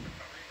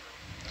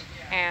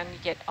 and you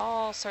get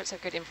all sorts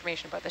of good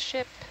information about the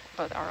ship,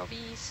 about the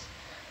ROVs,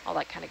 all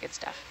that kind of good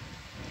stuff.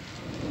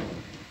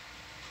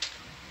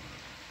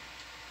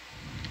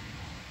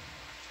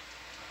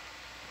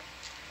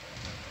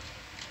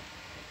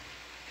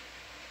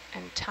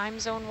 And time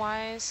zone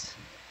wise,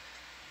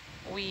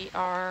 we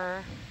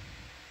are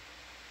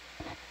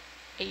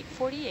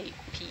 8:48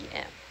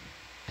 p.m.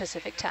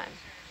 Pacific time.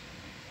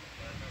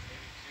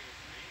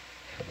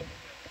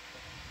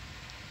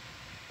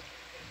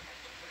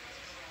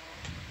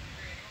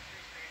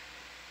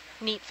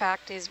 Neat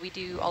fact is we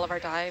do all of our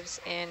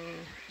dives in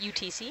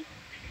UTC.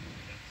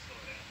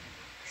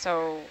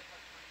 So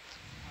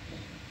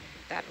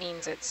that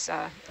means it's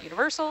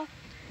universal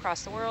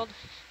across the world.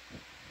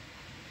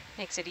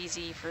 Makes it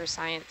easy for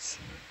science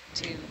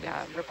to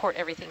report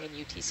everything in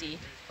UTC.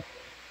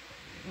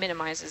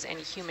 Minimizes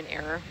any human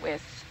error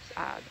with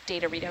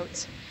data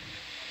readouts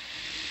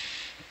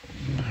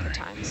at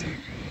times.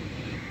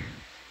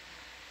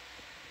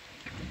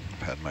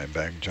 I've had my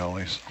bag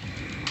jollies.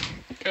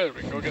 Good,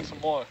 we can go get some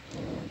more.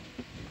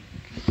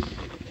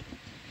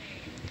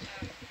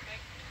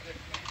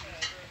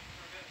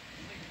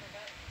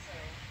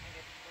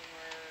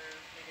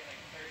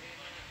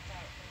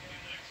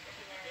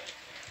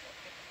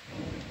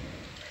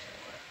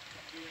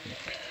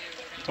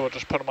 So we'll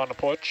just put them on the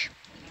porch.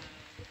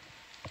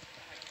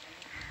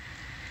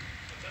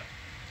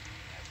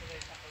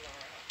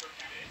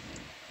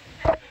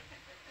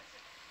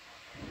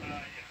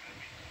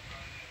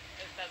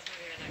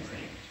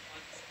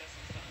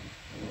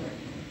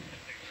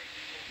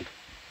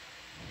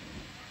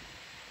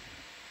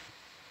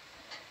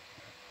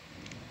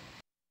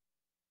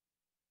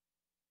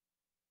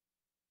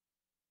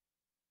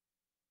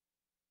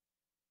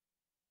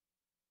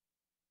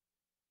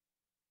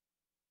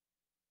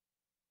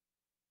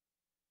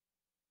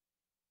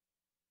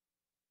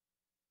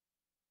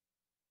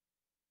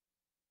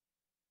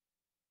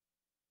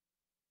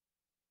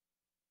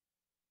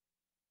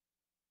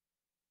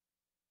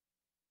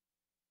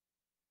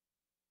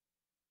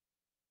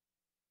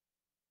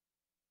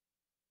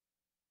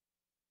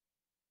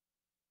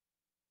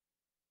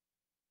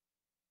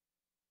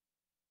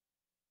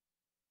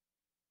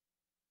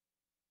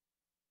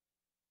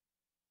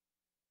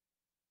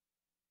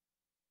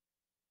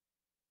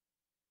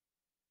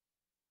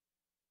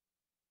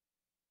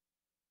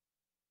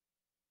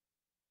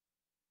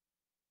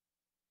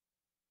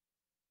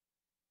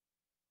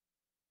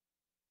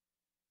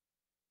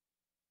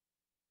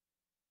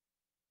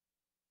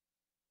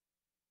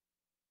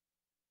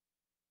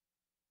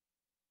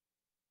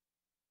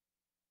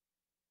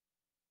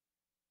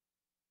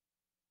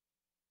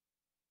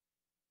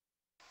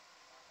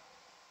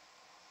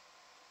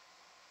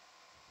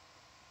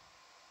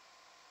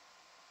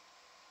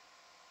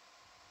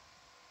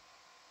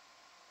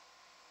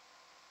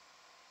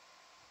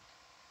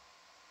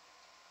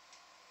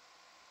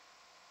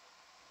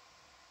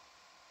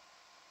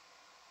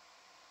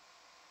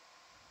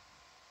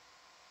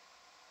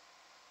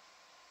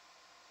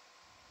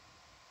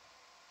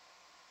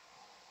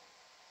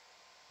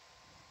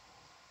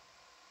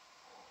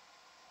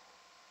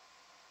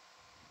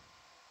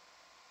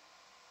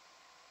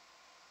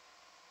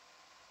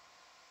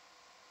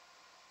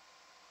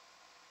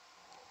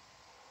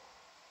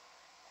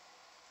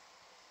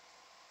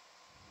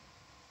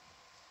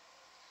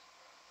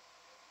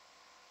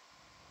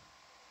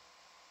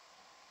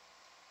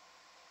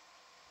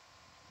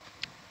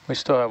 We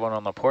still have one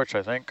on the porch,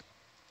 I think.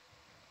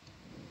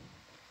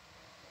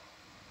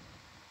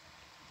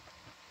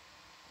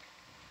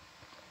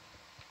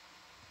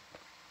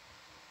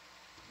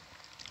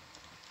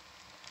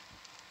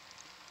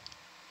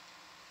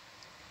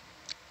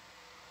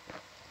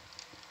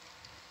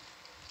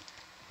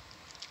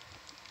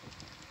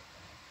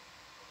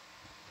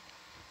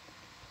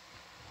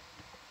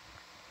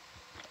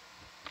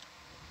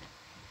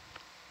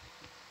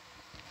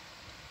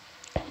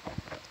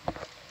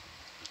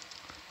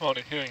 I'm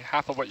only hearing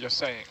half of what you're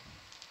saying.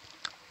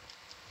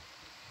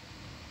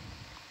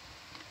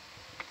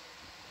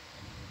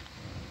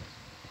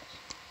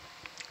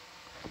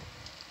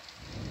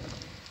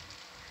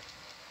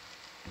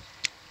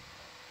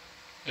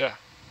 Yeah.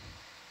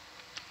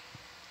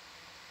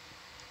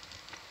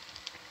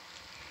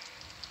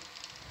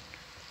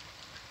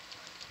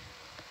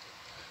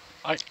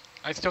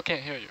 I still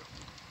can't hear you.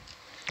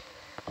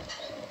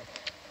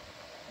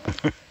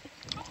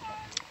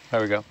 There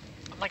we go.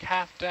 I'm like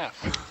half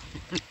deaf.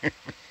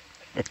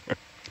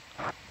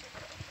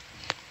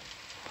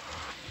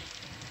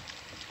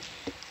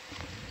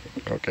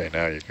 Okay,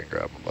 now you can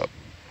grab them up.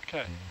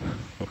 Okay.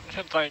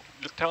 It's like,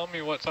 just tell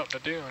me what's up to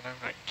do, and I'm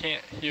like,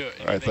 can't hear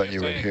anything I thought you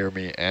you're would saying. hear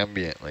me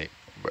ambiently,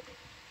 but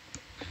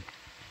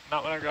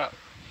Not when I've got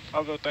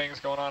other things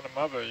going on in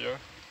my video.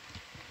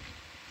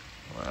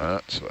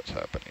 that's what's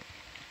happening.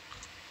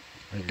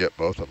 You can get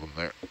both of them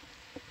there.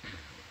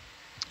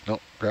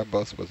 Nope, grab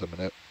both with a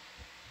minute.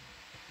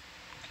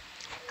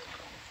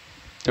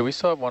 Do we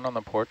still have one on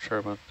the porch,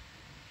 or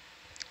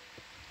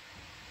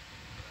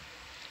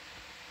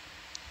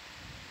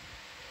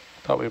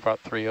thought we brought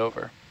 3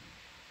 over?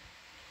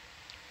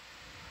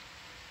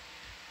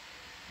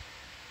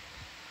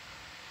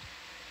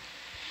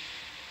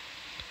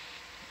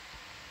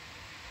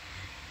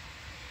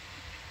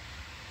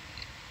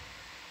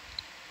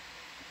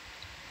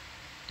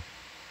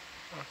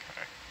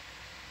 Okay.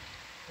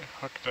 You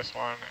hook this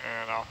one,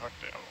 and I'll hook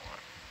the other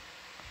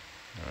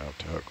one. I have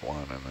to hook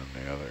one and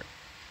then the other.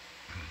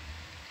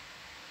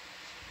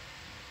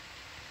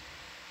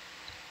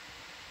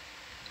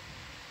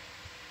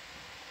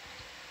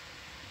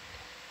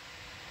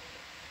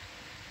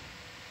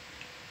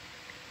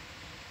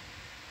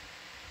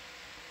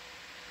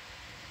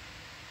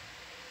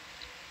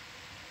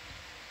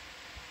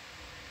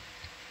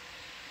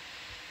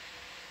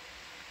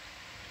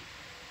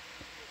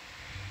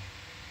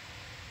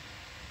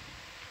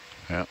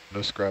 Yeah,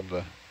 just grab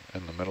the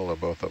in the middle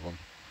of both of them.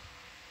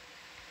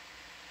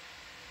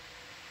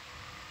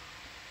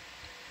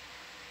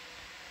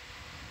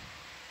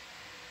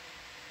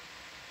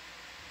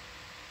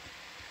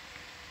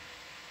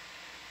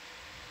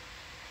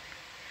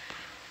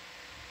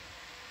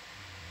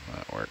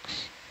 That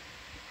works.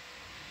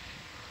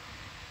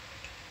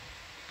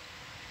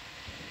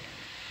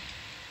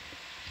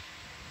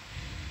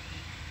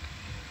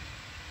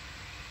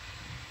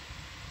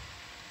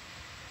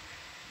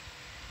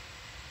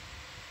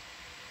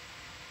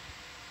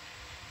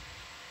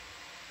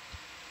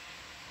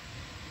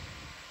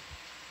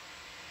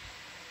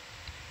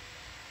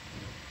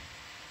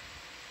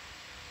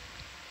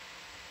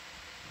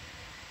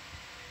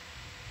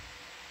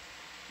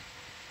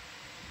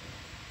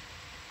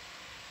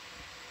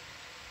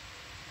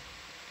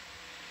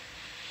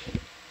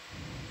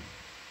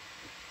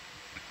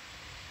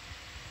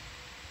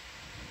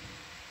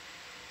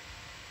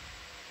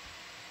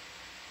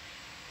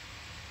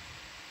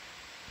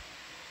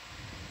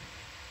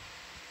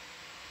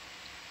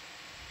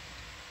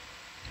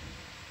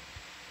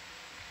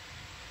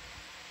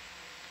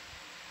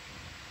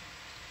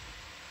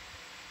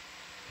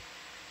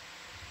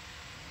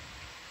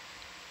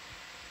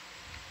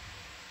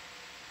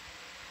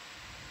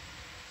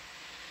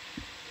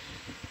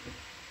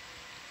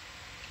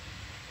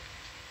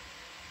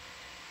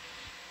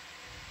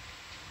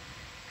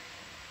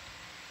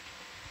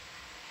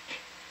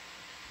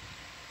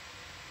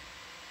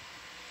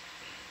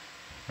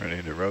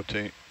 Ready to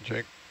rotate,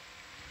 Jake?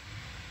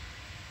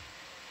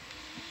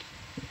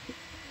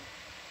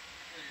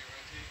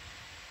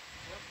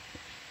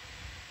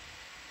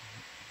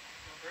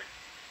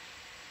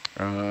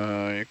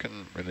 You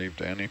can relieve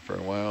Danny for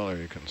a while, or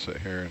you can sit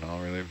here and I'll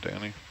relieve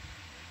Danny.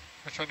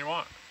 Which one you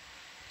want?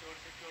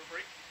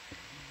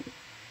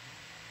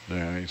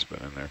 Yeah, he's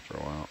been in there for a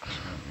while, so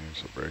he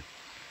needs a break.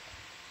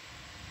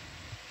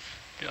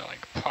 You gotta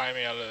like pry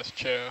me out of this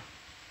chair.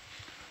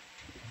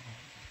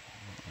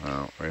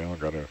 Well, we all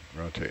gotta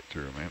rotate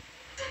through, man.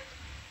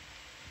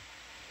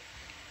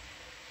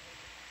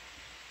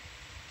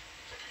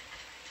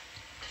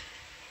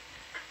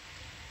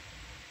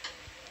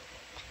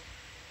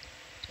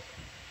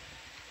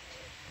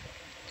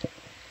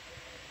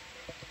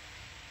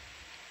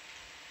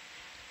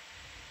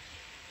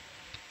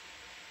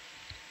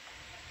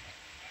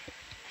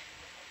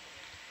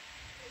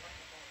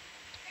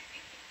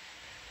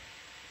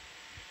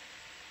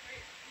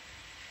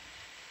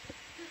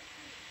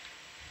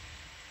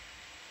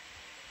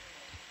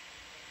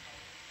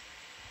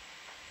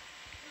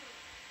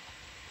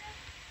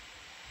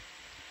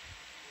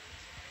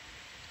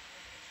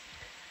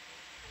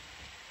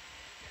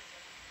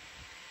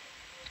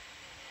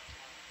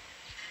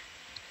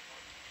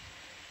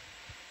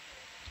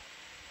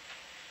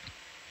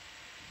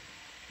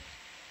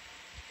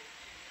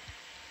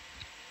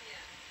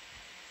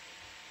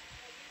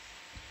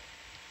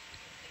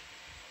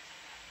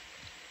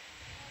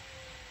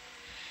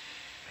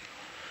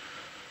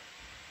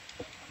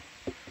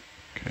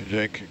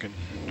 Jake, you can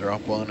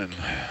drop one and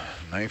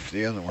knife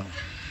the other one.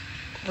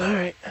 All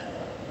right.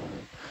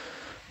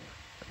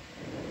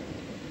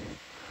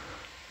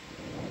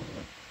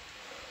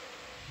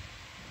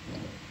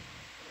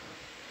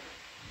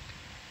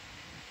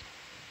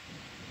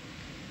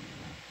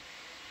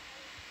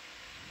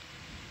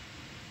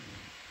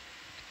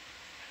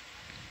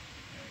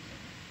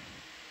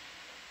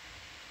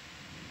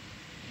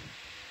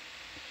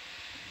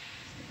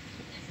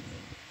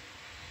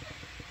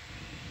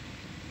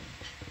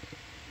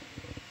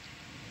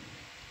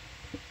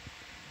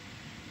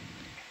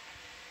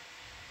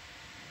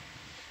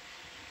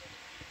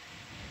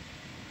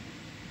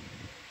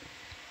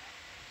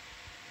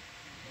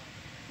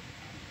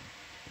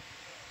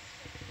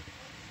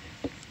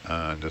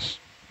 Just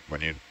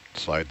when you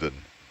slide the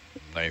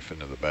knife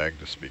into the bag,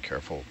 just be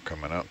careful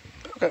coming up.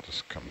 Okay.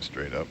 Just come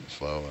straight up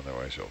slow,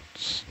 otherwise you'll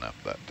snap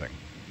that thing.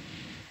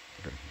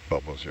 Good.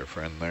 Bubbles your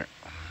friend there.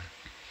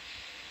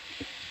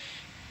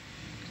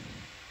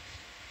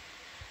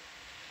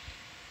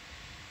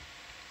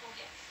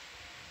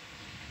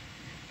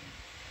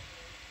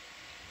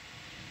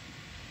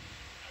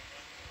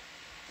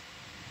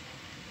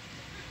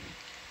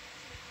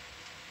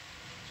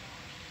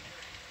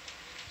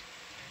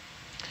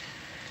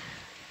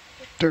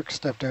 Dirk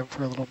stepped in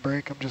for a little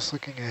break. I'm just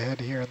looking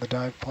ahead here in the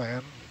dive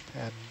plan,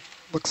 and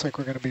looks like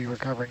we're going to be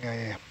recovering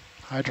a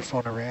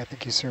hydrophone array. I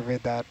think you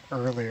surveyed that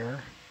earlier.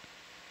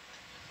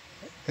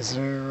 Is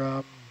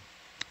there,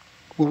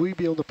 will we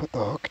be able to put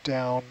the hook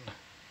down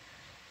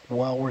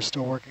while we're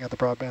still working at the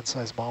broadband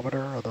seismometer,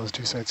 or are those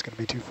two sites going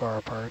to be too far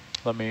apart?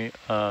 Let me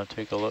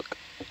take a look.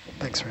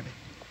 Thanks, Randy.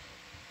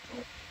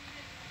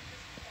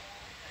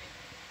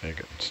 You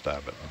can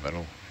stab it in the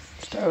middle.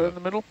 Stab it in the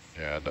middle?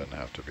 Yeah, it doesn't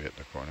have to be at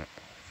the corner.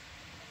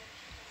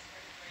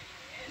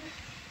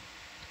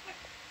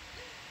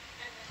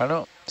 I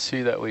don't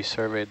see that we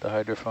surveyed the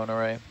hydrophone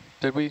array.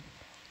 Did we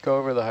go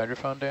over the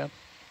hydrophone, Dan?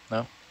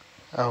 No?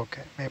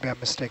 Okay, maybe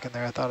I'm mistaken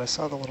there. I thought I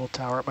saw the little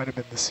tower. It might have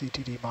been the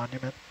CTD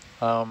monument.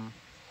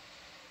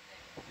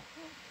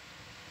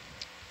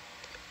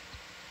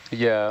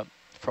 Yeah,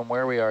 from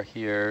where we are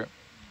here,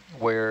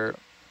 where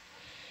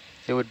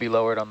it would be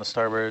lowered on the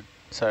starboard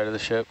side of the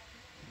ship,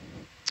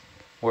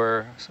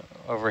 we're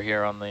over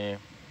here on the...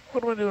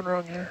 What am I doing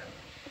wrong here?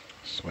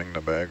 Swing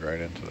the bag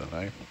right into the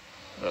knife.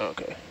 Oh,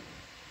 okay.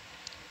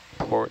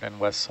 Port and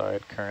west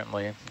side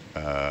currently.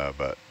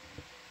 But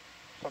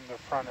From the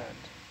front end,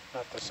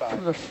 not the side.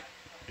 From the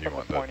you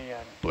want the pointy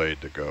end.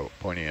 blade to go,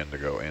 pointy end to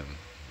go in,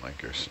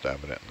 like you're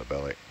stabbing it in the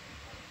belly.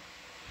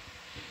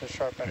 The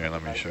sharp end. Here,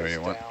 let me show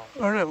you one.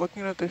 Aren't I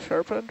looking at the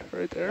sharp end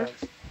right there?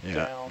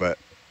 Yeah, down. but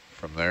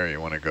from there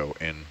you want to go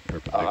in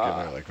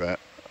perpendicular like that.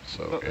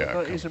 So No, yeah,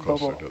 not come using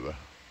closer bubble. to the,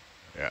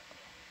 yeah.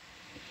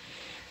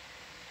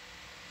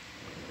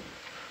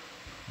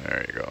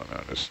 There you go.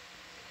 Now just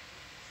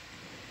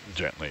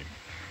gently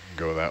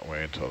go that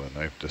way until the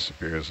knife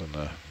disappears and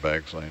the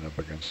bag's laying up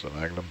against the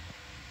magnum.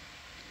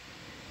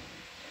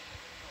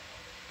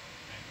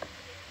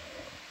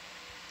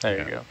 There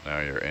you go.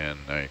 Now you're in.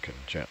 Now you can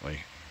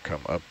gently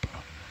come up.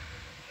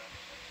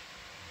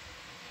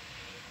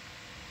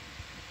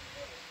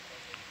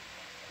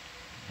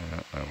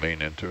 Now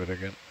lean into it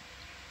again.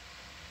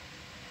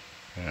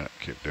 Yeah,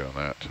 keep doing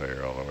that till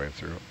you're all the way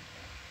through.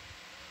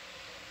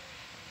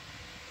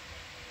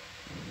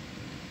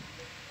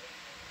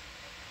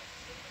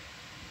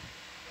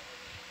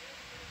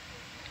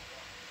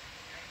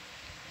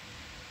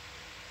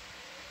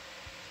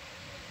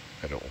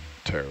 It'll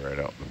tear right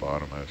out the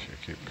bottom as you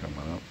keep coming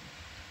up.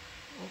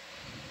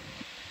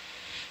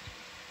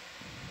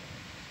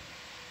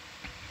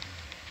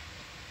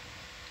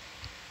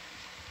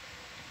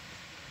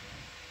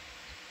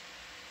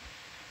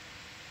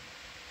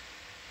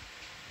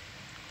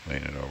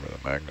 Lean it over the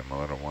magnum a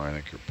little more. I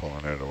think you're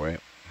pulling it away.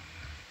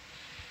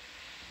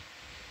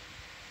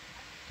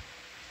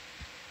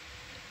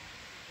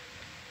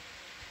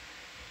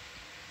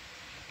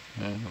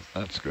 Yeah,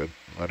 that's good.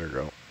 Let her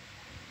go.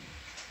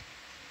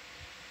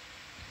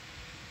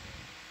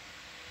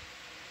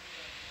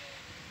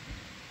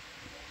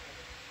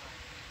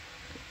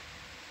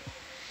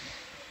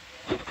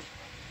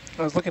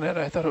 I was looking at it.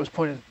 I thought it was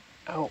pointed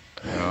out.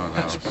 No,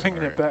 I was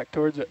bringing it back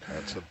towards it.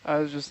 That's a, I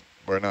was just...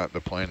 we're not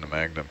deploying the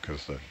magnum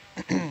because the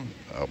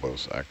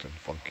elbow's acting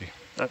funky.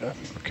 Okay.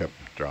 We kept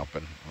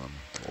dropping.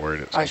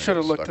 Worried it's I should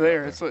have looked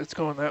there. It's It's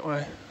going that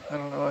way. I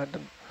don't know. I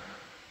didn't.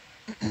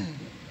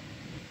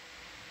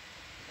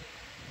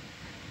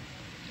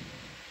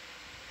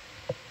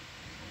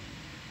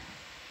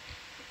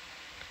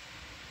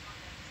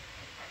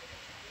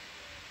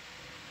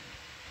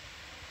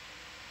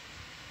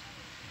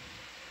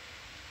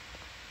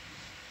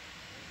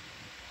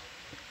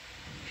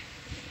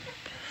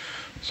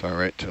 It's all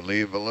right to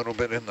leave a little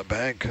bit in the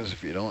bag because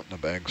if you don't, the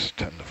bags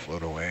tend to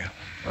float away.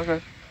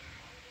 Okay.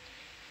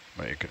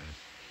 But you can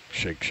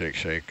shake, shake,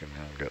 shake, and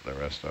you'll get the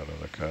rest out of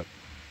the cut.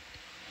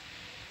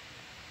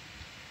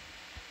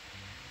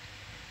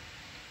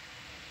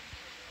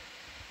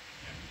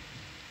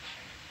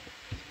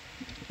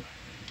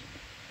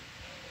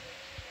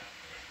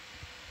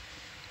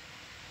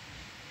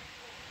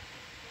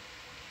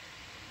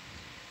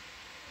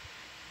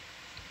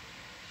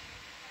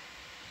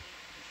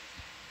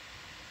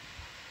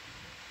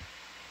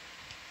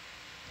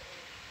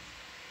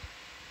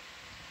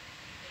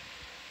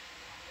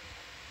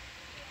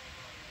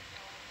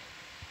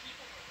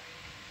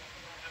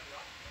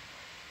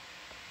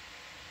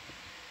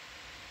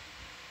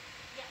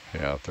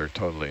 Yeah, if they're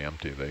totally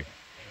empty, they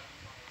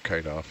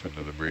kite off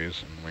into the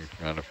breeze, and we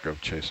kind of go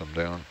chase them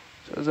down.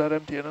 So is that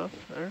empty enough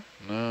there?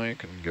 No, you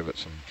can give it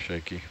some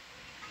shaky.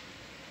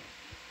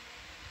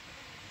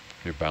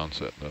 If you bounce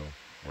it, the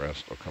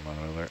rest will come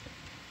out of there.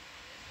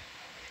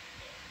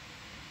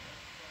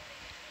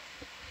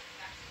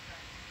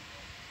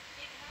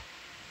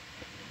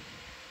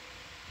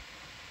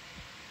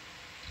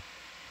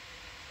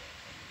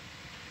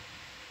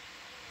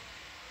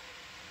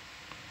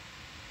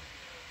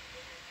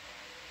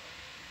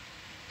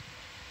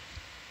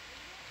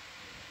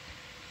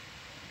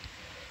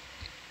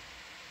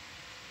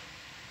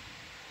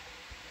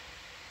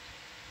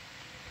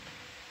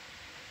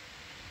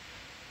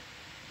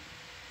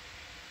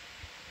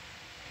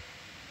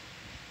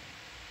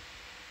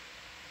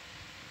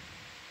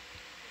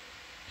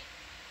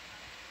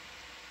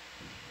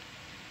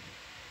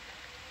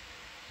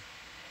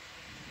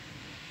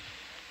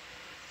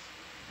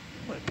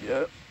 Might be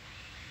it.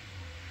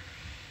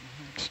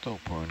 It's still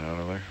pouring out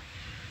of there.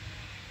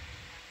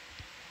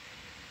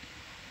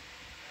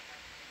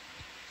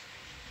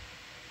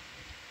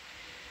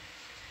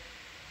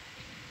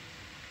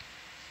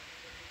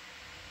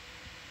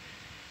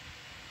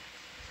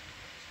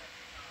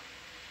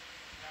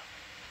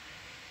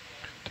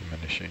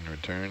 Diminishing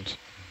returns.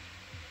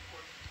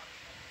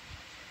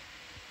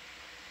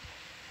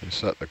 You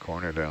set the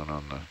corner down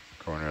on the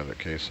corner of the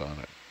case on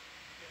it.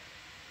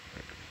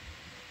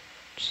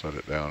 Set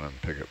it down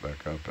and pick it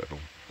back up, it'll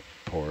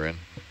pour in.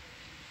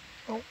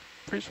 Oh,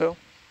 freeze fail.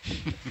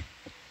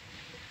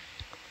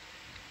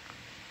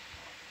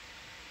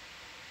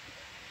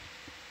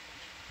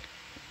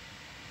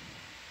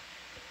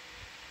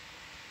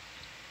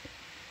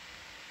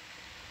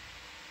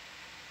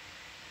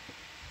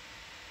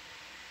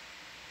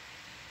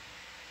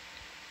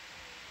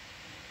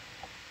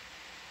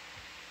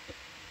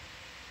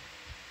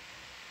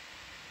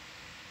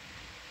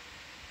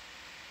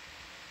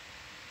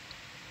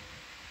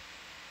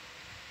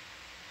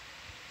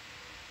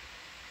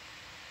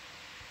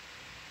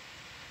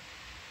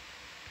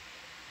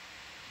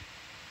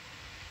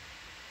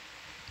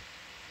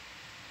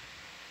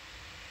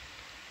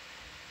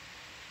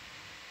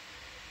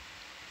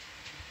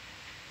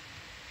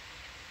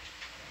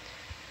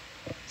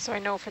 So I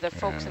know for the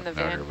folks in the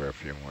van. Give her a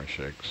few more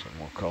shakes and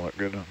we'll call it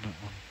good on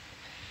that one.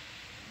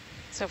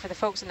 So for the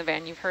folks in the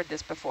van, you've heard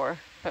this before,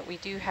 but we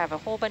do have a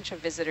whole bunch of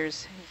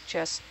visitors who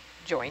just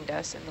joined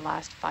us in the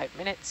last 5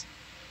 minutes.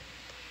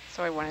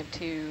 So I wanted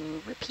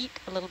to repeat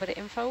a little bit of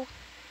info.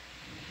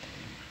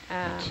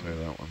 Let's say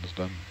that one's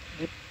done.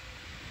 Yep.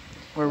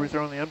 Where are we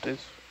throwing the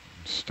empties?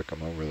 Stick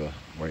them over the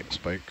white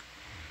spike.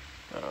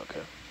 Oh,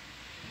 okay.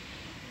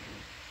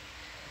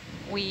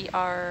 We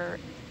are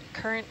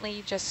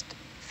currently just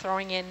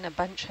throwing in a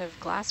bunch of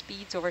glass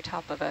beads over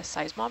top of a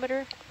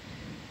seismometer.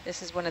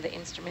 This is one of the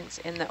instruments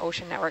in the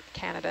Ocean Network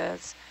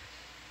Canada's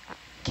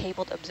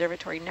cabled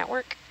observatory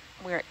network.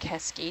 We're at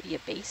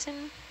Cascadia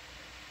Basin.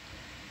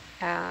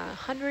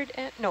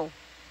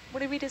 What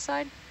did we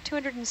decide?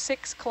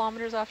 206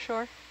 kilometers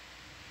offshore?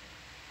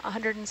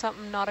 100 and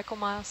something nautical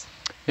miles?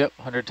 Yep,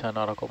 110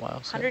 nautical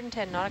miles.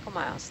 110 nautical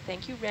miles.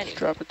 Thank you, Rennie. Just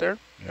drop it there?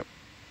 Yep.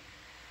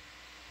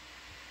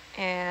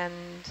 And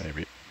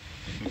maybe.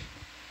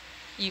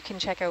 You can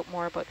check out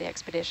more about the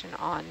expedition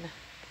on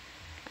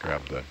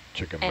grab the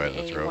chicken by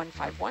the throat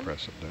 151 and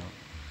press it down.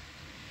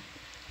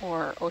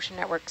 Or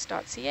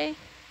oceannetworks.ca.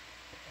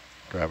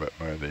 Grab it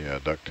by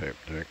the duct tape,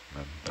 Jake,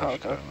 and then push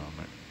it down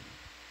on it.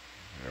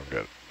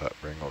 You'll get that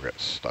ring will get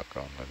stuck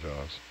on the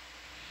jaws.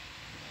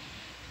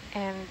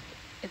 And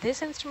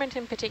this instrument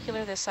in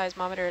particular, this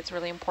seismometer, it's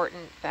really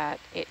important that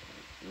it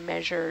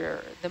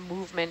measure the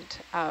movement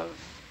of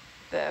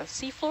the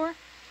seafloor,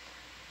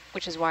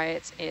 which is why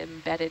it's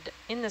embedded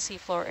in the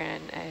seafloor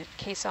in a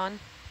caisson.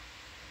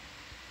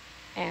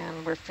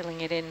 And we're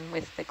filling it in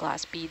with the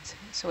glass beads,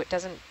 so it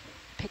doesn't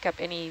pick up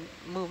any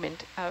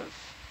movement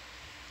of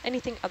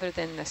anything other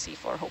than the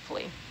seafloor,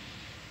 hopefully.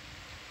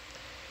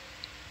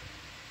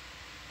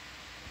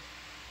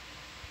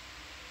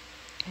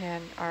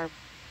 And our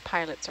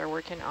pilots are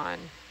working on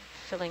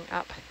filling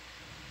up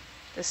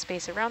the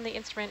space around the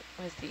instrument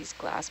with these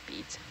glass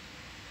beads.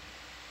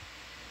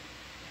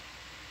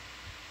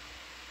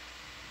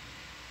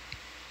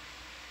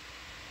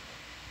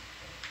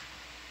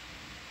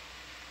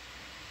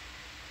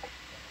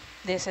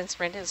 This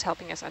instrument is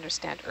helping us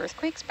understand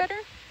earthquakes better.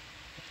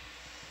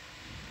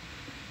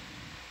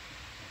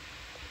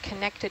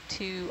 Connected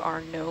to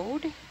our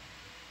node,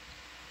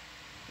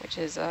 which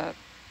is a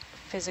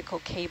physical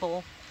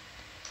cable,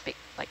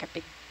 like a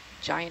big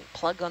giant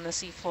plug on the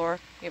seafloor.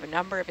 We have a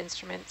number of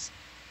instruments.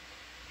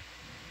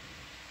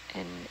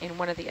 And in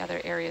one of the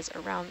other areas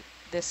around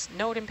this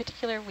node in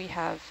particular, we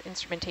have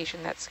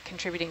instrumentation that's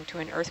contributing to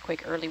an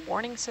earthquake early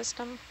warning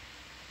system.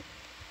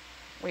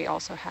 We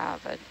also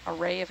have an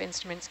array of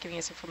instruments giving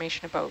us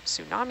information about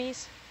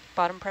tsunamis,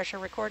 bottom pressure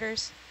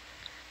recorders.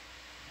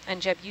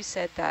 And Jeb, you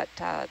said that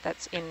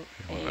that's in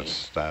a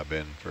stab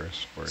in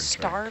first for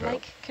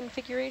star-like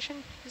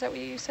configuration. Is that what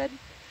you said?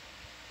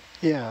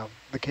 Yeah,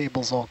 the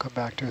cables all come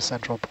back to a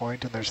central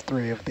point, and there's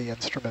 3 of the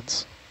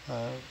instruments.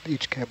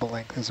 Each cable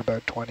length is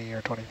about 20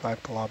 or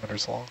 25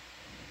 kilometers long.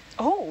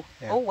 Oh,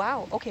 Yeah. oh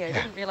wow. Okay, I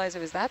Yeah. didn't realize it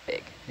was that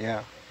big.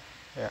 Yeah,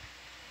 yeah.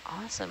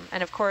 Awesome.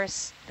 And of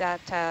course,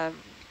 that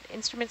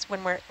instruments,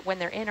 when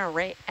they're in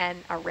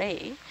an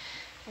array,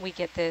 we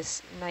get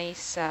this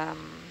nice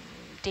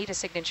data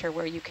signature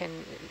where you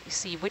can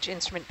see which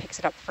instrument picks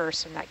it up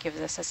first, and that gives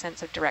us a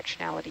sense of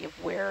directionality of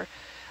where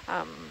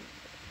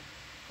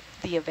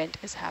the event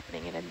is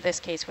happening. And in this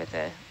case, with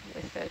the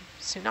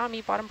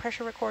tsunami bottom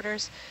pressure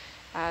recorders,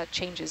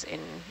 changes in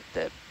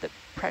the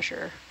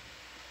pressure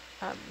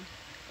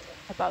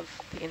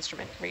above the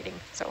instrument reading.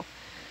 So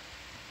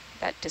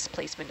that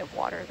displacement of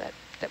water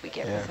that we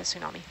get with a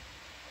tsunami.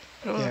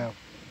 Yeah,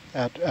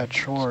 at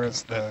shore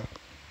is the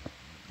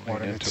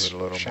water into gets it a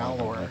little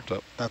shallower. more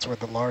than That's where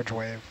the large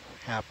wave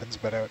happens,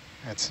 but out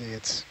at sea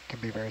it can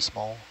be very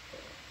small.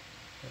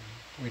 And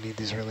we need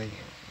these really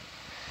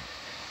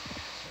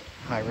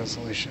high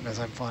resolution, as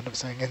I'm fond of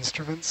saying,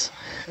 instruments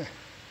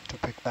to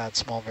pick that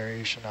small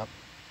variation up.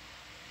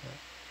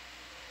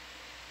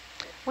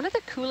 One of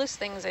the coolest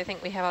things I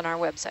think we have on our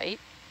website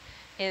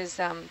is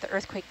the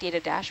earthquake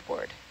data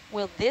dashboard.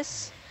 Will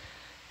this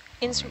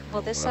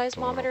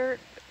seismometer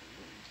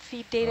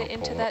feed data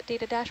into that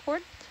data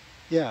dashboard?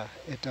 Yeah,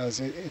 it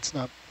does. It's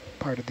not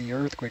part of the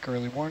earthquake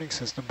early warning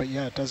system, but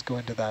yeah, it does go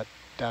into that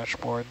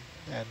dashboard,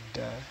 and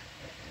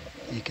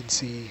you can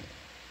see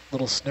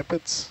little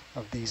snippets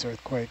of these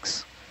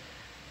earthquakes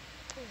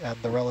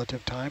and the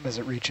relative time as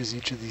it reaches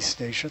each of these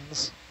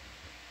stations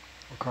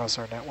across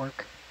our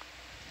network.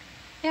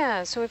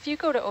 Yeah, so if you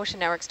go to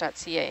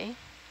oceannetworks.ca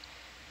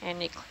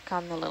and you click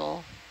on the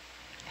little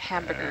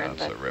hamburger in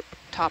the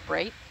top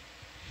right,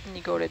 and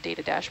you go to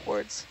data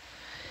dashboards,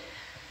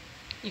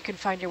 you can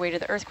find your way to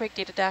the earthquake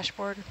data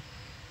dashboard.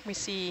 We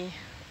see,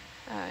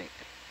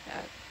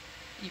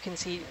 you can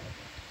see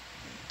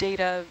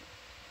data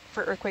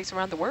for earthquakes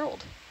around the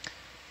world.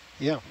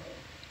 Yeah,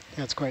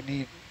 it's quite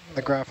neat.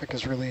 The graphic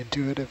is really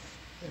intuitive.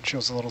 It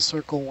shows a little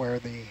circle where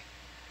the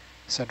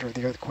center of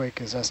the earthquake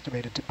is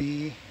estimated to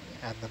be,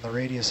 and then the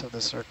radius of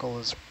the circle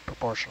is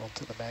proportional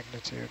to the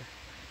magnitude.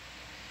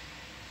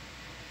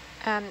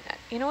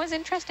 You know, it was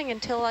interesting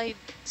until I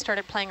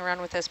started playing around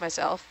with this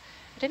myself.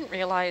 I didn't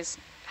realize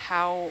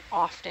how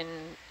often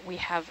we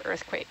have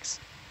earthquakes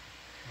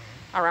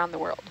around the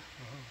world.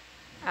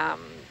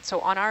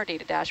 So on our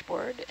data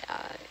dashboard,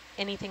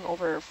 anything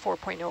over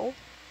 4.0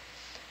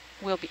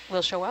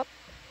 will show up,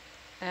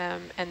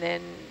 and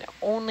then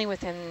only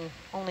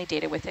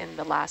data within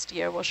the last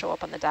year will show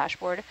up on the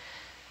dashboard.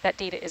 That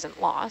data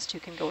isn't lost. You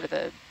can go to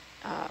the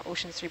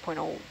Oceans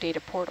 3.0 data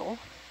portal,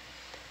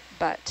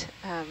 but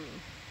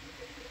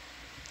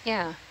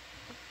yeah.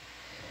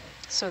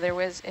 So there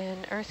was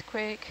an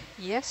earthquake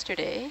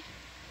yesterday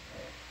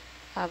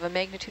of a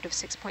magnitude of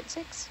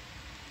 6.6.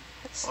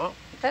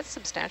 That's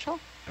substantial.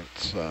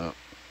 Let's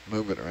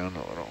move it around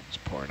a little. It's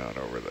pouring out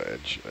over the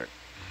edge there.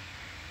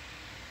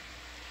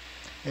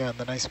 Yeah, and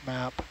the nice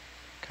map,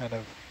 kind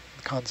of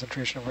the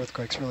concentration of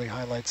earthquakes really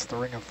highlights the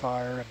ring of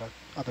fire and the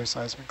other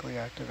seismically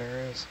active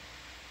areas.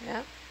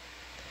 Yeah.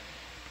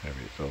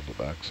 Maybe fill the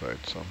backside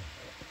some.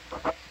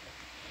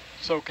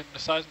 So can the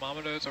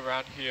seismometers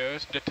around here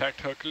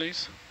detect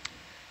Hercules?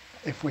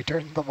 If we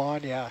turn them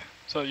on, yeah.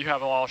 So you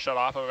have them all shut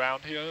off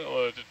around here,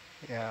 or?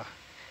 Yeah.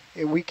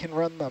 We can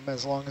run them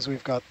as long as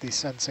we've got the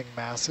sensing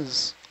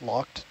masses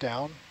locked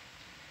down.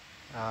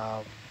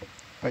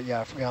 But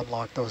yeah, if we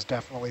unlock those,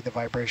 definitely the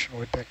vibration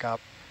would pick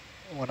up.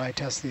 When I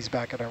test these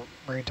back at our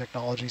Marine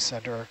Technology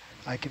Center,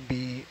 I can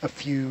be a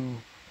few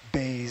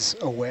bays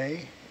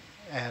away,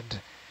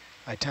 and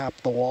I tap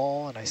the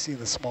wall and I see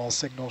the small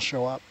signal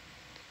show up,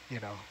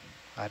 you know,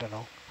 I don't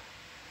know,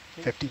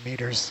 50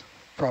 meters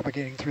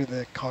propagating through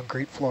the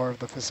concrete floor of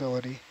the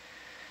facility.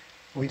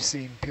 We've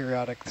seen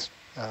periodic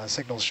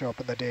signals show up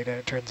in the data, and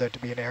it turns out to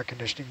be an air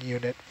conditioning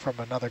unit from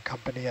another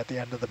company at the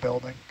end of the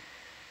building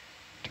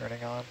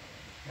turning on.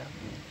 Yeah.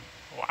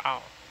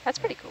 Wow. That's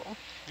pretty cool.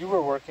 You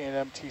were working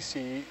at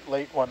MTC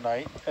late one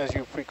night, as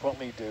you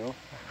frequently do.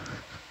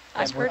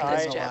 I've heard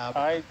this, Jeff.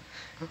 I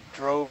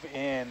drove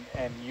in,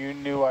 and you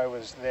knew I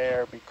was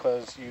there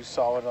because you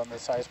saw it on the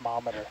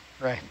seismometer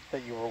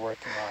that you were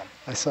working on.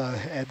 I saw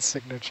Ed's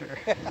signature,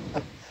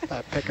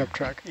 that pickup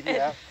truck.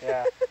 Yeah,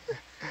 yeah.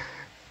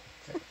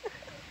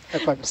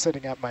 If I'm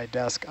sitting at my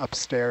desk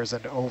upstairs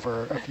and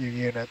over a few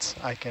units,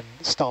 I can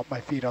stomp my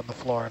feet on the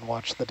floor and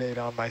watch the data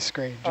on my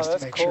screen just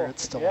to make sure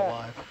it's still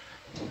alive. Yeah.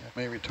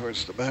 Maybe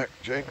towards the back,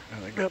 Jake. I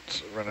think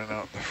it's running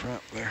out the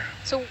front there.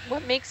 So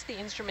what makes the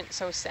instrument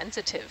so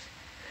sensitive?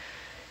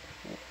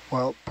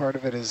 Well, part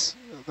of it is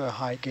the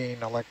high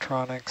gain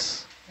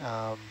electronics.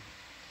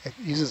 It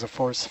uses a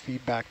force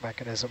feedback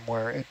mechanism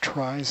where it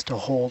tries to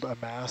hold a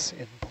mass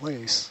in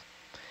place.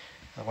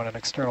 And when an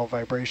external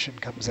vibration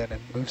comes in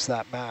and moves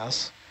that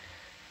mass,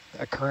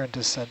 a current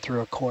is sent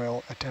through a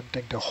coil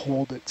attempting to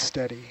hold it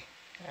steady.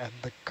 And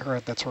the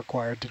current that's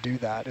required to do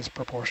that is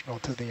proportional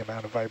to the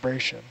amount of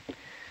vibration.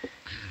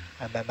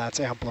 and then that's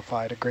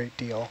amplified a great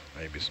deal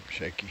Maybe some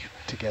shaky.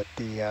 to get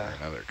the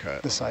Another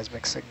cut. the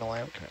seismic signal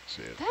out. Can't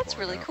see it. That's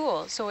really out.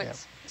 cool. So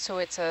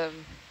it's an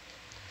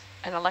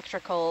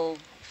electrical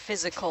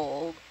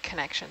physical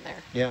connection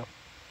there. Yeah,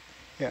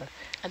 yeah,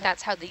 And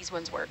that's how these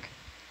ones work.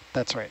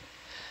 that's right.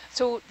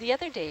 So the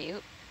other day,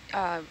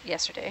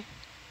 yesterday,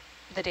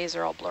 the days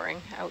are all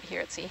blurring out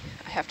here at sea,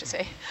 I have to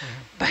say.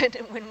 But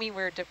when we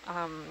were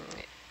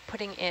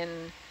putting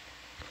in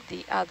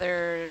the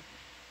other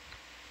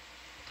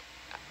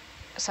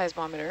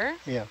seismometer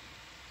Yeah.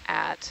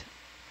 at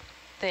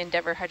the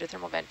Endeavour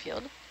hydrothermal vent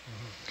field,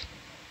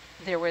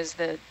 there was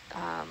the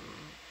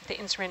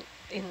instrument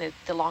in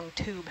the long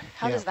tube.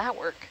 How does that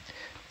work?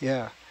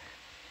 Yeah,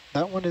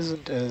 that one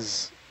isn't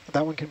as,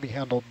 that one can be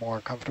handled more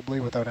comfortably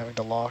without having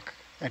to lock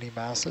any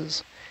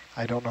masses.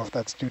 I don't know if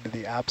that's due to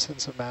the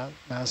absence of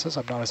masses.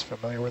 I'm not as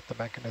familiar with the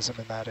mechanism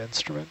in that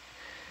instrument.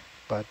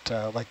 But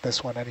like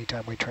this one,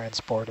 anytime we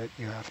transport it,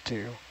 you have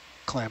to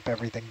clamp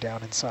everything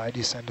down inside.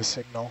 You send a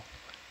signal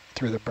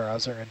through the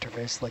browser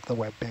interface, like the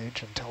web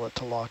page, and tell it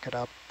to lock it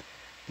up.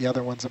 The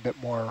other one's a bit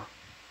more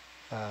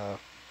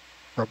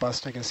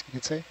robust, I guess you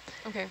could say.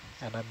 Okay.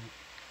 And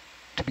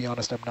to be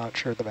honest, I'm not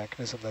sure the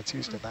mechanism that's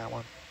used in that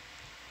one.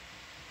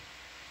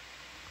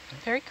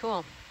 Very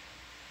cool.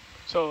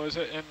 So is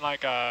it in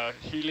like a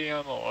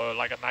helium or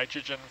like a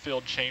nitrogen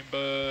filled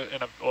chamber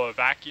or a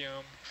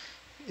vacuum?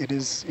 It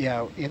is,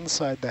 yeah,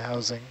 inside the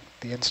housing.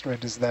 The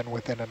instrument is then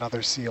within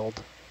another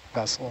sealed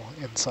vessel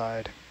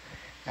inside.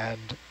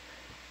 And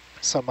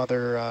some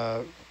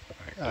other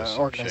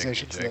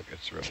organizations that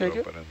it's ripped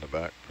open in the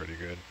back pretty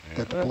good. Yeah.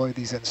 That deploy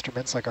these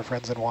instruments, like our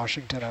friends in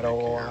Washington at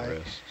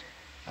OOI.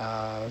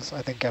 I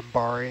think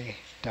Mbari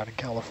down in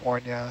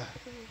California,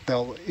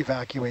 they'll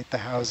evacuate the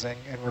housing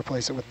and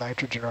replace it with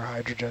nitrogen or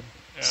hydrogen,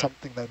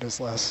 something that is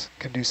less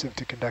conducive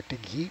to conducting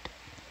heat,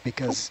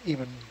 because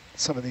even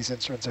some of these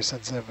instruments are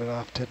sensitive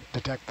enough to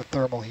detect the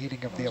thermal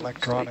heating of the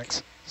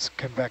electronics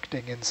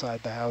convecting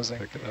inside the housing.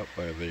 Pick it up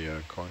by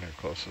the corner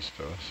closest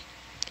to us.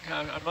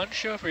 I'm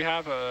unsure if we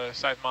have a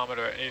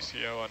seismometer at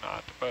ACO or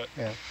not, but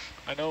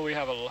I know we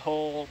have a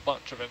whole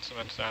bunch of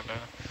instruments down there.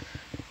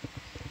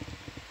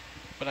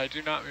 But I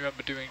do not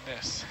remember doing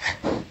this.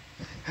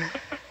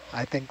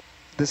 I think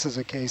this is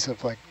a case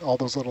of like all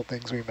those little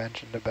things we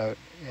mentioned about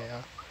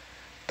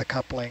the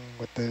coupling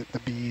with the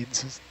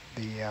beads,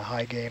 the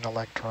high gain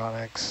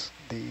electronics,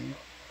 the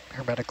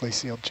hermetically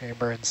sealed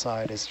chamber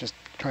inside is just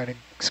trying to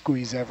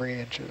squeeze every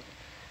inch of,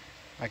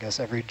 I guess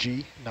every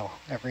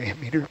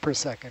meter per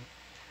second.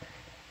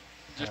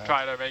 Just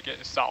try to make it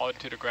as solid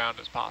to the ground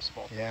as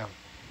possible. Yeah.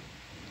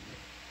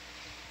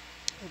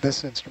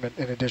 This instrument,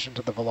 in addition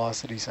to the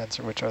velocity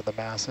sensor, which are the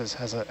masses,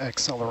 has an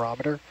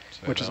accelerometer,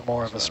 which is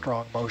more of a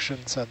strong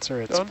motion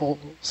sensor. Its full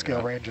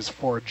scale range is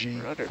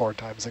 4G, 4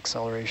 times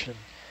acceleration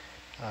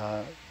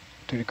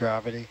due to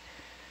gravity.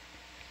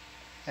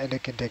 And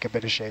it can take a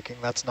bit of shaking.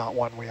 That's not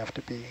one we have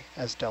to be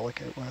as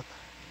delicate with.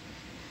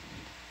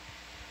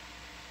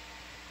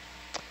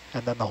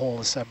 And then the whole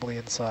assembly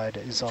inside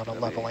is on a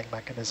leveling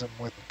mechanism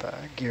with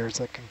gears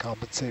that can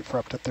compensate for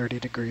up to 30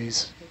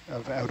 degrees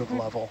of out of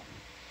level.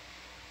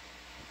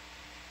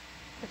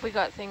 If we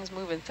got things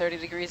moving 30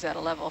 degrees out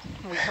of level,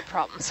 we have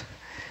problems.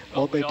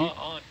 Well, they do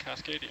on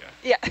Cascadia.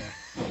 Yeah.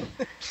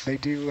 They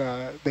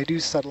do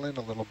settle in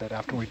a little bit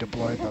after we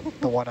deploy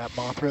the one at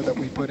Mothra that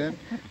we put in.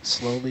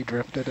 Slowly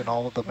drifted, and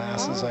all of the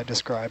masses I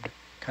described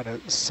kind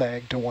of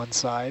sagged to one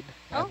side,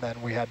 and then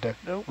we had to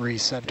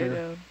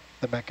recenter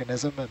the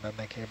mechanism, and then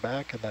they came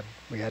back, and then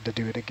we had to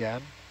do it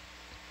again.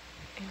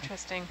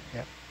 Interesting.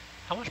 Yeah.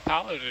 How much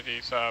power do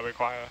these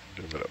require?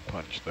 Do a bit of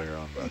punch there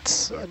on the...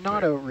 It's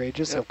not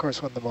outrageous. Of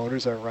course, when the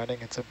motors are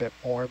running, it's a bit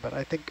more, but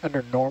I think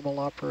under normal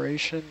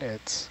operation,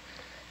 it's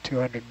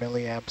 200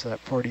 milliamps at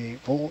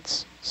 48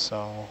 volts.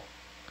 So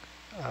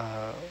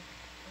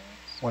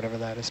whatever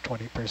that is,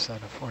 20%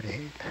 of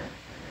 48.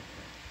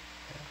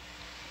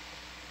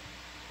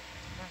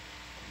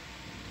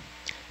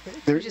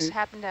 We just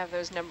happen to have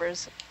those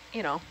numbers,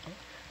 you know.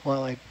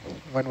 Well,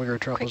 when we were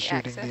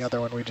troubleshooting the other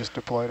one we just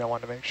deployed, I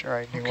wanted to make sure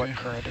I knew what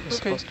current it was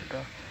supposed to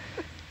go.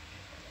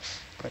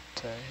 But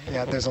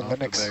yeah, there's a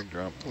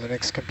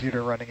Linux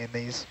computer running in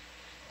these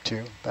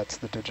too. That's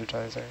the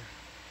digitizer.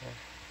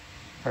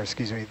 Yeah. Or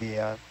excuse me,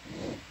 the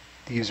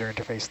user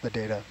interface, the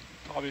data.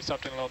 Probably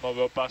something a little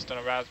more robust than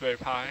a Raspberry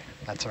Pi.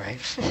 That's right.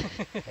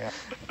 Yeah.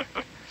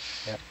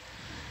 Yeah.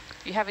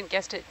 If you haven't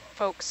guessed it,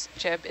 folks,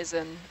 Jeb is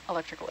an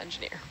electrical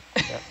engineer.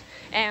 Yeah.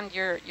 And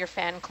your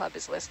fan club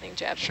is listening,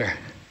 Jeb. Sure.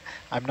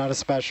 I'm not a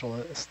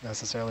specialist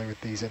necessarily with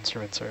these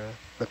instruments or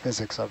the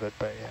physics of it,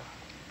 but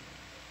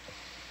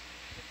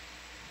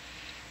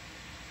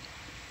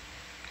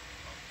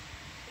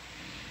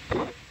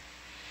yeah.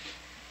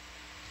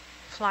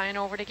 Flying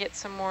over to get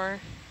some more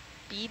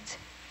beads.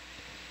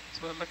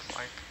 That's what it looks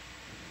like.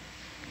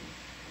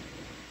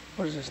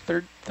 What is this,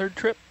 third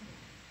trip?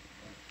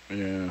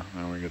 Yeah,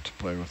 now we get to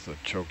play with the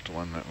choked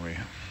one that we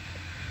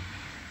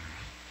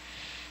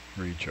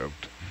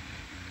re-choked.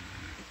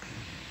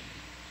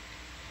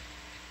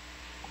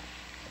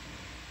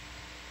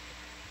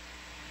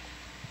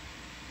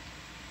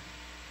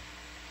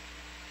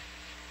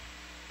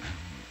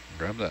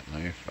 grab that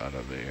knife out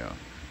of the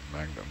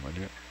Magnum, would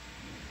you?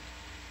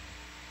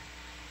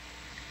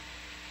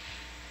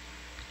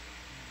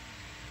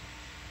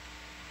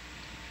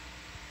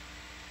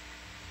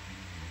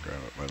 Grab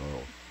it by the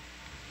little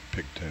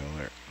pigtail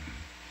there.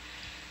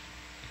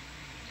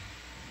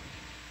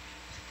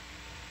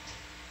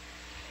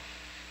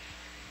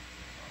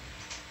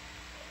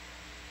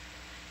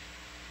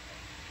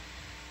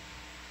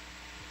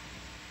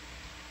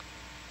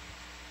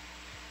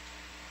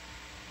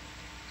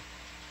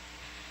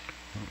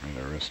 Want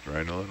me to wrist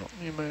right a little?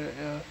 You might,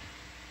 yeah.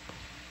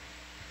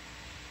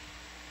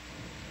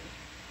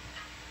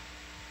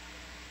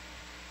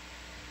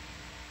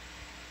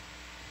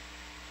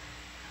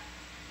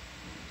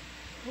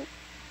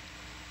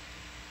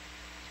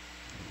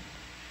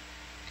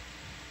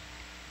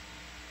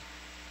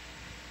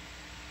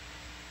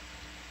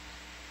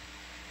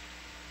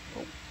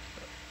 Oh,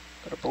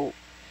 got a bolt.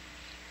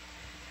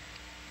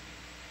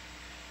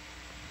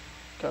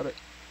 Got it.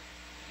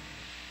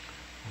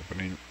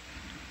 Opening.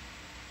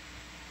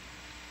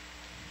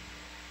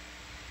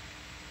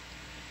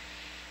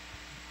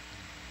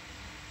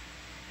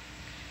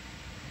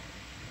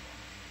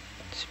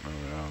 Let's move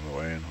it out of the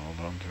way and hold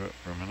on to it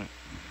for a minute.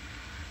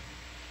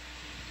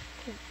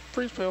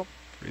 Freeze fail.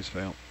 Freeze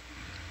fail.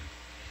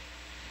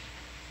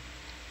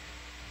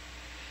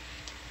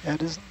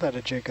 Ed, isn't that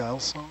a Jay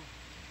Giles song?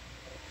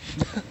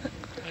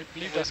 I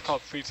believe that's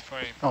called freeze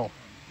frame. Oh,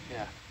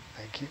 yeah.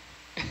 Thank you.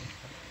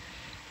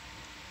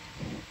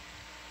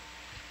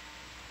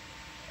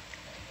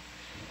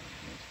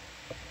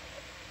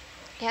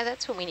 Yeah,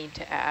 that's what we need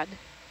to add.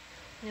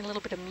 We need a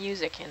little bit of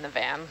music in the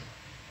van.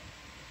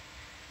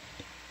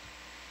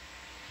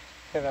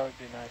 Yeah, that would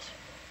be nice.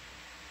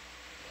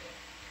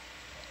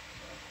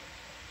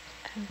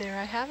 And there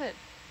I have it.